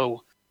pirates,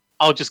 so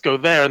I'll just go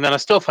there. And then I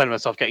still find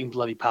myself getting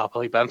bloody power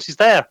play bounties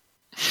there.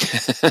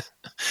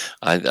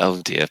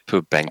 Oh dear,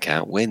 poor Ben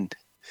can't win.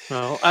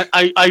 No,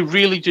 I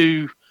really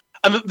do.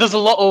 And there's a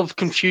lot of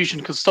confusion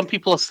because some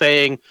people are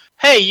saying,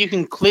 hey, you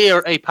can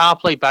clear a power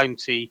play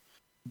bounty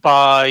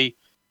by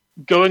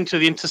going to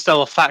an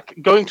interstellar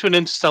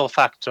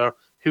factor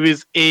who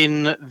is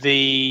in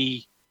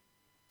the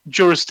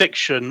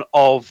jurisdiction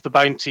of the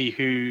bounty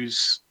who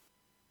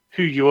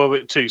you owe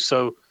it to.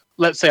 So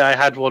let's say I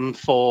had one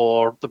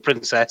for the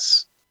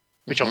princess,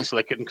 which obviously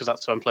I couldn't because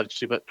that's who I'm pledged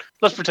to, but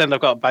let's pretend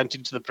I've got a bounty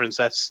to the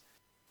princess.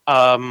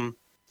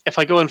 if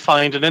I go and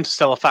find an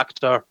interstellar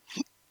factor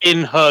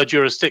in her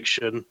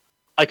jurisdiction,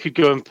 I could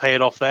go and pay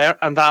it off there,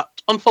 and that,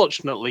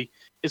 unfortunately,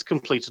 is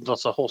complete and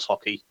utter horse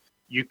hockey.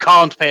 You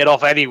can't pay it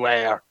off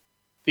anywhere.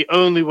 The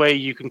only way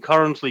you can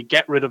currently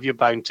get rid of your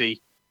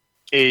bounty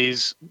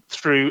is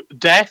through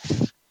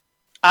death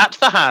at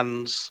the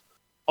hands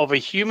of a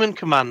human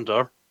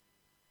commander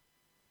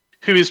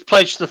who is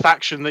pledged to the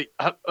faction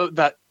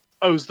that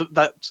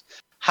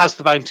has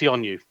the bounty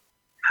on you.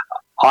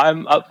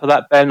 I'm up for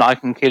that, Ben. I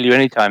can kill you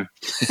anytime.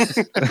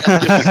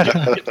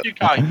 You're too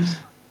kind.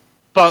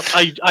 But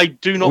I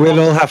do not. We'll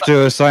all have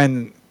to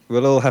sign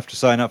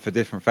up for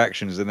different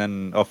factions and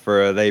then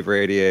offer a Lave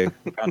Radio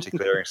bounty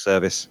clearing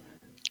service.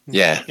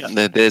 Yeah,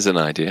 there's an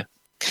idea.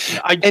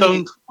 I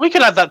don't. We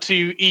could add that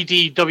to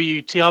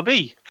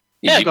EDWTRB.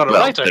 Yeah, I got it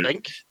right, I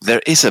think.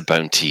 There is a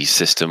bounty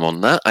system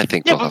on that. I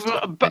think. Yeah,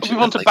 but we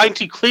want a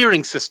bounty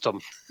clearing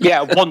system.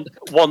 Yeah, want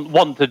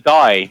to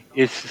die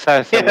is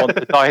want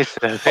to die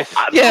service.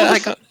 Yeah,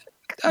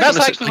 that's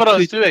actually what I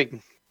was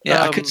doing.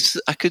 Yeah,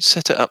 I could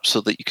set it up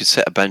so that you could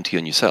set a bounty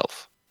on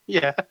yourself.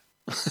 Yeah.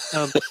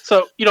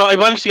 So I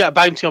managed to get a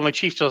bounty on my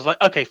chieftain. I was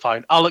like, okay,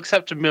 fine, I'll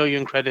accept 1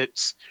 million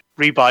credits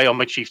rebuy on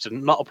my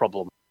chieftain, not a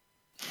problem.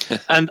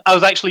 And I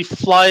was actually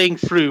flying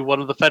through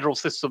one of the federal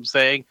systems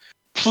saying,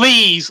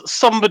 please,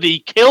 somebody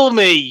kill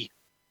me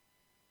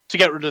to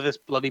get rid of this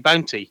bloody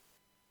bounty.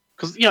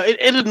 Because,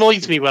 it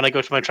annoys me when I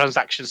go to my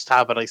transactions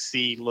tab and I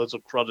see loads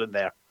of crud in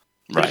there.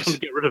 I just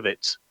want to get rid of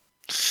it.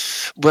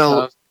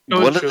 Well,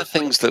 one of the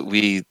things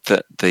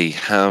that they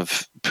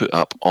have put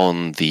up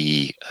on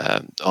the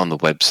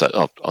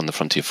website, on the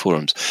Frontier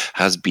forums,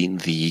 has been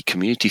the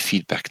community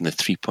feedback in the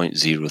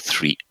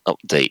 3.03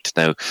 update.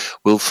 Now,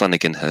 Will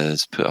Flanagan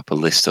has put up a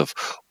list of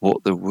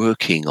what they're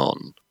working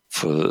on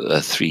for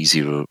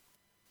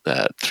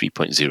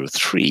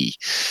 3.03.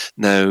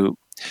 Now,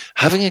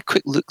 having a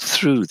quick look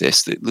through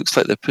this, it looks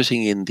like they're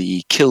putting in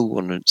the kill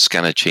warrant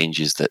scanner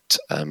changes that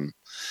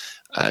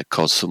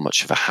cause so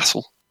much of a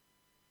hassle.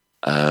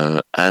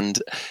 And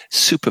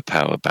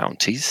superpower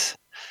bounties,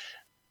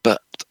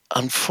 but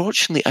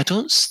unfortunately, I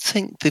don't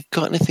think they've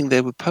got anything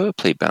there with power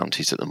play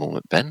bounties at the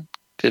moment. Ben,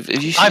 have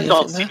you I've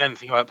not seen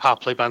anything about power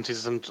play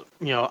bounties, and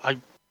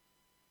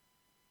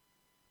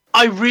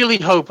I really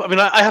hope. I mean,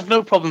 I have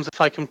no problems if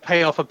I can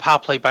pay off a power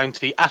play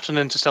bounty at an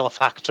interstellar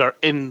factor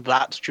in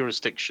that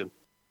jurisdiction,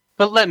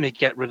 but let me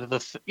get rid of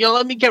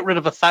let me get rid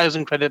of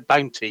 1,000 credit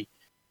bounty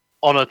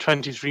on a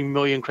 23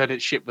 million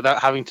credit ship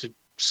without having to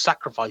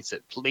sacrifice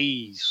it,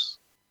 please.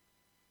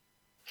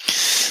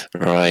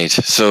 Right.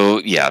 So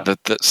yeah,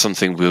 that's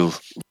something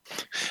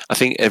I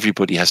think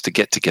everybody has to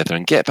get together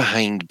and get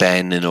behind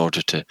Ben in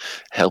order to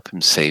help him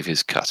save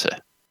his cutter.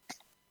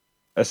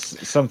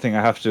 That's something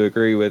I have to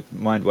agree with.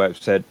 Mindwipe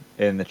said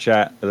in the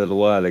chat a little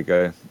while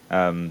ago.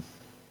 I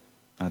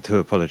do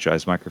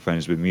apologise. Microphone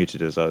has been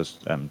muted as I was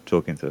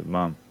talking to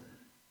Mum.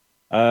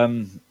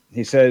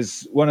 He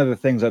says, one of the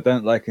things I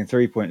don't like in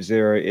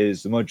 3.0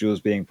 is the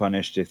modules being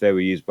punished if they were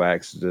used by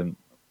accident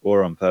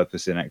or on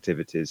purpose in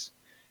activities.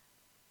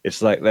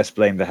 It's like, let's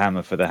blame the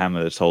hammer for the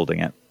hammer that's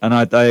holding it. And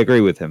I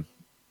agree with him.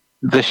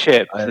 The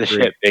ship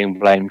being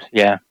blamed,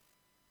 yeah.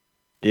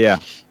 Yeah.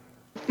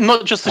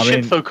 Not just the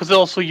ship, though, because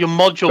also your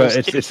modules.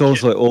 But it's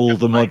also all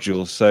the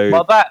modules, so...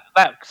 Well, that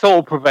sort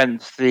of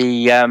prevents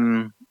the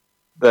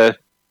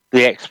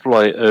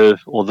exploit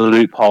or the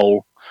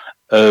loophole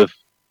of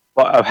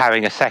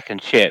having a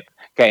second ship,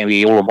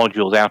 getting all the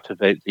modules out of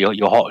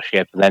your hot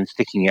ship and then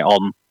sticking it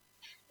on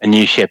a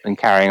new ship and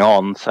carrying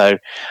on. So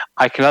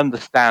I can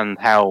understand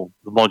how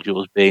the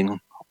modules being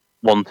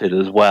wanted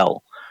as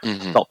well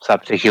stops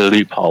that particular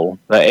loophole.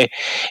 But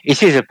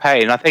it is a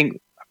pain. I think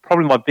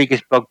probably my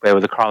biggest bugbear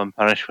with the crime and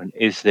punishment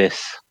is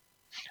this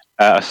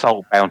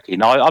assault bounty.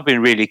 Now, I've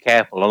been really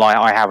careful, and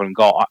I haven't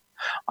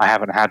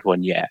had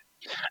one yet.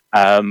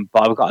 But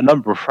I've got a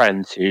number of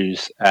friends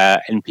whose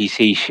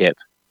NPC ship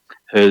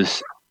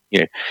has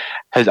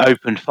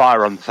opened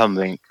fire on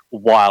something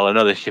while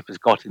another ship has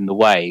got in the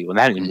way when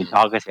they haven't even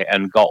targeted it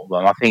and got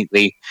them. I think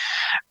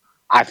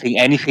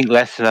anything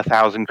less than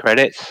 1,000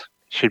 credits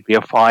should be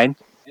a fine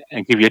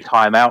and give you a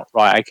timeout.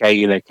 Right?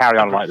 Okay, carry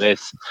on like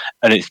this,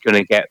 and it's going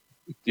to get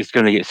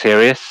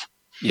serious.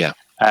 Yeah.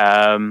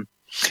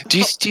 Do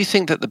you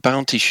think that the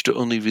bounty should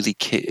only really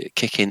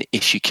kick in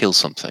if you kill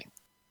something?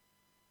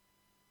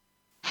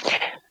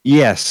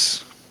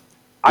 Yes.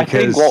 I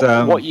think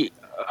what you.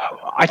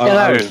 I don't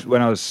know.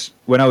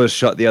 When I was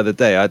shot the other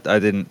day, I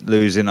didn't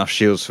lose enough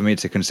shields for me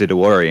to consider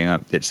worrying.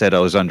 It said I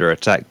was under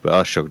attack, but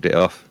I shrugged it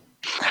off.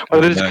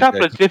 Well, there's a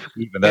couple of different.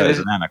 Even though there's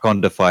an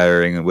Anaconda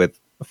firing with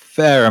a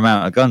fair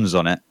amount of guns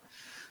on it,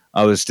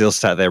 I was still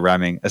sat there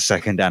ramming a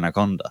second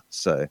Anaconda.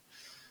 So,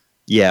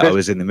 yeah, I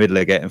was in the middle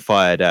of getting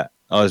fired at.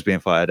 I was being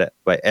fired at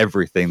by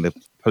everything: the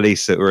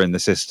police that were in the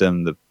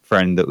system, the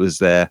friend that was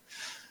there,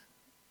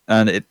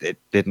 and it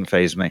didn't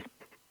faze me.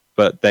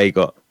 But they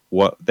got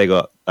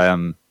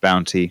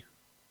bounty.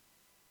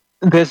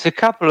 There's a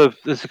couple of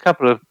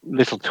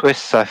little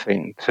twists, I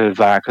think, to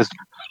that, because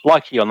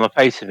likely on the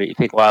face of it, you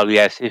think, well,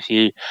 yes,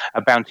 a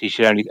bounty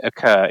should only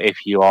occur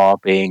if you are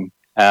being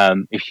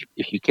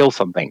if you kill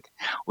something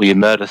or you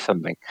murder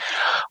something.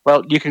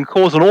 Well, you can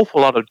cause an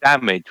awful lot of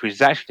damage, which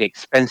is actually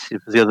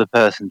expensive for the other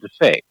person to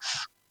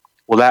fix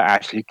without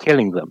actually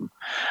killing them.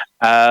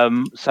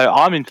 So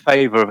I'm in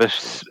favour of an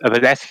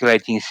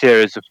escalating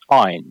series of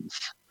fines,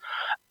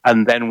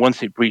 and then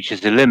once it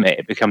breaches the limit,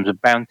 it becomes a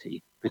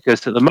bounty.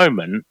 Because at the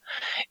moment,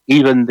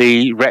 even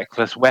the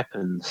reckless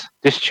weapons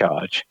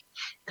discharge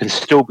can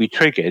still be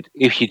triggered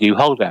if you do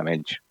hull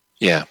damage.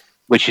 Yeah.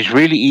 Which is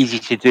really easy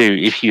to do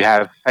if you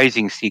have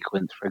phasing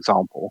sequence, for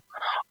example,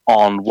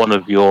 on one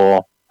of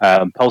your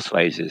pulse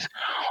lasers,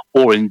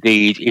 or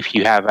indeed if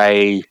you have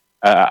a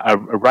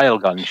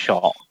railgun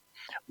shot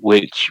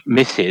which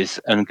misses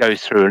and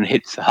goes through and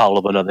hits the hull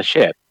of another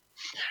ship,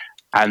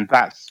 and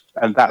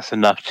that's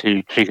enough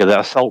to trigger the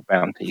assault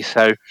bounty.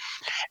 So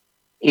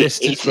This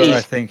is where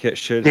I think it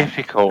should.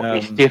 Difficult.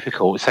 It's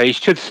difficult. So it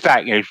should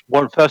stack.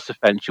 One first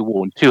offence you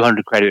warn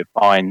 200 credit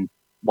fine,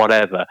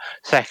 whatever.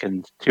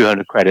 Second,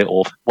 200 credit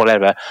or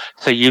whatever.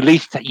 So you at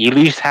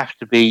least have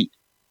to be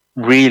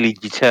really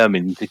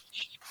determined to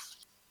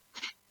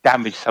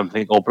damage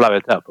something or blow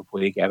it up before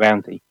you get a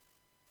bounty.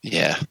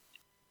 Yeah.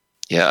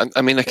 Yeah,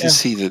 I mean, I can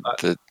see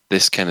that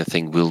this kind of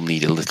thing will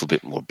need a little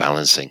bit more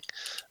balancing.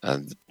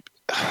 And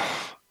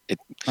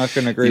I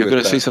can agree You're with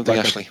going to that. say something,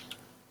 Ashley?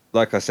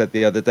 Like I said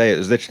the other day, it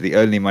was literally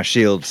only my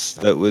shields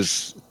that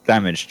was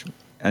damaged.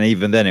 And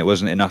even then, it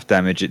wasn't enough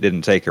damage. It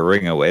didn't take a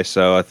ring away.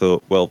 So I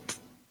thought, well,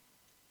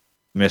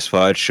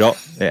 misfired shot.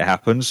 It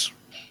happens.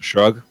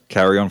 Shrug.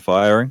 Carry on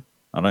firing.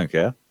 I don't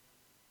care.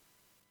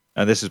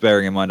 And this is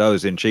bearing in mind I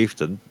was in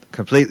Chieftain.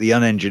 Completely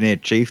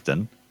unengineered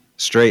Chieftain.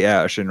 Straight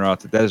out of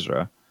Shinrata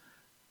Desra.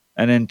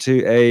 And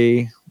into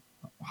a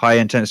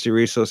high-intensity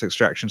resource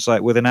extraction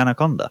site with an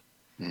Anaconda.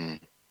 Mm.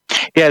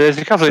 Yeah, there's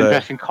a couple of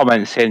interesting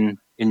comments in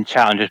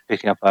chat. I'm just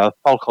picking up a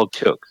poll called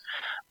Chuck.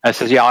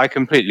 Says, yeah, I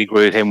completely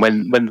agree with him.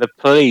 When the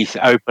police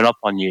open up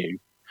on you,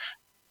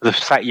 the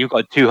fact you've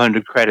got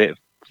 200 credit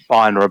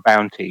fine or a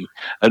bounty,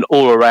 and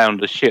all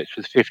around the ships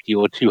with 50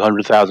 or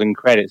 200,000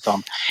 credits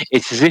on,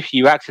 it's as if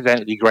you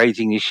accidentally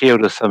grazing your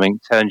shield or something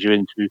turned you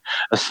into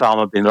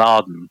Osama bin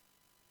Laden.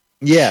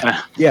 Yeah,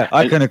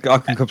 I can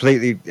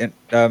completely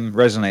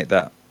resonate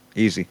that.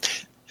 Easy.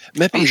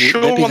 I'm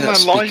sure on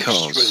that's their live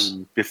because...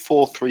 stream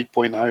before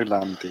 3.0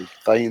 landed,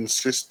 they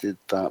insisted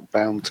that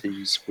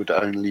bounties would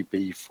only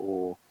be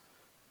for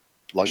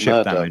ship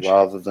murder damage,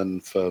 rather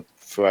than for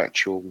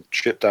actual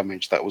ship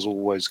damage. That was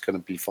always going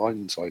to be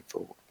fines, I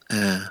thought.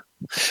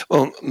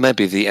 Well,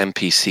 maybe the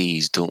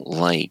NPCs don't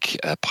like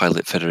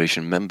Pilot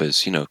Federation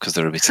members, because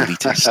they're a bit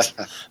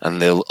elitist,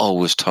 and they'll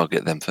always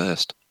target them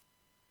first.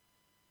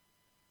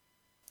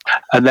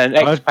 And then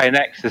X-Pain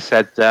X has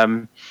said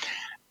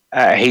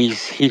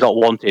he got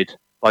wanted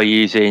by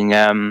using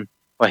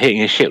by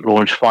hitting a ship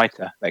launch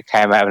fighter that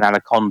came out of an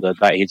Anaconda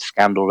that he'd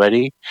scanned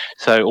already.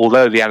 So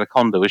although the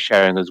Anaconda was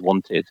showing as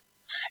wanted,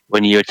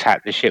 when you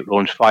attacked the ship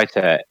launch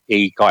fighter,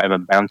 he got him a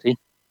bounty.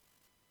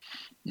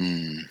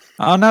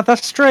 Oh, now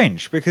that's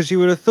strange, because you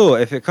would have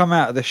thought if it come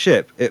out of the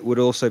ship, it would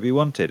also be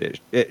wanted.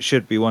 It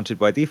should be wanted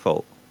by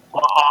default.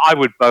 Well, I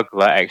would bug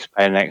that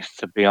X-Pain X,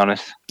 to be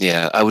honest.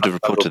 Yeah, I would have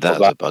reported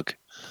that as a bug.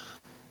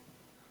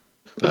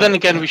 But then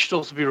again, we should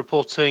also be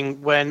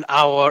reporting when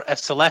our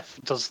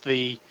SLF does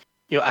the,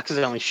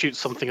 accidentally shoots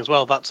something as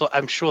well.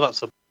 I'm sure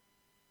that's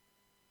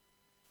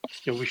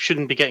we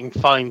shouldn't be getting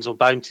fines or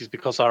bounties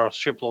because our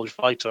ship launch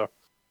fighter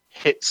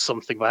hits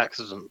something by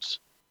accident.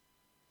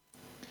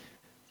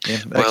 Yeah,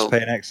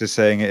 X-Pain X is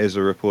saying it is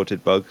a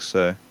reported bug,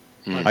 so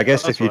I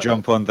guess if you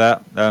jump on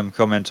that,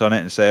 comment on it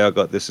and say I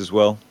got this as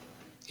well.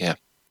 Yeah.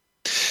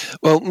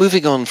 Well,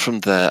 moving on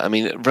from there, I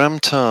mean,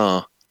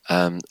 Ramtar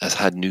has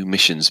had new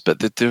missions, but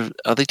they're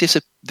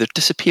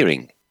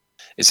disappearing.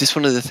 Is this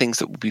one of the things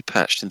that will be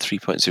patched in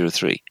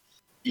 3.03?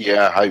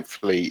 Yeah,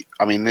 hopefully.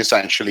 I mean, this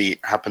actually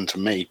happened to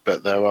me,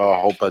 but there are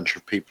a whole bunch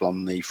of people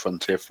on the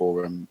Frontier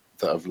forum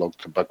that have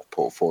logged a bug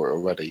report for it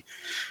already.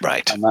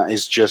 Right. And that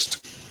is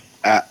just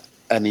at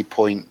any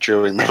point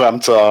during the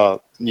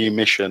Ramtar new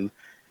mission,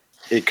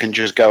 it can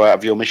just go out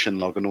of your mission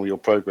log and all your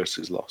progress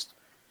is lost.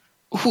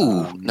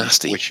 Ooh,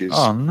 nasty. Which is,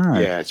 no.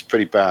 Yeah, it's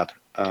pretty bad.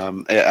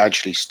 It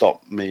actually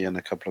stopped me and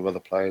a couple of other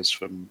players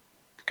from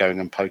going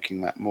and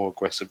poking that more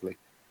aggressively.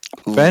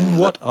 Ben,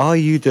 what are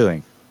you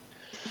doing?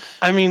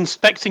 I'm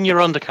inspecting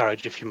your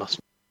undercarriage, if you must.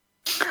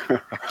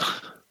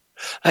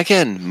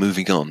 Again,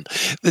 moving on.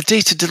 The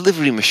data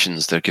delivery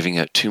missions, they're giving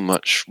out too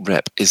much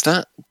rep. Is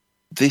that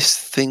this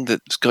thing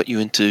that's got you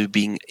into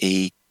being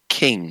a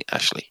king,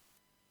 Ashley?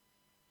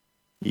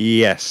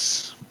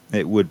 Yes,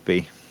 it would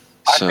be.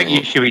 I think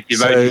you should be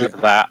demoted to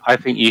that. I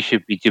think you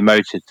should be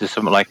demoted to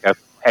something like a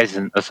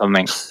peasant or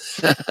something.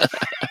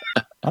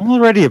 I'm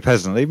already a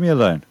peasant. Leave me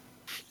alone.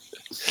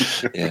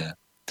 Yeah.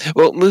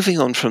 Well, moving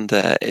on from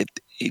there,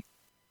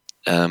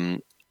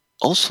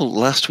 also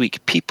last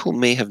week, people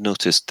may have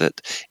noticed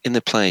that in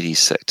the Pleiades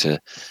sector,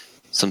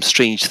 some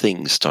strange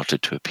things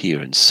started to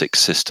appear in 6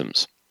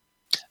 systems.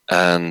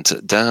 And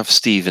Dav,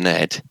 Steve, and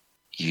Ed,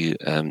 you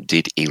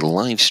did a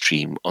live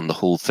stream on the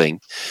whole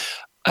thing.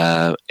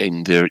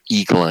 in their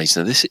Eagle Eyes.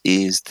 Now, this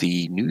is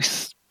the new,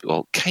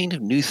 kind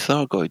of new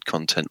Thargoid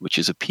content which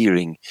is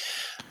appearing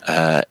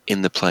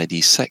in the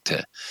Pleiades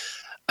sector.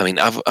 I mean,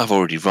 I've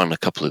already run a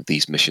couple of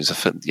these missions. I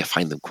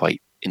find them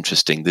quite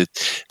interesting.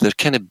 They're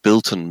kind of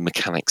built on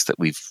mechanics that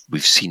we've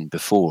seen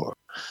before,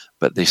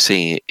 but they're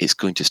saying it's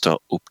going to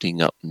start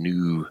opening up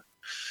new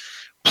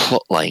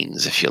plot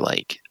lines, if you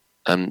like.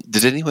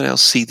 Did anyone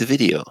else see the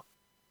video?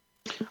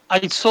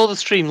 I saw the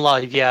stream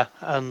live, yeah,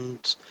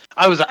 and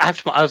I was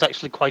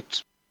actually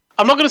quite.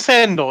 I'm not going to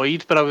say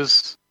annoyed, but I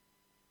was,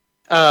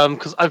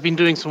 because I've been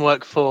doing some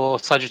work for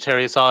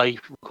Sagittarius Eye,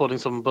 recording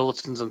some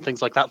bulletins and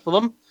things like that for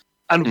them,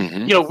 and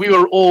we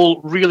were all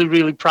really,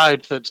 really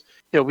proud that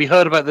we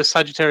heard about this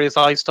Sagittarius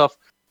Eye stuff.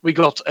 We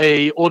got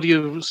a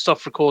audio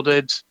stuff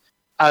recorded,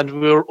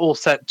 and we were all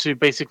set to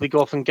basically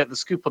go off and get the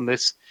scoop on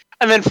this.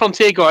 And then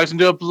Frontier go out and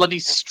do a bloody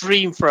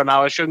stream for an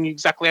hour showing you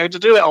exactly how to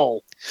do it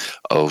all.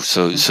 Oh,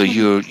 so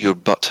your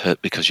butt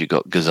hurt because you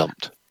got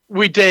gazumped.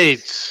 We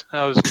did.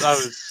 I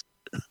was.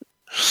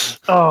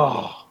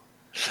 Oh.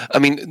 I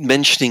mean,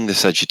 mentioning the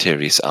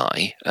Sagittarius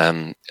Eye,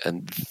 and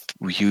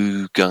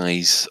you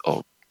guys,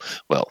 the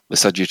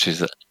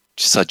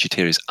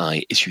Sagittarius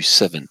Eye issue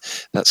 7,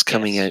 that's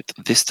coming out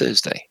this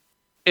Thursday.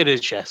 It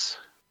is, yes.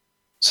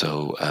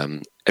 So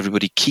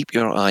everybody, keep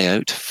your eye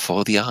out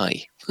for the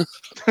eye.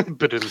 And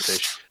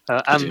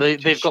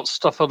they've got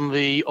stuff on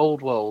the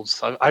old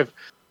worlds. I've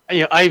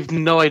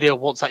no idea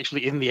what's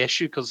actually in the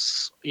issue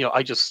because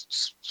I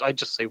just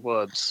say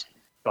words.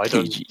 I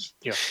don't.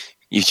 You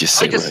just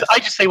say words. I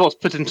just say what's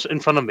put in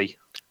front of me.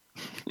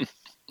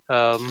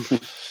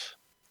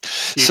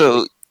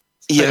 So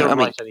I don't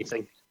write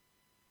anything.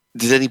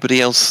 Did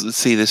anybody else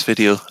see this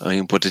video? I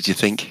mean, what did you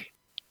think?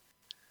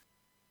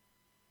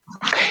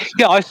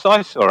 Yeah, I saw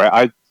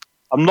it.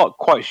 I'm not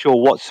quite sure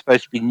what's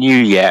supposed to be new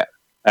yet,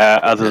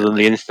 other than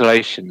the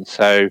installation.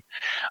 So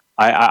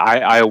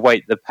I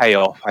await the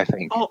payoff, I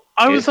think. Oh,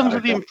 I was under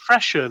the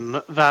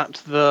impression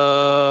that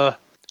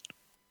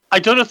I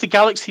don't know if the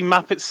galaxy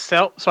map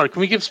itself... Sorry, can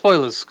we give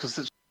spoilers? Because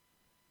it's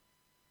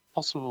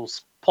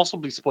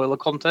possibly spoiler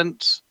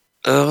content.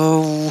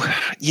 Oh,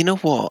 you know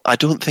what? I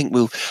don't think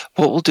what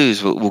we'll do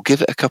is we'll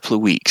give it a couple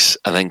of weeks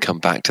and then come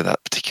back to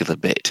that particular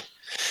bit.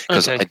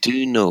 Because I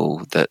do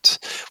know that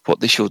what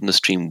they showed in the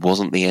stream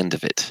wasn't the end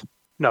of it.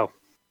 No.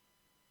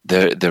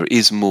 There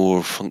is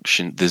more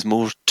function. There's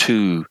more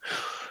to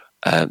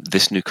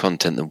this new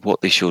content than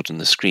what they showed on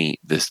the screen,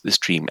 the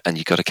stream, and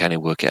you got to kind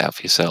of work it out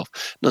for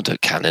yourself. Not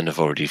that Canon have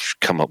already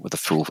come up with a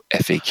full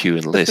FAQ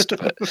and list,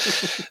 but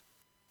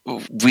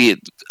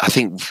I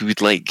think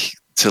we'd like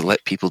to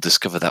let people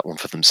discover that one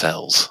for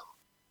themselves.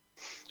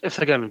 If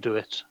they're going to do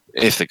it.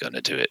 If they're going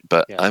to do it.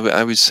 But yeah.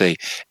 I would say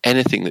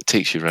anything that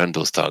takes you around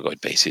those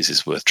Thargoid bases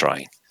is worth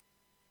trying.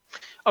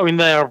 I mean,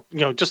 they are,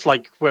 just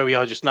like where we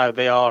are just now,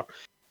 they are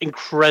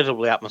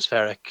incredibly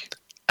atmospheric.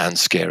 And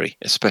scary,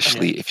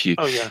 especially if you...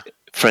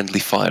 Friendly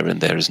fire in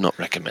there is not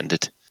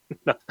recommended.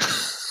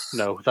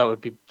 No, that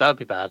would be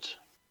bad.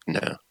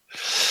 No.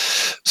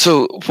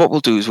 So what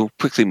we'll do is we'll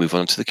quickly move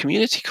on to the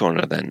community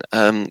corner then.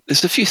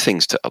 There's a few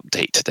things to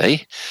update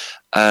today.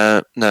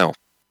 Now,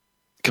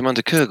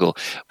 Commander Kurgle,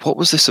 what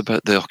was this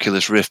about the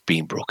Oculus Rift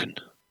being broken?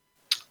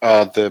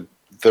 The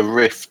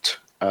Rift,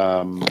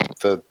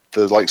 the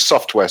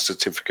software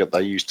certificate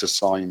they used to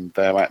sign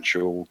their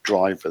actual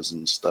drivers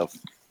and stuff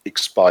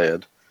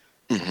expired,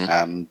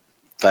 and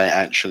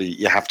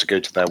you have to go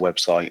to their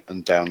website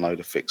and download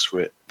a fix for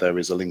it. There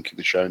is a link in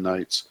the show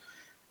notes.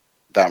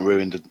 That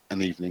ruined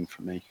an evening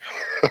for me.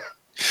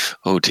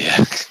 Oh dear.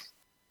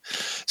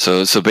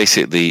 So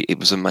basically, it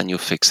was a manual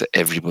fix that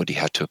everybody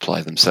had to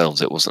apply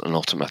themselves. It wasn't an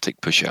automatic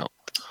push out.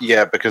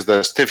 Yeah, because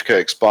the certificate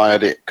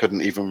expired. It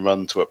couldn't even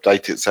run to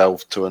update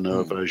itself to a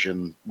newer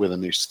version with a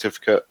new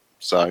certificate.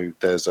 So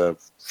there's a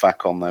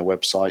FAQ on their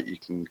website. You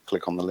can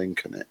click on the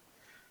link and it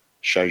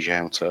shows you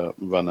how to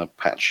run a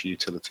patch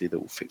utility that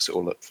will fix it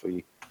all up for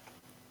you.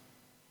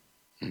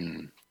 A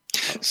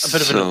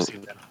bit of an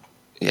upside then.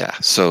 Yeah,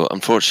 so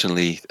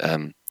unfortunately,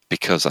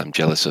 because I'm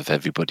jealous of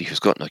everybody who's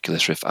got an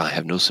Oculus Rift, I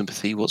have no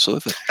sympathy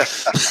whatsoever.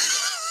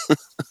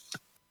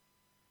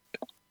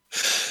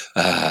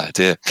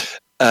 Dear.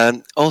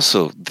 And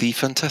also, the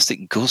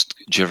fantastic Ghost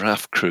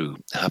Giraffe crew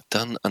have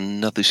done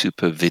another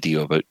super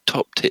video about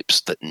top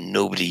tips that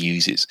nobody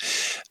uses.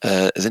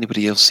 Has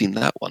anybody else seen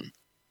that one?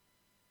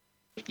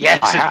 Yes,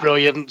 it's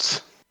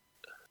brilliant.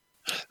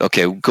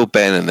 Okay, we'll go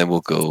Ben and then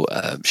we'll go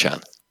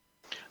Shan.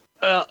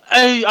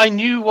 I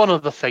knew one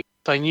of the things.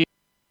 I knew.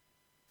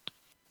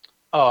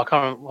 Oh, I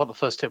can't remember what the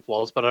first tip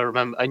was, but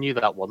I knew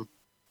that one.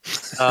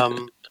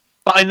 But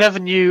I never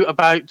knew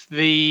about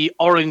the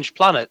orange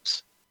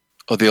planet.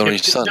 Oh, the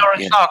orange sun. The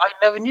orange star. I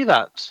never knew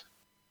that.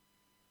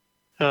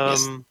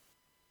 Yes.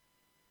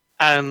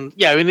 And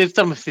yeah, I mean, it's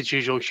done with its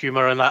usual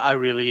humor, and I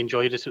really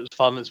enjoyed it. It was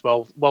fun. It's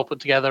well put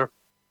together.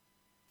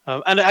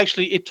 And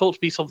it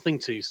taught me something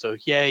too. So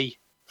yay.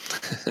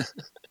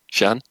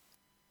 Shan?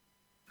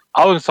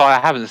 I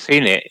haven't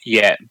seen it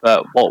yet,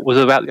 but what was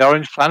it about the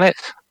orange planet?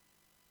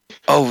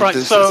 Oh, Right,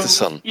 the so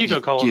sun. you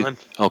go, Colin, then.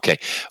 Okay,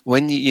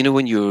 when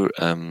when you're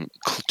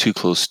too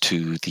close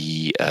to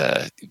the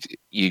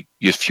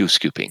you're fuel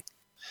scooping,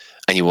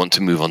 and you want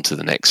to move on to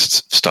the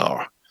next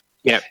star.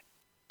 Yep.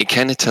 It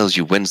kind of tells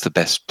you when's the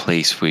best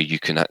place where you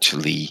can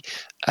actually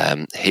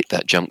hit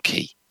that jump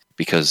key,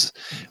 because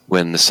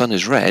when the sun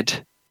is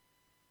red,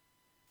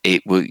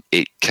 it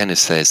kind of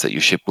says that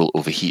your ship will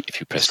overheat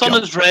if you press Sun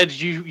jump. is red.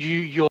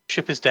 Your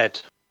ship is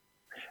dead.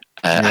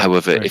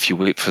 However, right. if you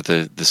wait for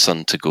the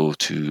sun to go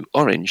to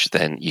orange,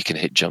 then you can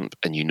hit jump,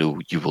 and you know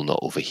you will not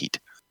overheat.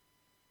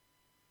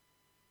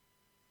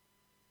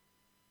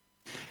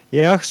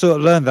 Yeah, I sort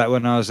of learned that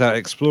when I was out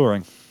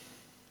exploring.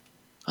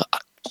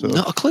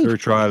 Not a clue. Through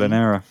trial and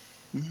error.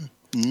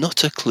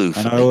 Not a clue.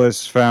 And I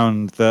always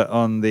found that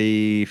on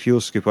the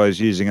fuel scoop I was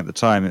using at the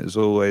time, it was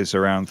always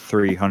around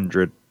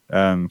 300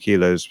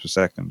 kilos per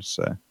second.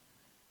 So,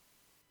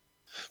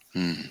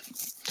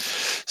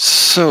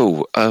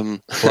 So,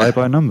 fly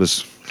by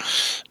numbers.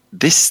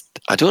 This,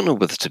 I don't know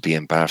whether to be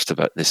embarrassed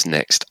about this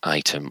next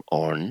item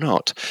or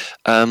not.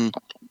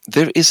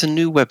 There is a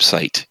new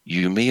website.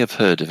 You may have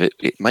heard of it.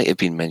 It might have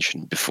been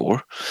mentioned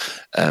before.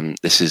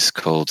 This is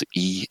called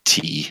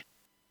EDWTRB.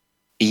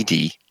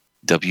 You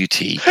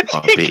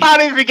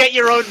can't even get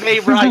your own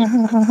name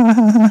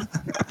right.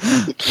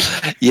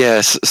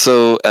 Yes.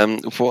 So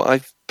what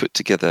I've put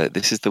together,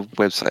 this is the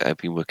website I've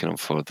been working on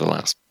for the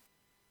last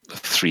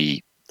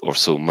 3 or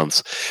so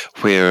months,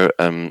 where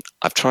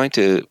I've tried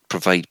to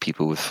provide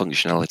people with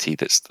functionality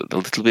that's a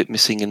little bit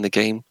missing in the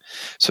game.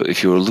 So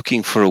if you're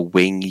looking for a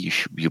wing,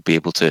 you'll be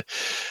able to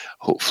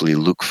hopefully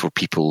look for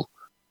people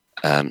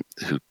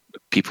who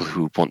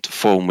want to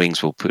form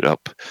wings. Will put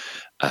up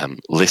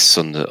lists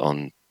on the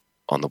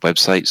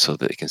website so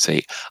that they can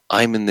say,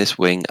 I'm in this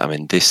wing, I'm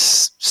in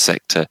this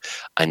sector,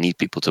 I need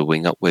people to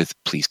wing up with,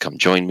 please come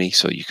join me.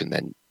 So you can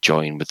then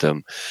join with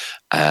them.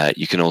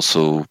 You can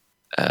also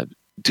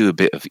do a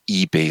bit of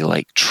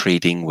eBay-like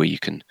trading, where you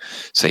can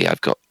say, I've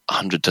got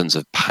 100 tons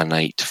of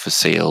panite for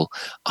sale,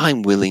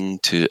 I'm willing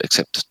to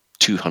accept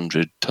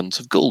 200 tons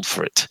of gold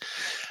for it,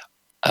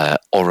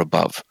 or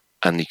above.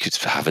 And you could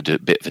have a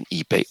bit of an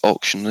eBay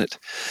auction on it.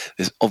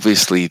 There's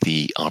obviously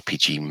the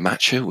RPG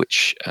Matcher,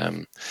 which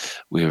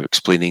we were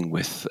explaining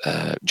with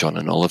John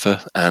and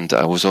Oliver. And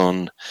I was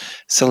on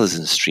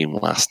Seller's stream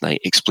last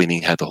night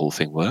explaining how the whole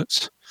thing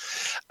works.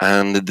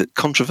 And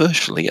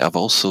controversially, I've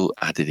also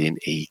added in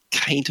a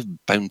kind of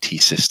bounty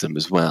system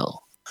as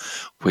well,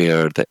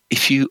 where that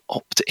if you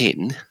opt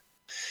in,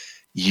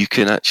 you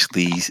can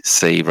actually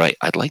say, right,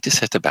 I'd like to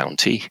set a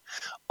bounty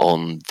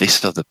on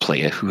this other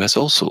player who has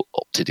also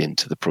opted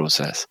into the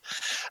process.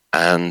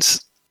 And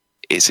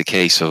it's a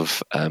case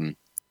of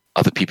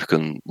other people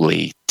can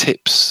lay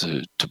tips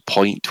to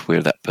point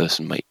where that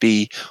person might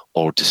be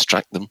or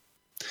distract them.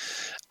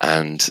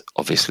 And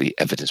obviously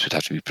evidence would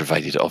have to be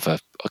provided of a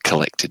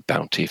collected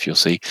bounty, if you'll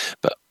see.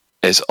 But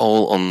it's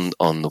all on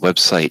the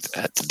website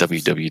at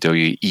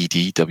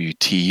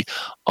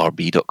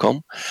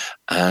www.edwtrb.com.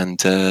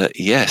 And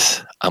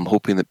yes, I'm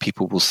hoping that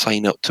people will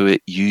sign up to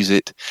it, use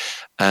it,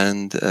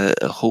 and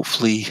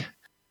hopefully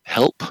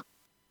help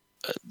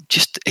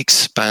just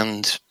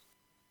expand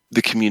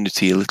the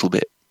community a little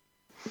bit.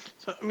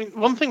 So, I mean,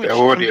 one thing There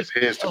already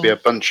appears to be a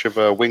bunch of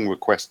wing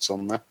requests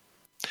on there.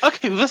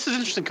 Okay, well, this is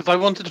interesting because I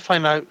wanted to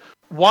find out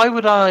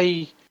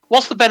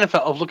what's the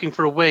benefit of looking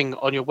for a wing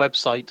on your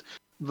website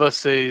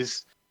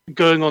versus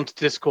going onto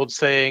Discord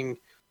saying,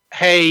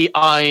 hey,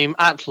 I'm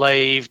at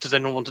Lave, does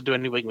anyone want to do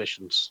any wing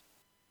missions?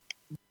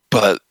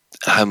 But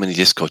how many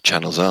Discord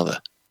channels are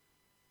there?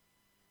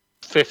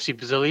 50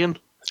 bazillion.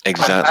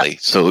 Exactly.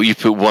 So you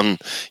put one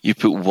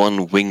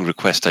wing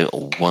request out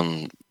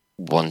on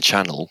one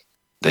channel.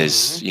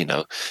 There's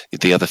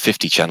the other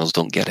 50 channels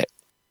don't get it.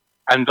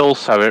 And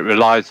also, it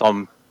relies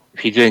on,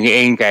 if you're doing it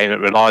in-game, it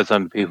relies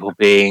on people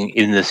being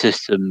in the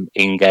system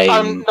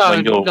in-game.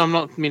 No, I'm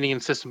not meaning in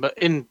system, but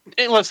in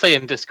let's say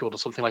in Discord or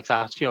something like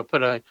that.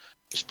 Put out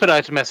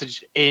a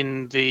message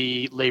in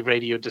the Lave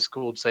Radio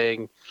Discord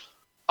saying,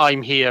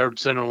 I'm here,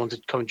 does anyone want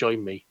to come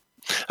join me?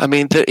 I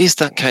mean, there is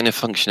that kind of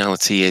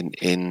functionality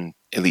in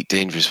Elite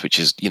Dangerous, which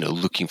is,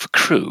 looking for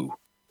crew.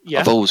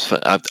 Yeah.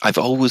 I've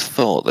always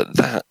thought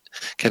that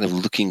kind of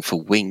looking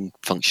for wing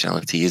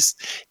functionality is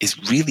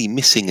really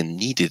missing and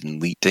needed in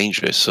Elite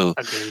Dangerous. So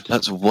Agreed.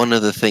 That's one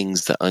of the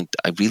things that I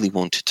really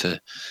wanted to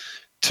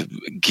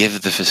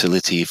give the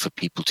facility for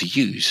people to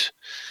use.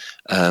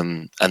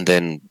 And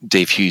then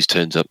Dave Hughes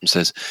turns up and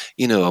says,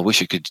 I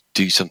wish I could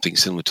do something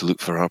similar to look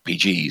for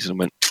RPGs. And I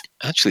went,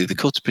 actually, the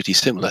code's pretty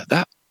similar.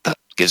 That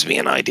gives me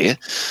an idea.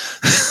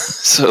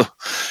 So,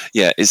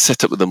 yeah, it's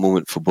set up at the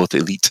moment for both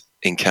Elite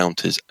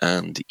Encounters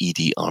and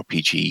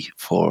EDRPG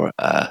for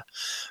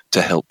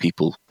to help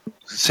people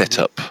set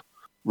up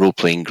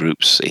role-playing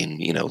groups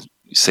in,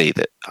 say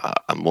that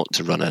I want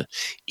to run a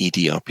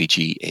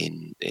EDRPG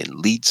in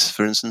Leeds,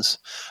 for instance.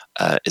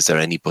 Is there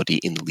anybody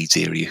in the Leeds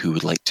area who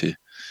would like to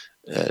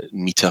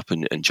meet up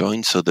and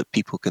join, so that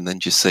people can then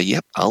just say,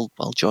 yep, I'll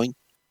join.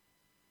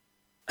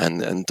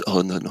 And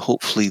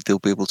hopefully they'll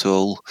be able to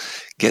all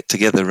get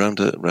together around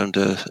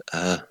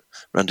a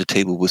around a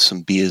table with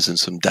some beers and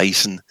some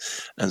dice and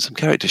some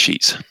character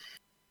sheets.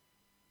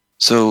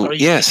 So, Sorry,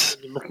 yes.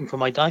 I'm looking for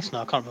my dice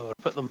now. I can't remember where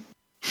I put them.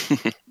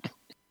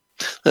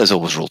 There's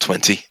always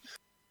Roll20.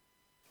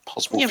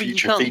 Possible Yeah, but you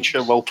future can't- feature,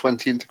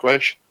 Roll20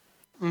 integration.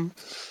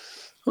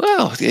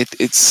 Well,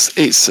 it's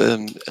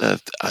a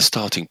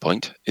starting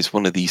point. It's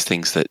one of these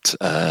things that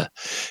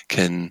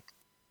can,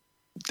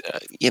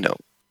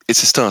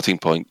 it's a starting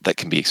point that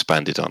can be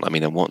expanded on. I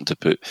mean, I want to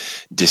put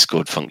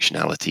Discord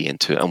functionality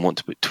into it. I want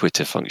to put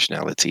Twitter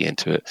functionality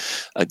into it.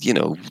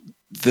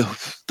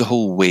 The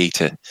whole way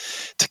to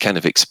kind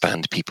of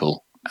expand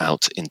people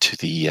out into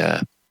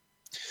the,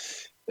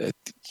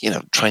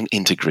 try and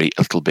integrate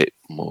a little bit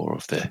more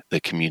of the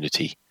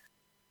community.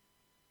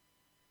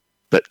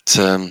 But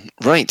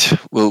right,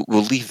 we'll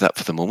leave that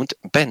for the moment.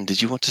 Ben,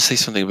 did you want to say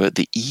something about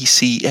the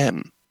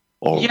ECM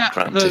or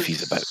Grant if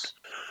he's about?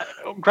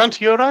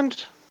 Grant, you're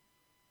around?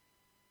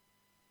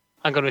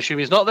 I'm going to assume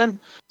he's not then.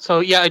 So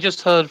yeah, I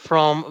just heard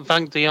from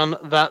Vank Dion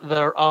that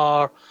there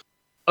are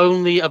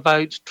only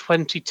about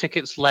 20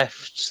 tickets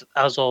left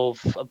as of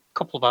a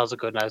couple of hours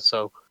ago now.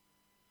 So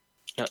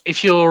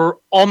if you're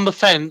on the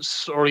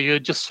fence or you're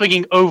just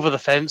swinging over the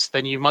fence,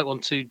 then you might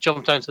want to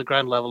jump down to the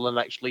ground level and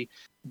actually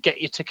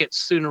get your tickets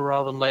sooner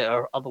rather than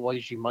later.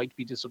 Otherwise, you might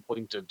be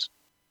disappointed.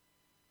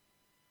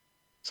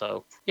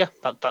 So yeah,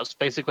 that's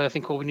basically I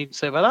think all we need to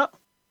say about that.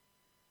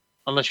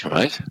 Unless you're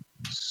right.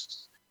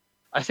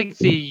 I think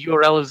the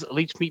URL is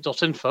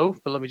elitemeet.info,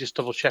 but let me just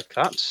double check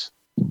that.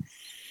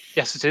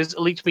 Yes, it is.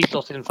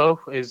 Elitemeet.info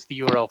is the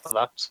URL for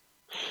that.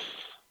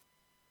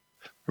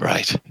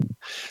 Right.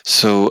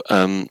 So,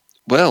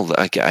 well,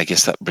 I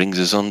guess that brings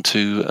us on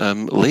to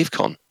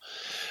LaveCon.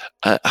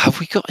 Have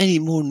we got any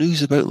more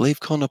news about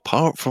LaveCon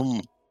apart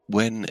from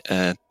when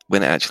it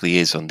actually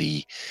is on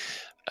the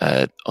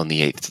 8th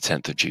to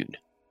 10th of June?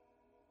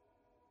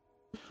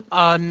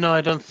 No,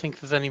 I don't think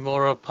there's any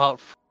more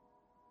apart from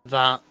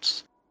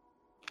that.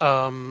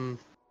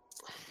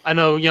 I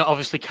know,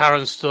 obviously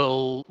Karen's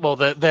still, well,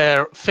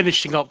 they're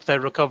finishing up their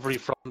recovery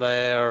from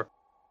their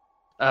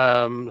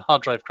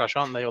hard drive crash,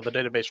 aren't they, or the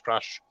database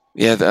crash?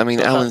 Yeah, I mean,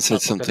 So Alan said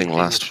that's what they're something finishing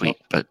last up. week,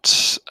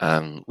 but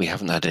we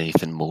haven't had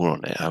anything more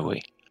on it, have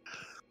we?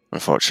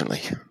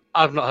 Unfortunately.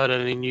 I've not heard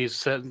any news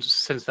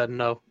since then,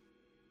 no.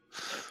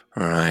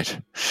 All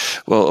right.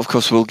 Well, of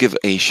course, we'll give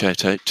a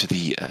shout out to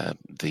the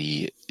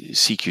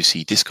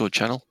CQC Discord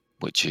channel,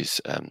 which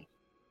is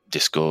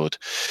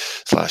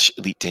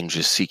Discord/Elite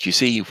Dangerous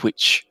CQC,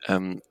 which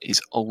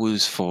is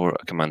always for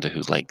a commander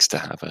who likes to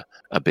have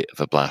a bit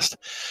of a blast.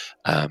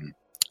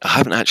 I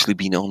haven't actually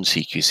been on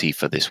CQC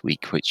for this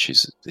week, which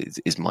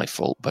is my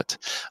fault, but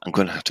I'm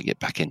going to have to get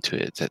back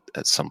into it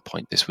at some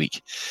point this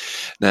week.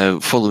 Now,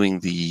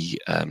 following this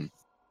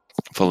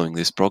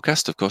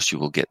broadcast, of course, you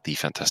will get the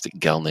fantastic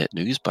Galnet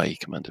news by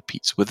Commander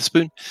Pete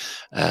Witherspoon.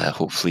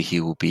 Hopefully, he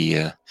will be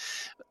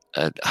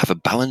have a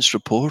balanced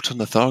report on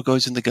the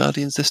Thargoids and the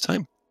Guardians this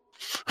time.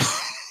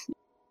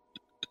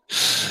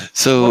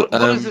 So,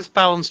 What is this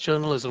balanced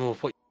journalism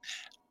of what?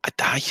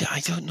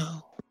 I don't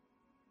know.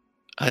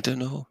 I don't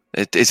know.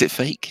 Is it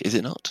fake? Is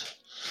it not?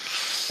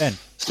 Ben.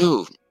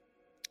 So,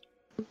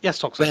 yes,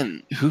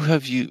 Toxic.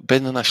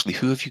 Ben and Ashley,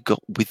 who have you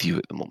got with you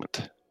at the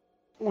moment?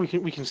 We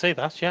can say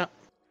that, yeah.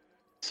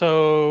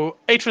 So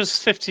Atris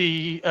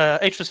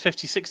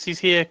 5060's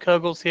here,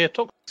 Kurgle's here,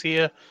 Toxic's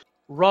here,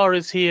 Rar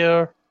is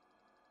here,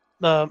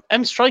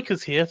 M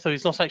Striker's here, though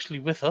he's not actually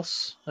with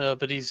us,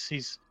 but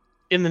he's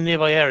in the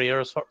nearby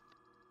area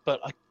but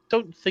I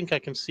don't think I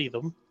can see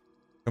them.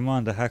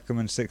 Commander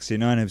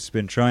Hackerman69 has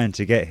been trying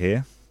to get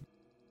here.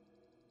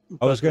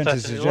 I was going to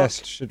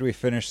suggest, should we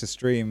finish the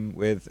stream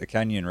with a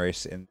canyon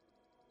race in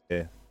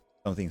here?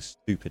 Something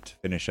stupid to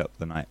finish up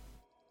the night.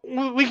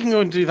 We can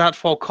go and do that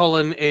while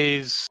Colin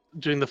is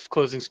doing the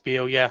closing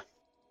spiel, yeah.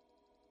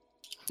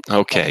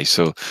 Okay,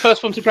 so...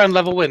 First one to ground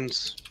level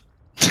wins.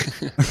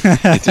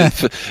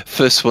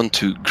 First one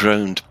to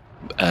ground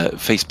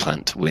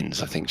faceplant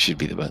wins, I think, should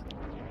be the one.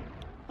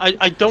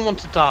 I don't want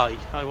to die.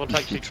 I want to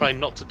actually try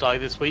not to die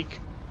this week.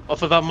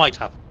 Although that might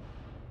happen.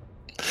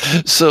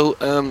 So,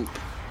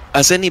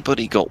 has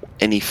anybody got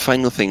any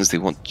final things they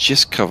want to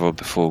just cover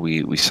before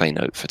we sign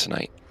out for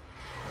tonight?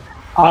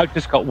 I've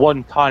just got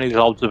one tiny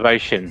little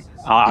observation.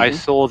 I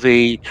saw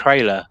the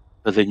trailer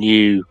for the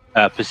new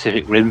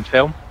Pacific Rim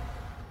film.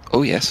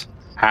 Oh, yes.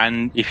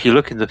 And if you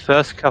look in the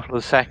first couple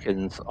of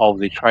seconds of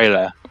the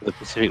trailer for the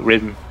Pacific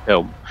Rim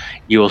film,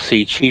 you will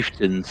see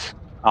chieftains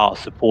are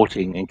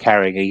supporting and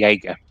carrying a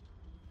Jaeger.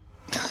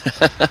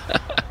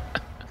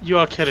 You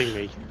are kidding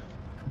me.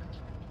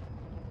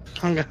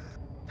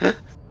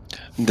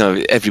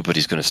 No,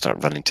 everybody's going to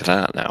start running to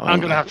that now. I'm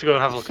going to have to go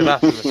and have a look at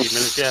that in a few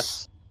minutes,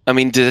 yes. I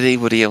mean, did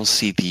anybody else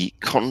see the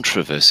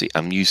controversy?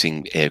 I'm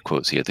using air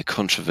quotes here. The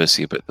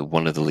controversy about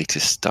one of the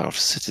latest Star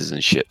Citizen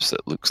ships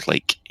that looks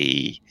like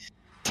a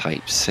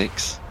Type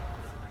 6.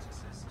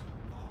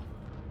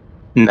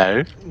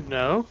 No.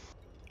 No.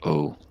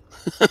 Oh.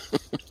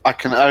 I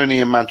can only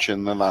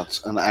imagine that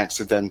that's an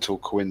accidental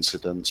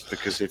coincidence,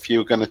 because if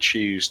you're going to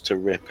choose to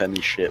rip any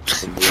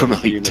ships from the From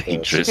other Elite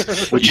universe,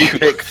 Dangerous. would you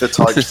pick the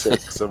Type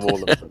 6 of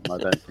all of them? I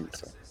don't think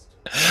so.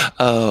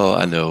 Oh,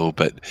 I know,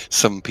 but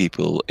some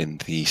people in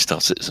the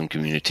Star Citizen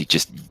community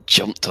just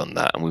jumped on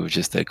that, and we were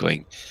just there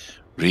going,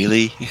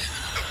 really?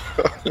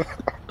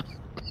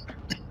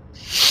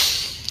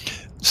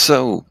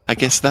 So, I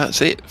guess that's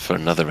it for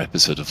another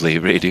episode of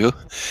Lave Radio.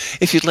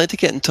 If you'd like to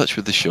get in touch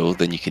with the show,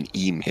 then you can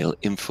email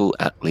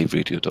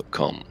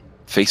info@laveradio.com,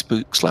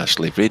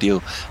 Facebook/Lave Radio,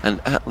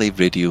 and @Lave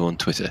Radio on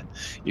Twitter.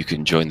 You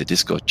can join the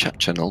Discord chat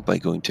channel by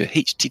going to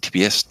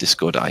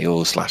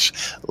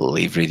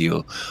https:/discord.io/Lave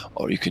Radio,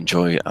 or you can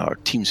join our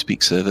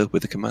TeamSpeak server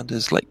where the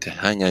commanders like to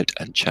hang out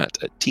and chat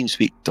at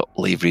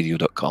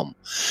teamspeak.laveradio.com.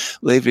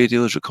 Lave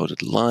Radio is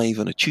recorded live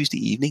on a Tuesday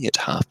evening at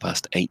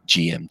 8:30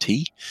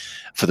 GMT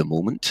for the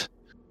moment.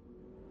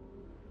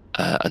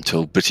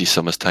 Until British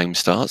Summer's Time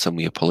starts, and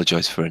we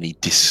apologise for any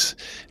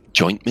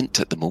disjointment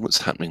at the moment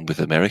that's happening with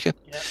America.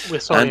 Yeah, we're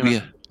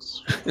sorry.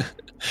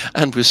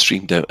 And we're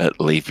streamed out at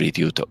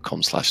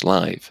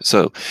laveradio.com/live.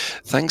 So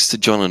thanks to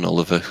John and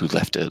Oliver who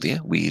left earlier.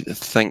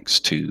 Thanks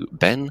to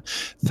Ben,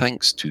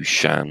 thanks to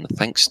Shan,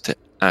 thanks to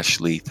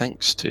Ashley,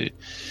 thanks to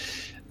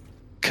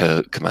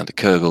Commander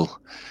Kurgle,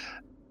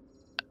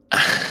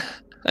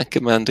 and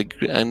Commander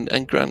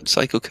and Grant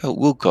Psycho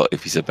Woolcott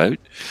if he's about.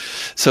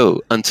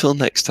 So until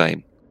next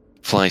time,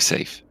 fly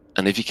safe,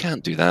 and if you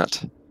can't do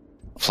that,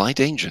 fly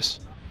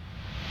dangerous.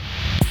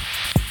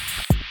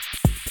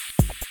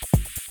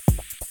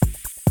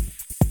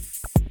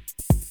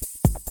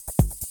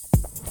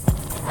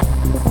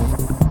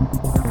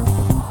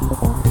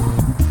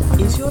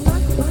 Is your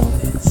life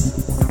like this?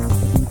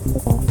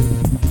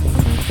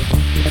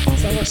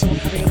 Sounds like someone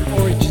having an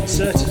orange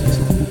inserted into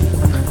them.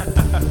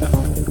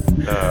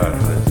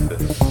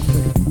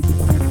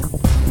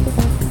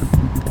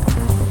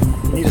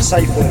 You need a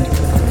safe word.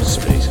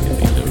 Space can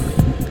be lonely.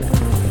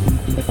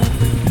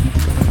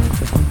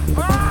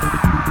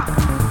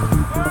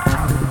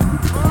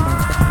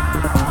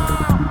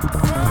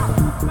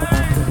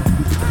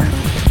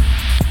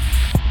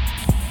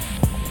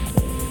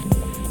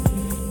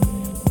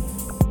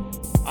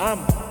 I'm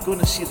going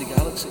to see the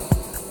galaxy.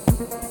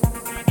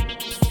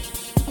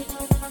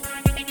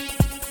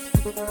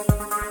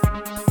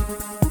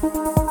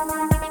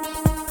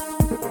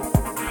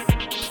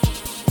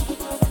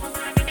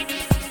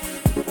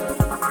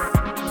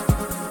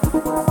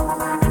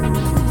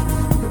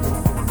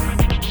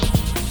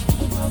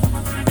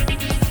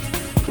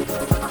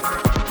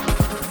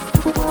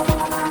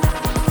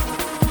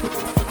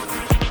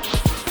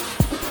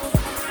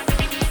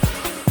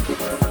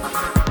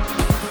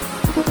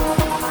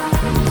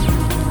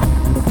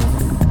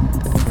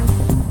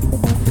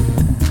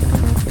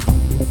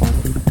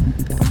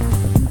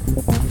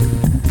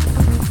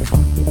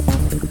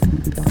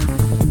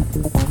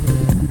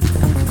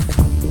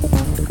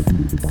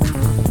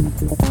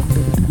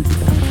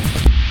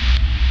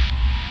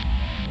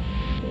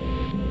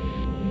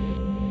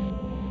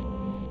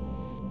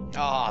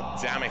 Ah,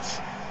 damn it.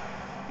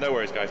 No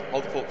worries, guys.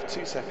 Hold the fort for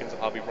 2 seconds.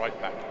 I'll be right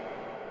back.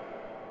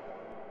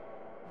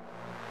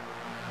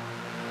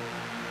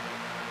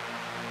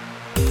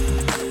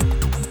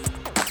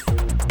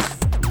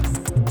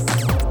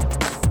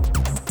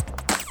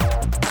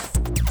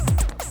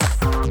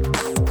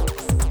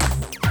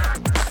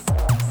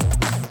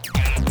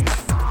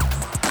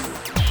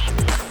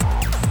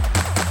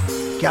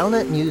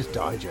 Galnet News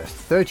Digest,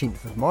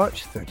 13th of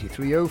March,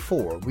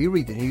 3304. We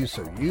read the news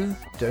so you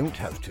don't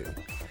have to.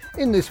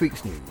 In this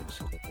week's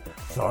news,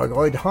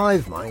 Thargoid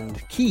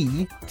Hivemind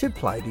key to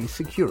Pleiades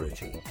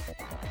security.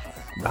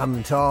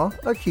 Ramtar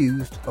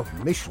accused of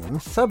mission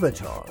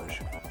sabotage.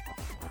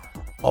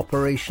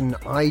 Operation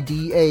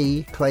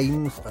IDA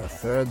claims a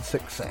third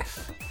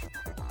success.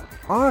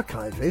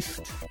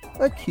 Archivist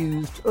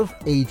accused of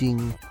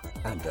aiding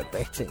and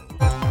abetting.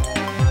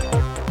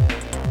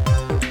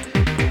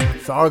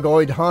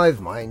 Thargoid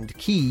Hivemind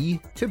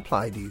key to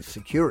Pleiades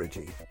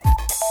security.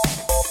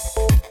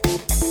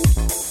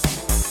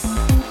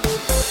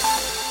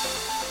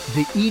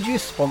 The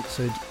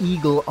Aegis-sponsored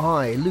Eagle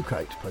Eye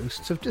lookout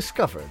posts have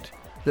discovered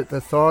that the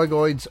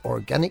Thargoid's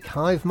organic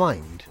hive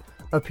mind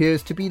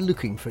appears to be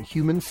looking for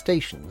human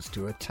stations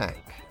to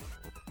attack.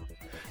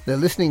 The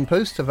listening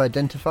posts have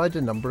identified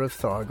a number of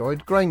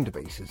Thargoid ground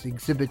bases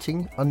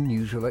exhibiting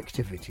unusual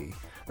activity,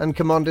 and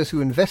commanders who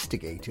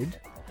investigated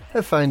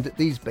have found that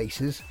these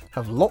bases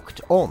have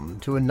locked on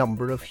to a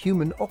number of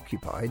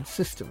human-occupied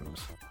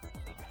systems.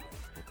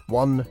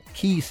 One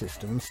key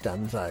system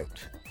stands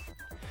out.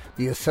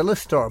 The Acela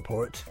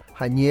starport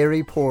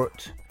Hanieri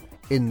port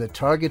in the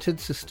targeted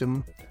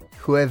system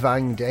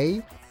Huevang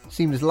Day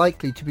seems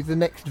likely to be the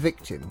next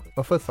victim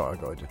of a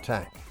Thargoid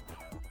attack.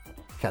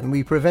 Can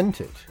we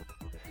prevent it?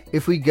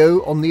 If we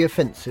go on the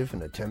offensive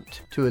and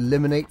attempt to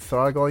eliminate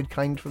Thargoid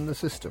kind from the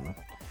system,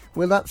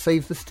 will that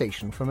save the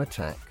station from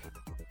attack?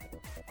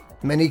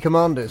 Many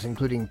commanders,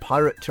 including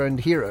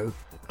pirate-turned-hero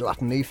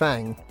Gluttony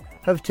Fang,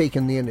 have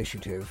taken the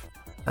initiative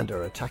and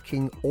are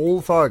attacking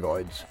all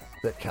Thargoids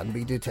that can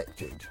be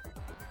detected.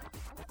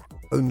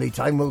 Only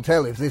time will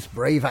tell if this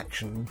brave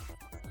action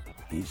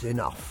is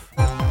enough.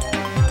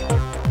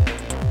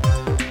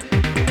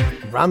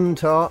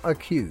 Ramtar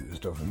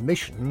accused of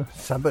mission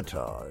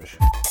sabotage.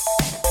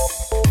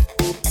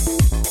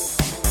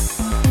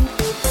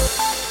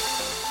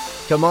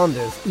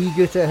 Commanders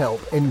eager to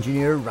help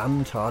engineer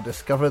Ramtar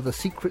discover the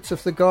secrets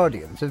of the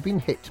Guardians have been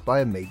hit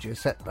by a major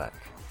setback.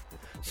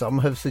 Some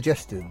have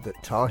suggested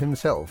that Tar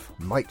himself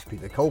might be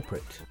the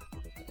culprit.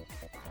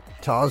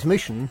 Tar's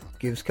mission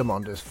gives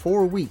commanders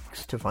 4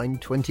 weeks to find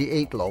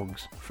 28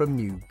 logs from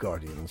new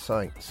Guardian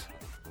sites.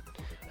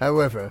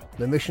 However,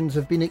 the missions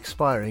have been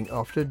expiring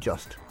after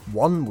just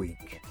 1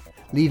 week,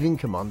 leaving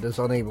commanders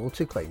unable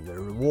to claim their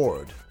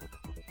reward.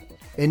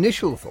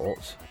 Initial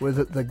thoughts were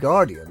that the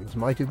Guardians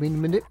might have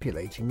been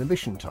manipulating the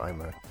mission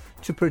timer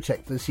to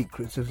protect the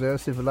secrets of their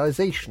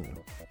civilization,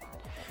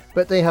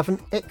 but they have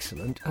an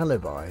excellent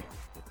alibi,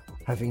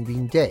 having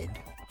been dead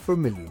for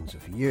millions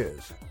of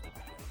years.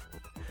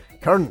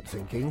 Current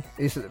thinking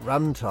is that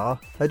Ramtar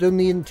had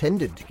only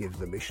intended to give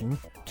the mission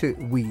to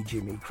wee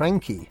Jimmy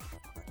Cranky,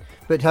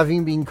 but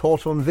having been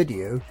caught on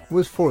video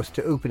was forced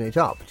to open it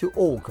up to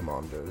all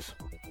commanders,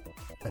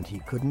 and he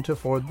couldn't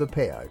afford the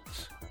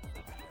payouts.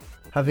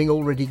 Having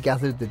already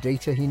gathered the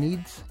data he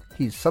needs,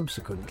 he's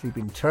subsequently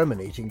been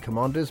terminating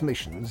commanders'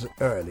 missions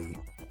early.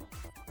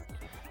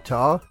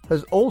 Tar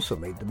has also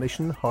made the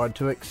mission hard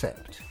to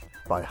accept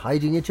by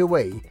hiding it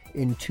away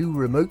in 2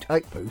 remote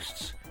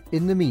outposts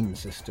in the Mean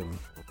system.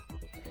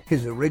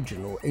 His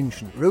original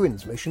Ancient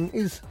Ruins mission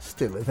is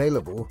still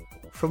available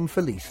from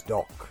Felice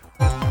Dock.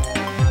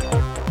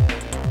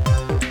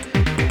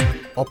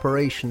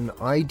 Operation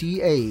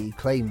IDA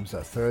claims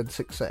a 3rd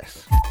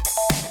success.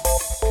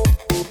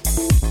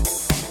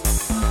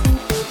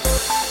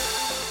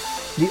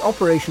 The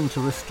operation to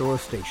restore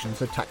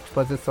stations attacked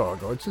by the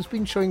Thargoids has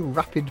been showing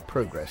rapid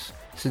progress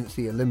since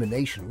the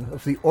elimination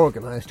of the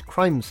organised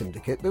crime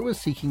syndicate that was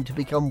seeking to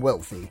become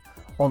wealthy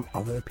on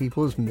other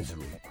people's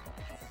misery.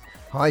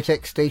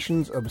 High-tech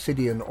stations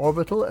Obsidian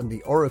Orbital and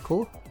the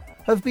Oracle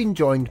have been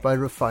joined by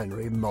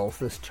refinery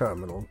Malthus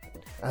Terminal,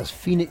 as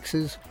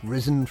phoenixes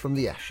risen from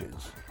the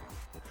ashes.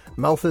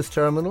 Malthus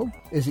Terminal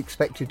is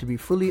expected to be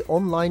fully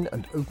online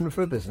and open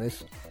for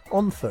business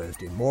on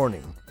Thursday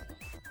morning.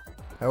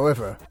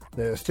 However,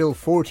 there are still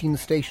 14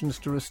 stations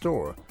to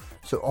restore,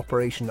 so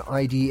Operation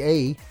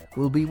IDA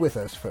will be with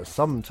us for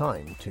some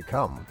time to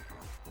come.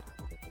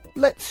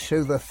 Let's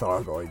show the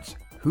Thargoids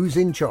who's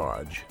in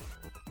charge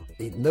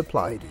in the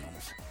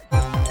Pleiades.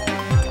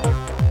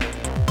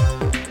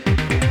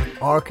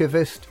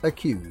 Archivist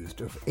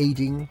accused of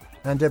aiding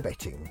and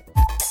abetting.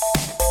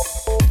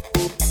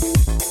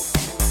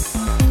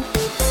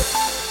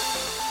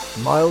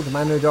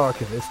 Mild-mannered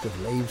archivist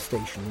of Lave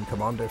Station,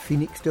 Commander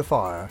Phoenix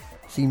Defire,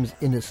 seems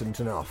innocent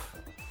enough,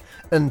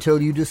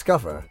 until you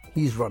discover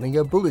he's running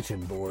a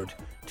bulletin board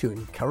to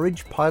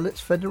encourage Pilots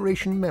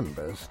Federation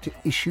members to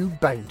issue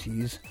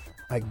bounties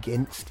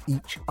against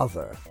each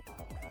other.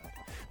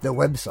 The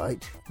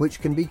website,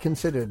 which can be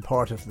considered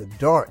part of the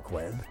dark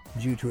web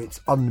due to its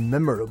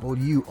unmemorable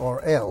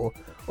URL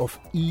of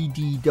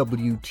edwtrb.com,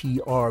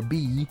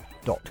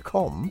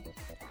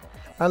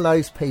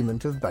 allows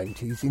payment of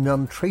bounties in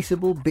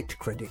untraceable bit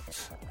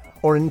credits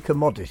or in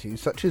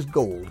commodities such as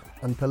gold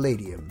and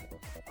palladium.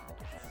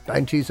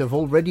 Bounties have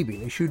already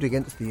been issued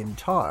against the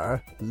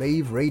entire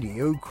Lave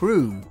Radio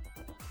crew.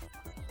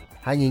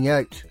 Hanging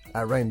out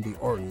around the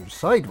Orange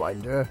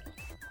Sidewinder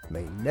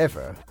may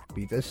never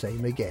be the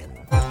same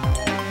again.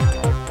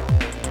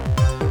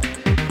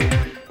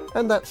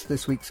 And that's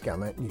this week's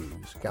Galnet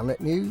News.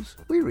 Galnet News,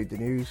 we read the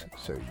news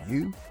so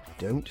you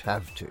don't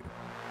have to.